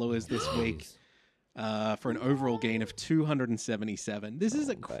 new followers this week for an overall gain of 277. This is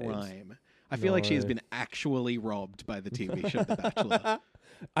a babes. crime. I feel like she has No. been actually robbed by the TV show The Bachelor.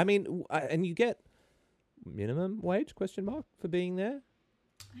 I mean, and you get minimum wage for being there?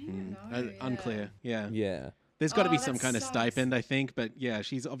 I don't know. yeah. Unclear. Yeah. Yeah. There's got to Oh, be that some kind of sucks. stipend, I think. But yeah,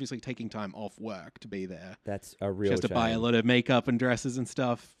 she's obviously taking time off work to be there. That's a real She has to buy a shame. lot of makeup and dresses and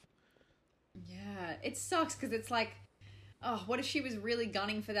stuff. Yeah, it sucks because it's like, oh, what if she was really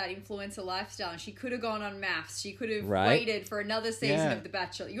gunning for that influencer lifestyle? She could have gone on maths. She could have Right. waited for another season Yeah. of The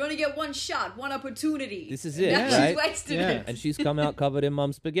Bachelor. You only get one shot, one opportunity. This is And it, now right? she's wasted Yeah. it. And she's come out covered in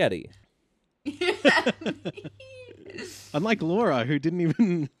mum spaghetti. Unlike Laura, who didn't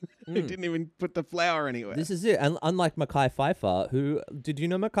even put the flour anywhere. This is it. And unlike Mackay Pfeiffer, who... Did you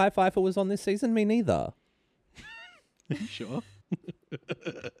know Mackay Pfeiffer was on this season? Me neither. Sure. I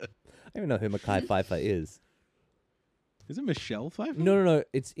don't even know who Mackay Pfeiffer is. Is it Michelle Pfeiffer? No.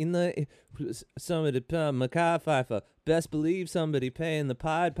 It's in the... Somebody... Mackay Pfeiffer. Best believe somebody paying the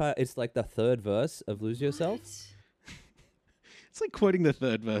Pied Piper. It's like the third verse of Lose Yourself. It's like quoting the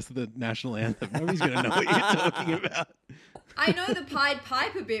third verse of the national anthem. Nobody's going to know what you're talking about. I know the Pied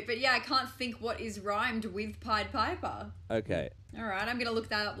Piper bit, but yeah, I can't think what is rhymed with Pied Piper. Okay. All right, I'm going to look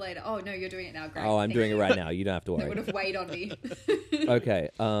that up later. Oh, no, you're doing it now. Great. Oh, I'm Thank doing you. it right now. You don't have to That worry. would have weighed on me. Okay.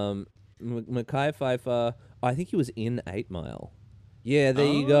 Mackay Pfeiffer. I think he was in 8 Mile. Yeah, there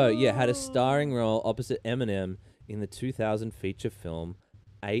you go. Yeah, had a starring role opposite Eminem in the 2000 feature film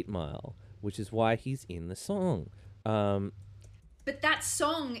 8 Mile, which is why he's in the song. But that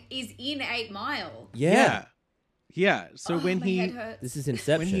song is in 8 Mile. Yeah. Yeah. So when My he head hurts. This is when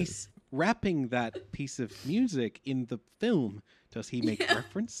Inception. he's rapping that piece of music in the film, does he make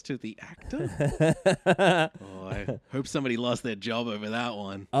reference to the actor? Oh, I hope somebody lost their job over that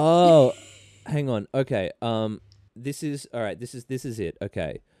one. Oh, hang on. Okay. This is all right. This is it.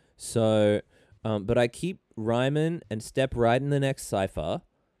 Okay. So, but I keep rhyming and step right in the next cipher.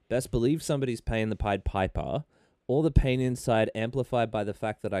 Best believe somebody's paying the Pied Piper. All the pain inside amplified by the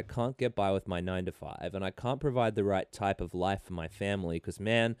fact that I can't get by with my 9 to 5 and I can't provide the right type of life for my family because,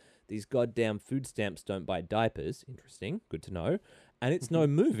 man, these goddamn food stamps don't buy diapers. Interesting. Good to know. And it's no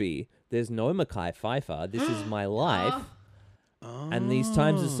movie. There's no Mackay Pfeiffer. This is my life. And these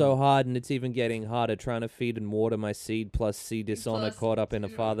times are so hard, and it's even getting harder trying to feed and water my seed, plus see dishonor Plus- caught up in a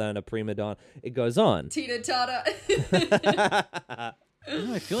father and a prima donna. It goes on. Tina Tata.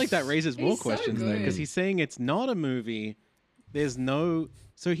 I feel like that raises more He's so questions though, because good. he's saying it's not a movie. There's no,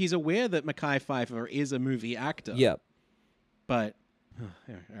 so he's aware that Mekhi Phifer is a movie actor. Yep. But all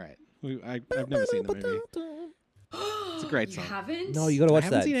right, I've never seen the movie. It's a great You song. haven't? No, you got to I watch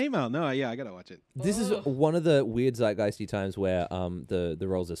haven't that. seen 8 Mile. No, yeah, I gotta watch it. This is one of the weird zeitgeisty times where the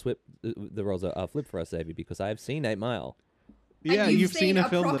roles are flipped for us, Xavier, because I have seen 8 Mile. And Yeah, you've seen a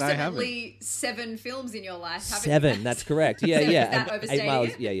film that I haven't. approximately 7 films in your life, haven't 7, you? that's correct. Yeah, Seven, yeah. is that and overstating 8 Miles,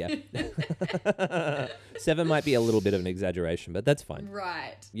 it? yeah. 7 might be a little bit of an exaggeration, but that's fine.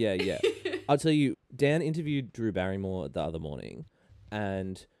 Right. Yeah, yeah. I'll tell you, Dan interviewed Drew Barrymore the other morning,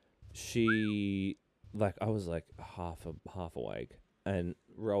 and she, like, I was like half awake and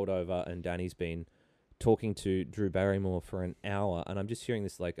rolled over, and Danny's been talking to Drew Barrymore for an hour, and I'm just hearing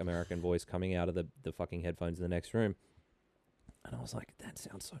this like American voice coming out of the fucking headphones in the next room. And I was like, that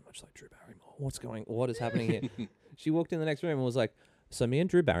sounds so much like Drew Barrymore. What is happening here? She walked in the next room and was like, so me and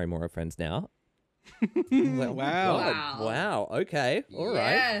Drew Barrymore are friends now. I was like, oh my Wow. God. Wow. Okay. All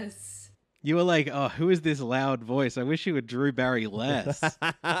right. Yes. You were like, oh, who is this loud voice? I wish you would Drew Barry less.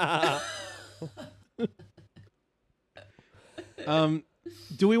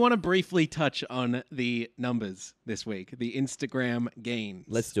 Do we want to briefly touch on the numbers this week, the Instagram gains?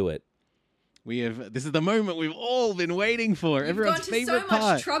 Let's do it. This is the moment we've all been waiting for. You've Everyone's gone to favorite so part.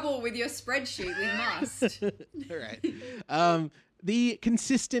 much trouble with your spreadsheet. We must. All right. The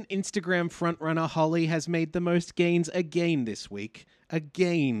consistent Instagram frontrunner Holly has made the most gains again this week.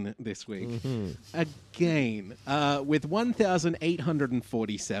 Again, with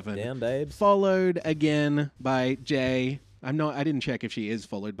 1,847. Damn, babes. Followed again by Jay. I didn't check if she is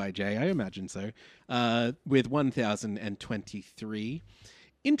followed by Jay. I imagine so. With 1,023.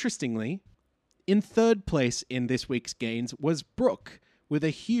 Interestingly, in third place in this week's gains was Brooke, with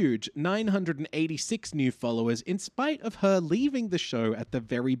a huge 986 new followers in spite of her leaving the show at the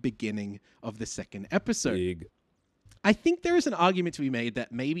very beginning of the second episode. Big. I think there is an argument to be made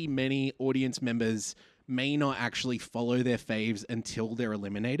that maybe many audience members may not actually follow their faves until they're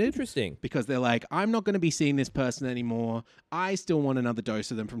eliminated. Interesting. Because they're like, I'm not going to be seeing this person anymore. I still want another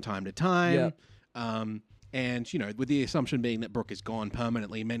dose of them from time to time. Yep. And, with the assumption being that Brooke is gone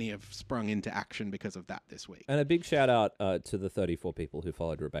permanently, many have sprung into action because of that this week. And a big shout out to the 34 people who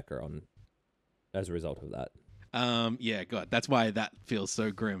followed Rebecca on as a result of that. Yeah, God, that's why that feels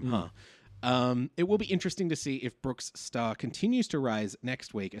so grim, huh? It will be interesting to see if Brooke's star continues to rise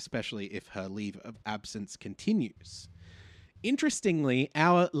next week, especially if her leave of absence continues. Interestingly,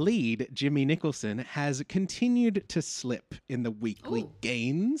 our lead, Jimmy Nicholson, has continued to slip in the weekly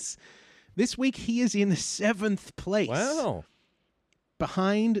gains. This week, he is in 7th place. Wow.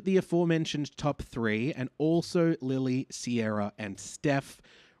 Behind the aforementioned top 3, and also Lily, Sierra, and Steph,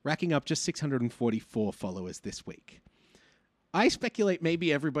 racking up just 644 followers this week. I speculate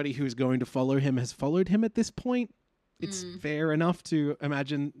maybe everybody who's going to follow him has followed him at this point. It's fair enough to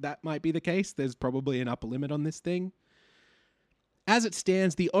imagine that might be the case. There's probably an upper limit on this thing. As it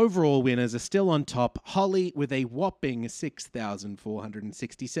stands, the overall winners are still on top. Holly with a whopping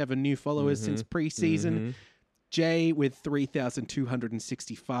 6,467 new followers since preseason. Jay with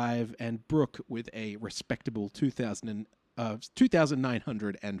 3,265. And Brooke with a respectable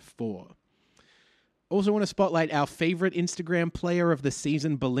 2,904. Also want to spotlight our favorite Instagram player of the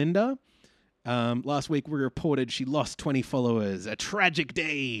season, Belinda. Last week we reported she lost 20 followers. A tragic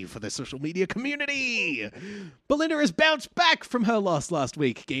day for the social media community. Belinda has bounced back from her loss last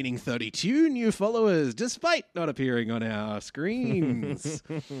week, gaining 32 new followers, despite not appearing on our screens.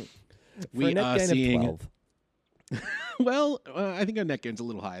 For a net gain of 12. Well, I think our net gain's a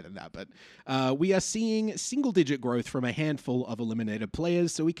little higher than that, but we are seeing single-digit growth from a handful of eliminated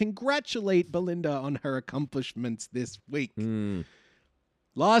players, so we congratulate Belinda on her accomplishments this week.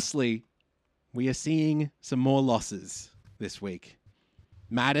 Lastly, we are seeing some more losses this week.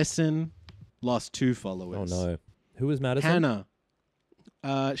 Madison lost 2 followers. Oh, no. Who was Madison?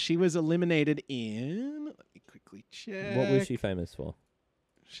 Hannah. She was eliminated in... Let me quickly check. What was she famous for?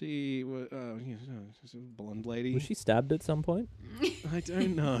 She was she's a blonde lady. Was she stabbed at some point? I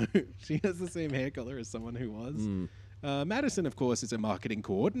don't know. She has the same hair color as someone who was. Madison, of course, is a marketing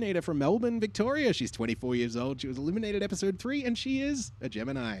coordinator from Melbourne, Victoria. She's 24 years old. She was eliminated episode 3, and she is a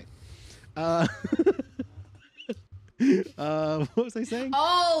Gemini. What was I saying?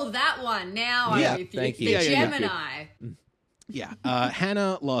 Oh, that one. Now Yeah, I'm with you. thank you. The Yeah, yeah, Gemini. Yeah.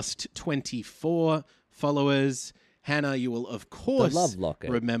 Hannah lost 24 followers. Hannah, you will, of course, Love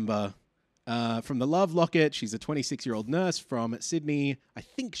Locket. remember from the Love Locket. She's a 26-year-old nurse from Sydney. I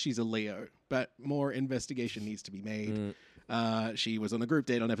think she's a Leo, but more investigation needs to be made. She was on a group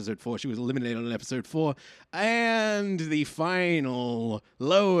date on episode 4. She was eliminated on episode 4. And the final,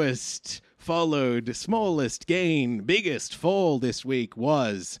 lowest followed, smallest gain, biggest fall this week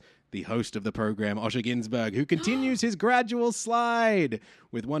was the host of the program, Osher Ginsberg, who continues his gradual slide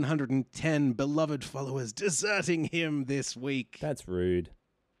with 110 beloved followers deserting him this week. That's rude.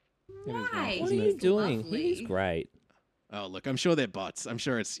 Why? What are you doing? He's great. Oh, look, I'm sure they're bots. I'm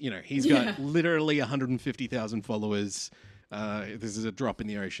sure it's, he's got literally 150,000 followers. This is a drop in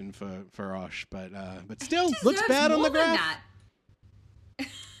the ocean for Osh, but still looks bad on the graph.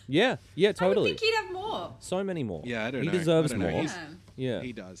 Yeah, totally. I would think he'd have more. So many more. Yeah, I don't know. He deserves I don't know. more. He's- Yeah.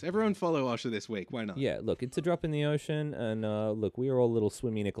 He does. Everyone follow Osher this week. Why not? Yeah, look, it's a drop in the ocean, and look, we are all little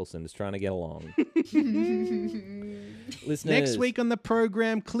Swimmy Nicholsons trying to get along. Listeners, Next week on the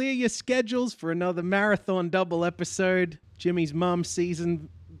program, clear your schedules for another marathon double episode. Jimmy's mum, Susan,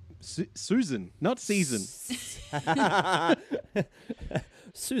 not season.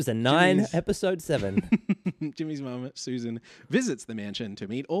 Season 9, Jimmy's- episode 7. Jimmy's mum, Susan, visits the mansion to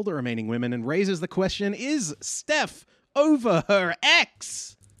meet all the remaining women and raises the question, is Steph over her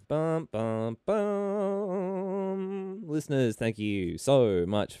ex? Bum, bum, bum. Listeners, thank you so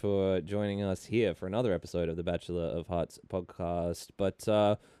much for joining us here for another episode of the Bachelor of Hearts podcast. But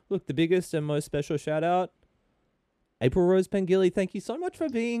look, the biggest and most special shout out, April Rose Pengilly, thank you so much for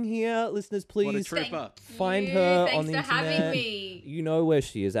being here. Listeners, please What a trooper. find her Thanks on the for internet. having me. You know where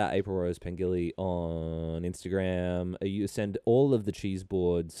she is, at April Rose Pengilly on Instagram. You send all of the cheese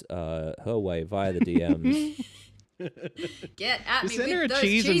boards her way via the DMs. Get at Just me send with her a those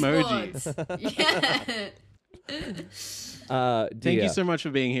cheese emoji. boards. Thank you so much for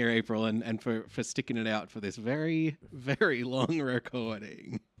being here, April, and for sticking it out for this very, very long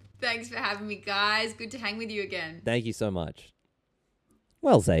recording. Thanks for having me, guys. Good to hang with you again. Thank you so much.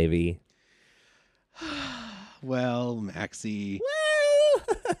 Well, Xavi. Well, Maxie.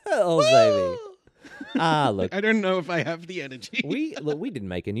 Oh, Xavi. Look. I don't know if I have the energy. We didn't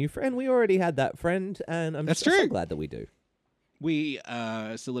make a new friend. We already had that friend, and I'm That's so true. glad that we do. We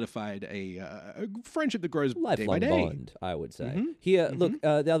solidified a friendship that grows day by Lifelong day. bond, I would say. Here, look,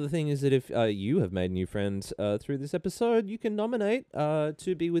 the other thing is that if you have made new friends through this episode, you can nominate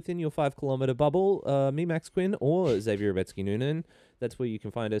to be within your 5-kilometer bubble, me, Max Quinn, or Xavier Rebetsky Noonan. That's where you can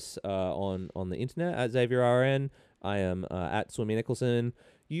find us on the internet at Xavier RN. I am at Swimmy Nicholson.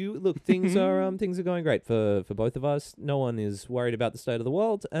 Things are going great for both of us. No one is worried about the state of the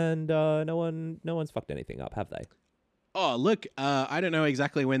world, and no one's fucked anything up, have they? Oh, look, I don't know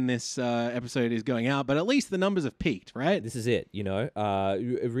exactly when this episode is going out, but at least the numbers have peaked, right? This is it,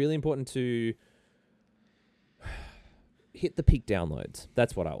 really important to hit the peak downloads.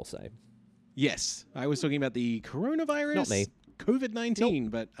 That's what I will say. Yes. I was talking about the coronavirus. Not me. COVID-19,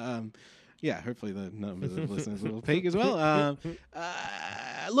 but yeah, hopefully the numbers of listeners will peak as well.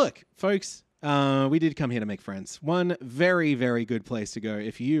 Look, folks, we did come here to make friends. One very, very good place to go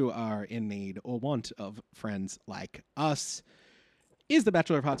if you are in need or want of friends like us is the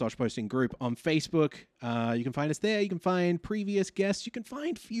Bachelor of Hearts Osh posting group on Facebook. You can find us there. You can find previous guests. You can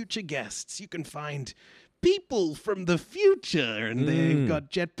find future guests. You can find people from the future, and they've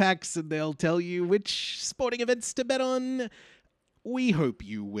got jetpacks, and they'll tell you which sporting events to bet on. We hope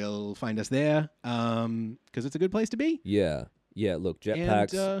you will find us there, because it's a good place to be. Yeah. Look,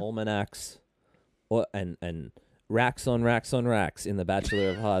 jetpacks, almanacs, and racks on racks on racks in the Bachelor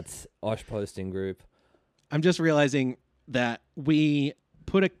of Hearts Osh posting group. I'm just realizing that we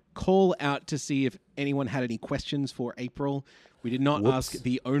put a call out to see if anyone had any questions for April. We did not ask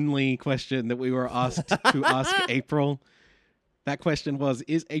the only question that we were asked to ask April. That question was,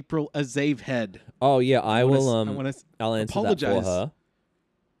 is April a Zave head? Oh yeah, I'll answer apologize. that for her.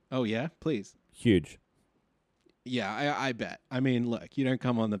 Oh yeah, please. Huge. Yeah, I bet. I mean, look, you don't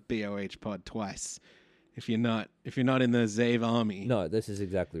come on the BOH pod twice if you're not in the Zave army. No, this is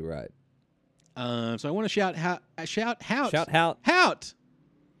exactly right. So I want to shout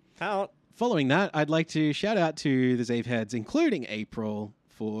out. Following that, I'd like to shout out to the Zave heads, including April,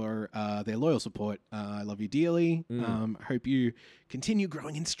 for their loyal support. I love you dearly. Hope you continue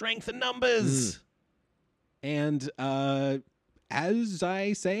growing in strength and numbers. And as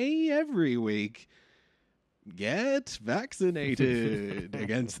I say every week, get vaccinated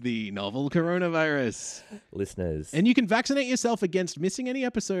against the novel coronavirus. Listeners. And you can vaccinate yourself against missing any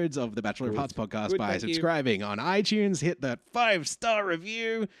episodes of the Bachelor of Hearts podcast by thank you. subscribing on iTunes. Hit that 5-star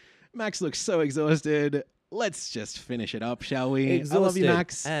review. Max looks so exhausted. Let's just finish it up, shall we? Exhausted I love you,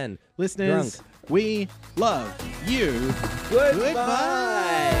 Max. and listeners, drunk. we love you.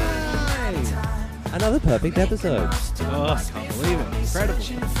 Goodbye. Another perfect episode. Oh, I can't believe it.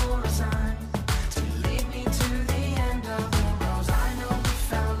 Incredible.